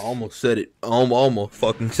issues. I almost said it. I almost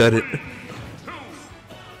fucking said it. 2,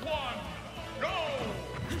 1, go!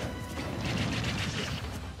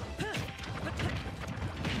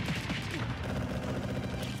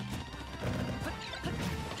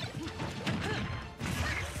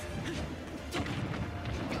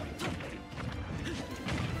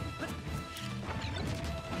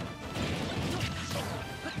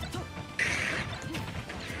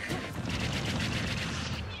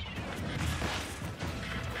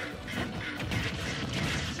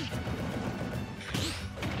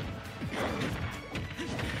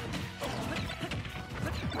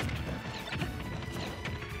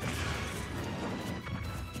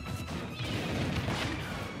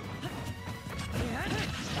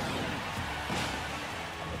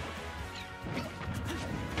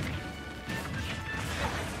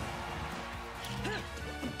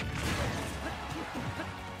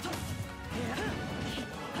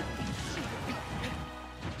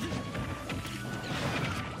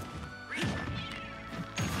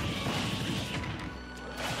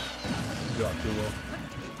 Dropped too low.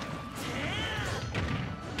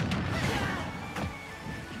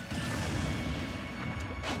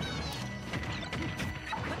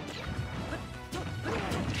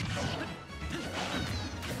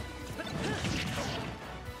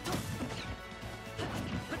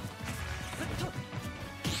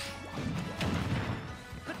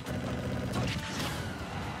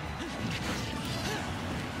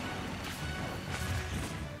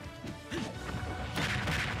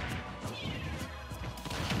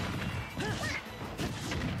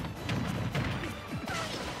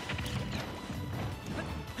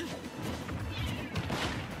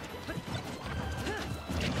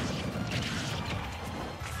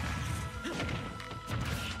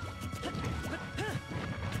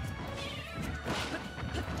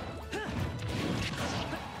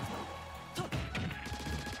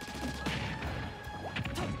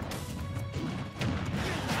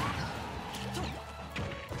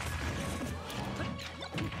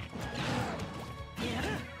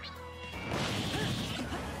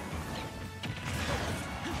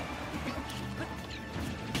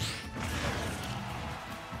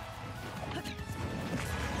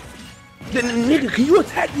 Then, nigga, can you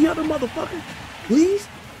attack the other motherfucker? Please?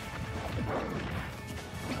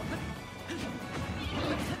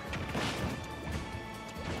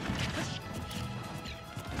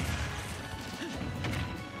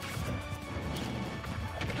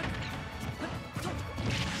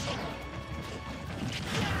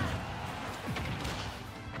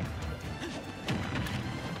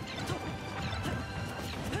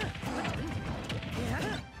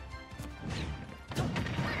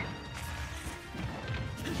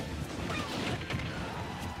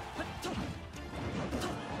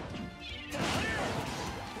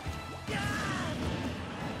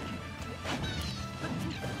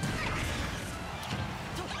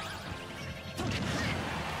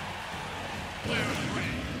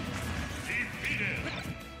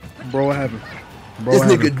 Bro, what happened? Bro, This what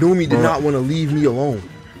nigga happened? Doomy did Bro, not want to leave me alone.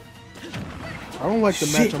 I don't like the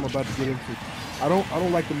match Shit. I'm about to get into. I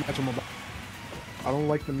don't like the match I'm about. I don't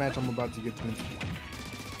like the match I'm about to get into.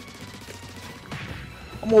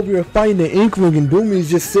 I'm over here fighting the Inkling and Doomy's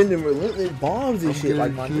just sending relentless bombs and shit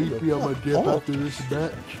like my nigga. I'm gonna Fuck get off. after this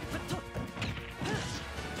match.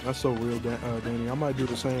 That's so real, Danny. I might do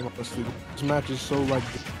the same. Honestly, this match is so like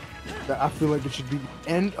that. I feel like it should be the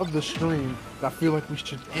end of the stream. I feel like we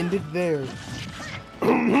should end it there.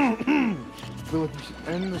 I feel like we should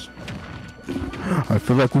end the. I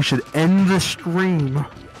feel like we should end the stream.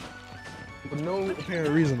 For no apparent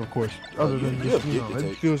reason, of course, other than just, you know,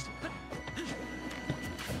 it feels.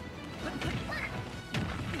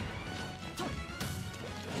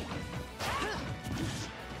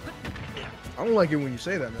 I don't like it when you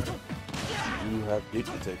say that, man. You have dick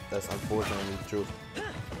to take. That's unfortunately the truth.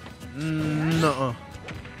 Nuh-uh.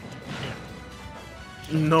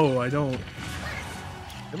 No, I don't.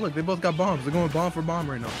 Hey, look, they both got bombs. They're going bomb for bomb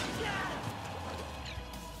right now.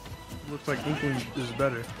 Looks like Inkling is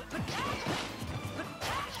better.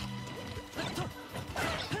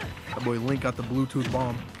 That boy Link got the Bluetooth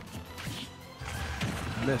bomb.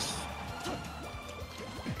 Miss.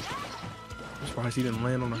 I'm surprised he didn't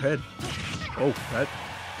land on the head. Oh, that.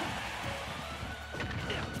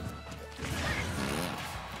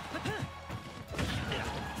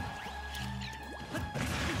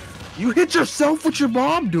 You hit yourself with your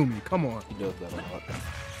bomb, Doomy. Come on. He does that a lot.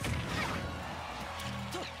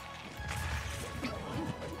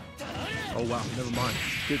 Oh wow, never mind.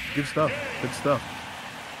 Good stuff. Good stuff.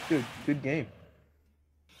 Good game.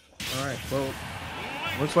 All right, well,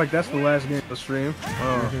 looks like that's the last game of the stream.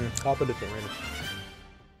 Top of different random.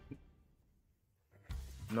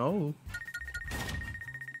 No,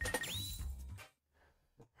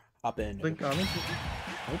 Hop in. I don't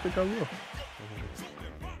think I will.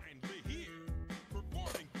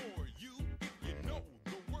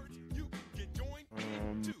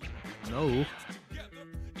 No.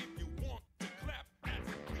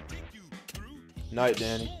 Night,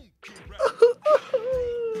 Danny.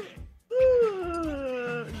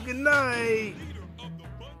 Good night.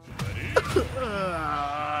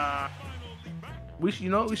 We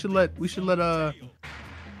should, we should let what's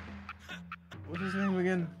his name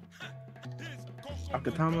again?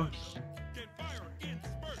 Akatama?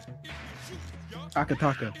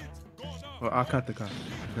 Akataka. Or Akataka.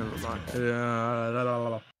 Never mind.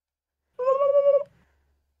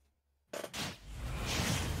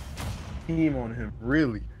 Team on him,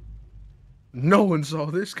 really? No one saw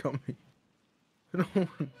this coming.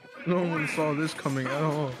 No one saw this coming at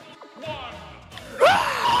all.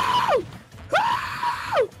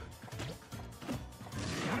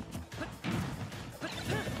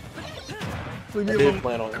 Leave me I alone. did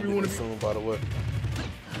plan on ending Everyone this soon, by the way.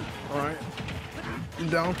 Alright. I'm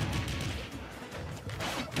down.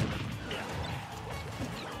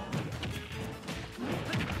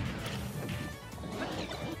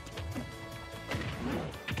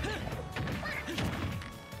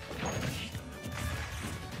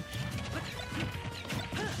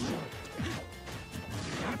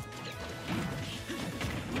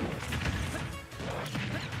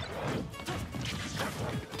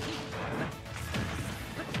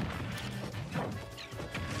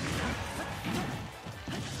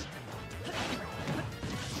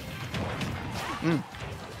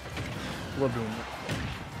 Love doing that.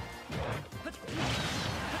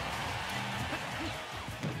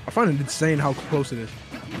 I find it insane how close it is.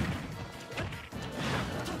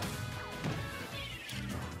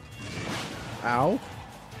 Ow.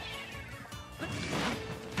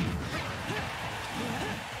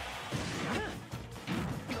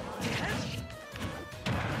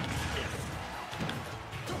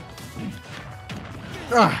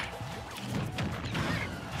 Ah.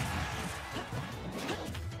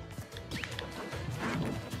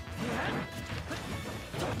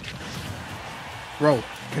 Bro,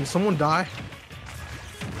 can someone die?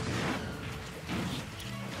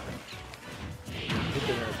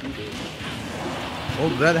 Well,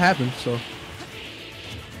 that happened, so.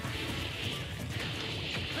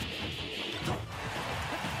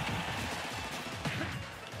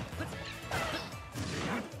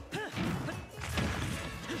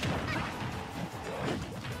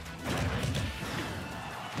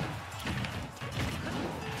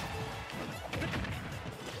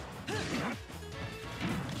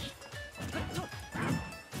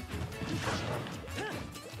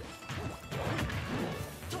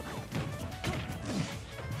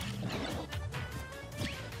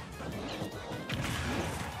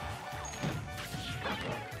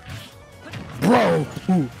 Bro!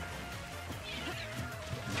 Ooh.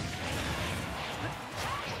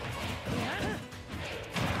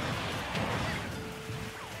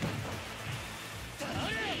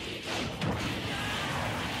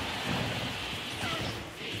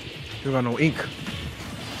 You got no ink.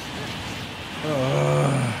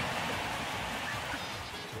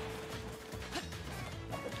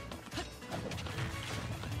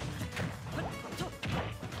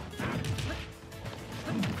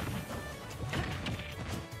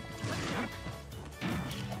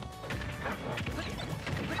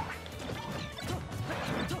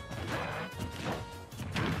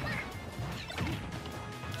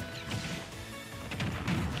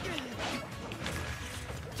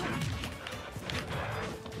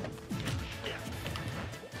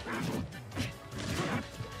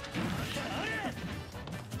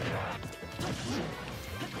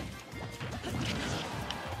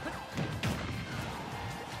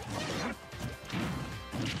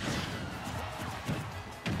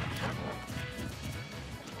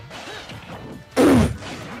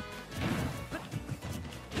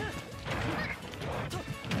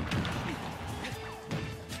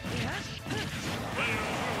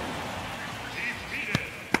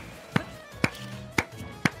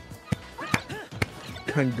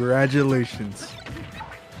 Congratulations.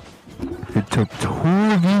 It took 2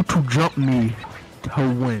 of you to jump me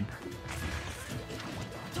to win.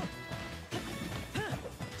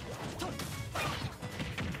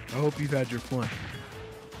 I hope you've had your fun.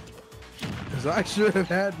 Because I should have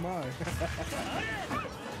had mine.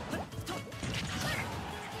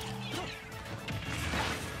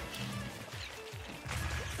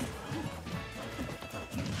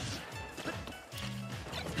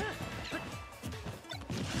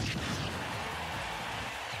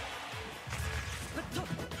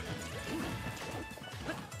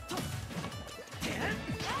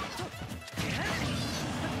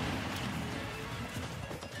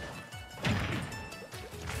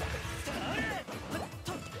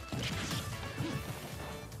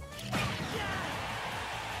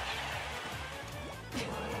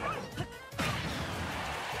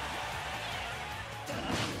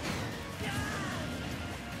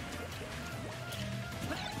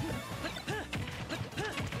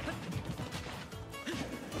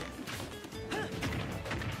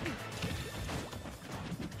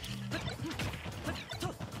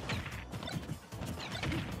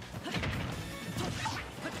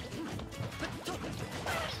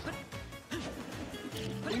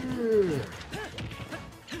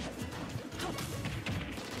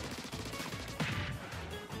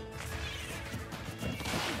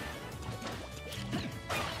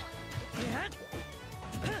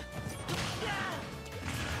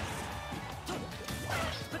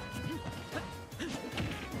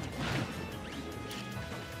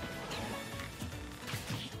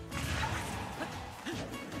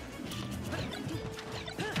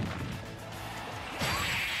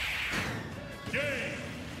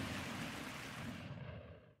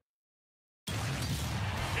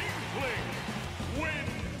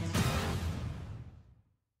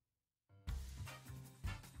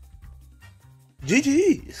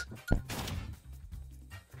 GG's.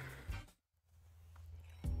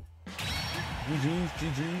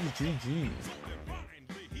 GG's.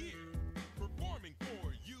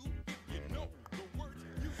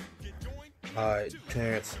 Alright,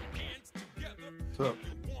 Terrence. What's up?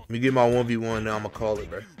 Let me get my 1v1 now. I'm gonna call it,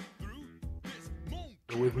 bro.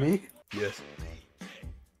 With me? Yes.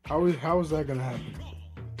 How is that gonna happen?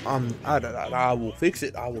 I will fix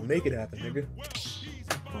it. I will make it happen, nigga.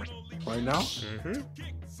 Right now? Mm-hmm.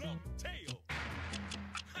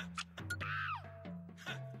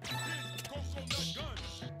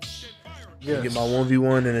 Yes. Get my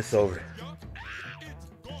 1v1 and it's over.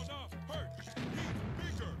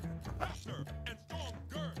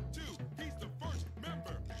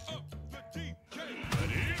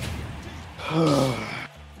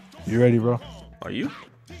 You ready, bro? Are you?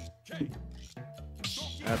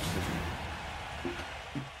 Absolutely.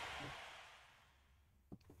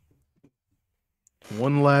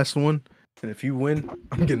 One last one, and if you win,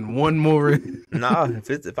 I'm getting one more. Nah,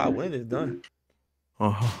 if I win, it's done.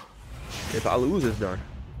 If I lose, it's done.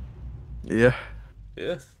 Yeah.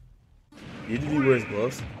 Yeah. Usually wears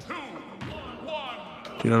gloves.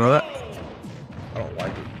 You don't know that? I don't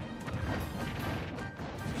like it.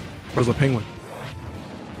 Where's the penguin?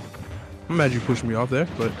 I'm mad you pushed me off there,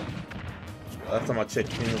 but Last time I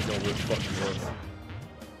checked, penguins don't wear fucking gloves.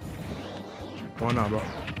 why not, bro?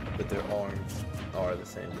 But their arms are the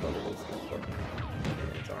same color as the fucking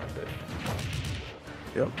penguins, aren't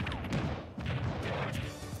they? Yep.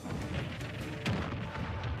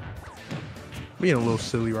 Being a little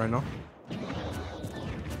silly right now.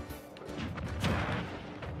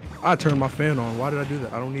 I turned my fan on. Why did I do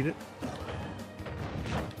that? I don't need it.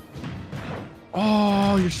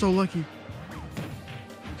 Oh, you're so lucky.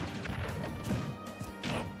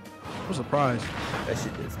 I'm surprised. That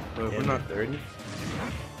shit is But we're we're not- 30.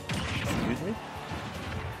 Excuse me?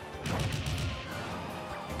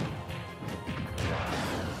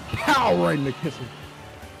 Pow! Right in the kissing.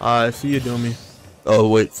 See you, Doomy. Oh,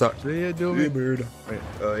 wait, sorry. See ya, Doomy. Bird. Wait.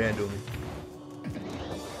 Oh, yeah, Doomy.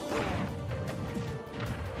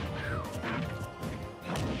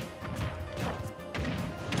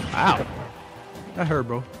 Ow. That hurt,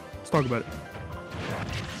 bro. Let's talk about it.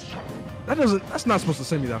 That's not supposed to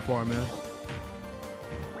send me that far, man.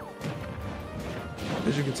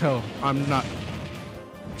 As you can tell, I'm not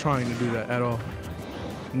trying to do that at all.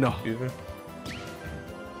 No. Excuse me?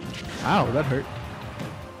 Ow, that hurt.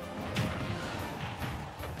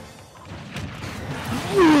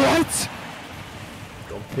 What?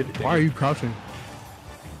 Don't pivot. Why are you crouching?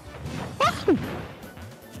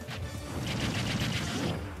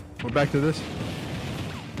 We're back to this.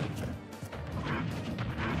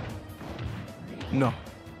 No.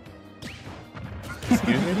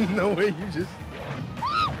 Excuse me? No way, you just.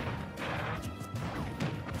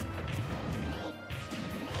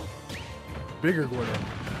 Bigger, Gordo.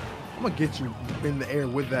 I'm gonna get you in the air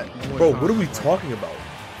with that. one Bro, time. what are we talking about?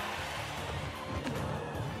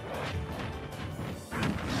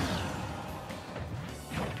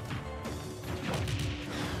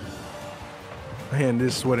 My hand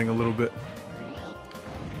is sweating a little bit.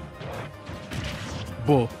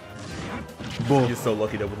 Bull. Bull. You're so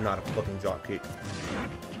lucky that was not a fucking drop kick.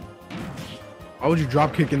 Why would you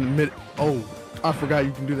drop kick in the mid? Oh, I forgot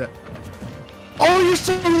you can do that. Oh, you're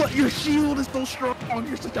so your shield is so strong.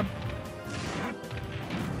 You're such a.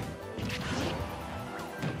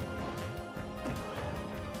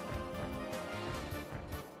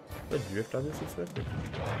 The drift I just expected.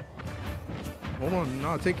 Hold on,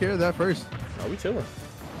 no, take care of that first. Are we chilling?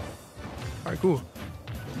 All right, cool.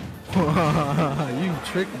 You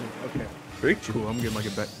tricked me. Okay, Tricked you. cool. I'm gonna get my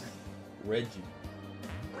get back. Reggie.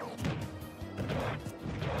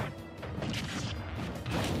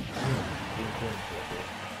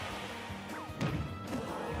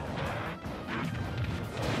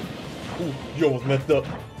 Ooh, you almost messed up.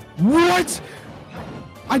 What?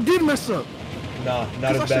 I did mess up. Nah,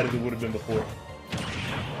 not Cause as I bad should- as it would have been before.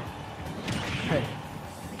 Hey,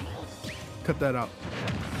 cut that out.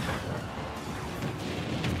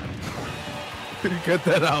 Cut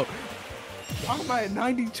that out. Why am I at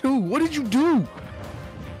 92? What did you do?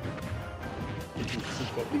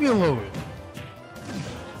 Leave me alone.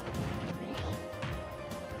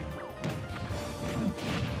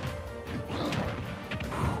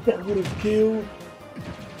 That would have killed.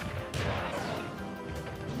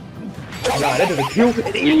 Nah, that doesn't kill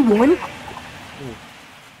anyone.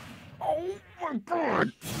 Oh my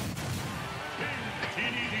god.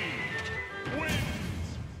 TDD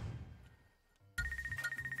wins.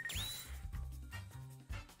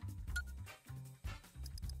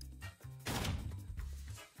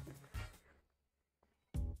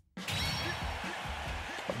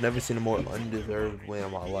 I've never seen a more undeserved win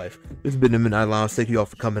in my life. This has been the Midnight Lounge. Thank you all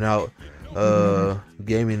for coming out.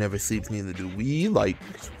 Gaming never sleeps, neither do we. Like,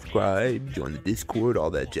 subscribe, join the Discord, all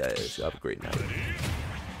that jazz. Have a great night.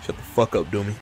 Shut the fuck up, Doomy.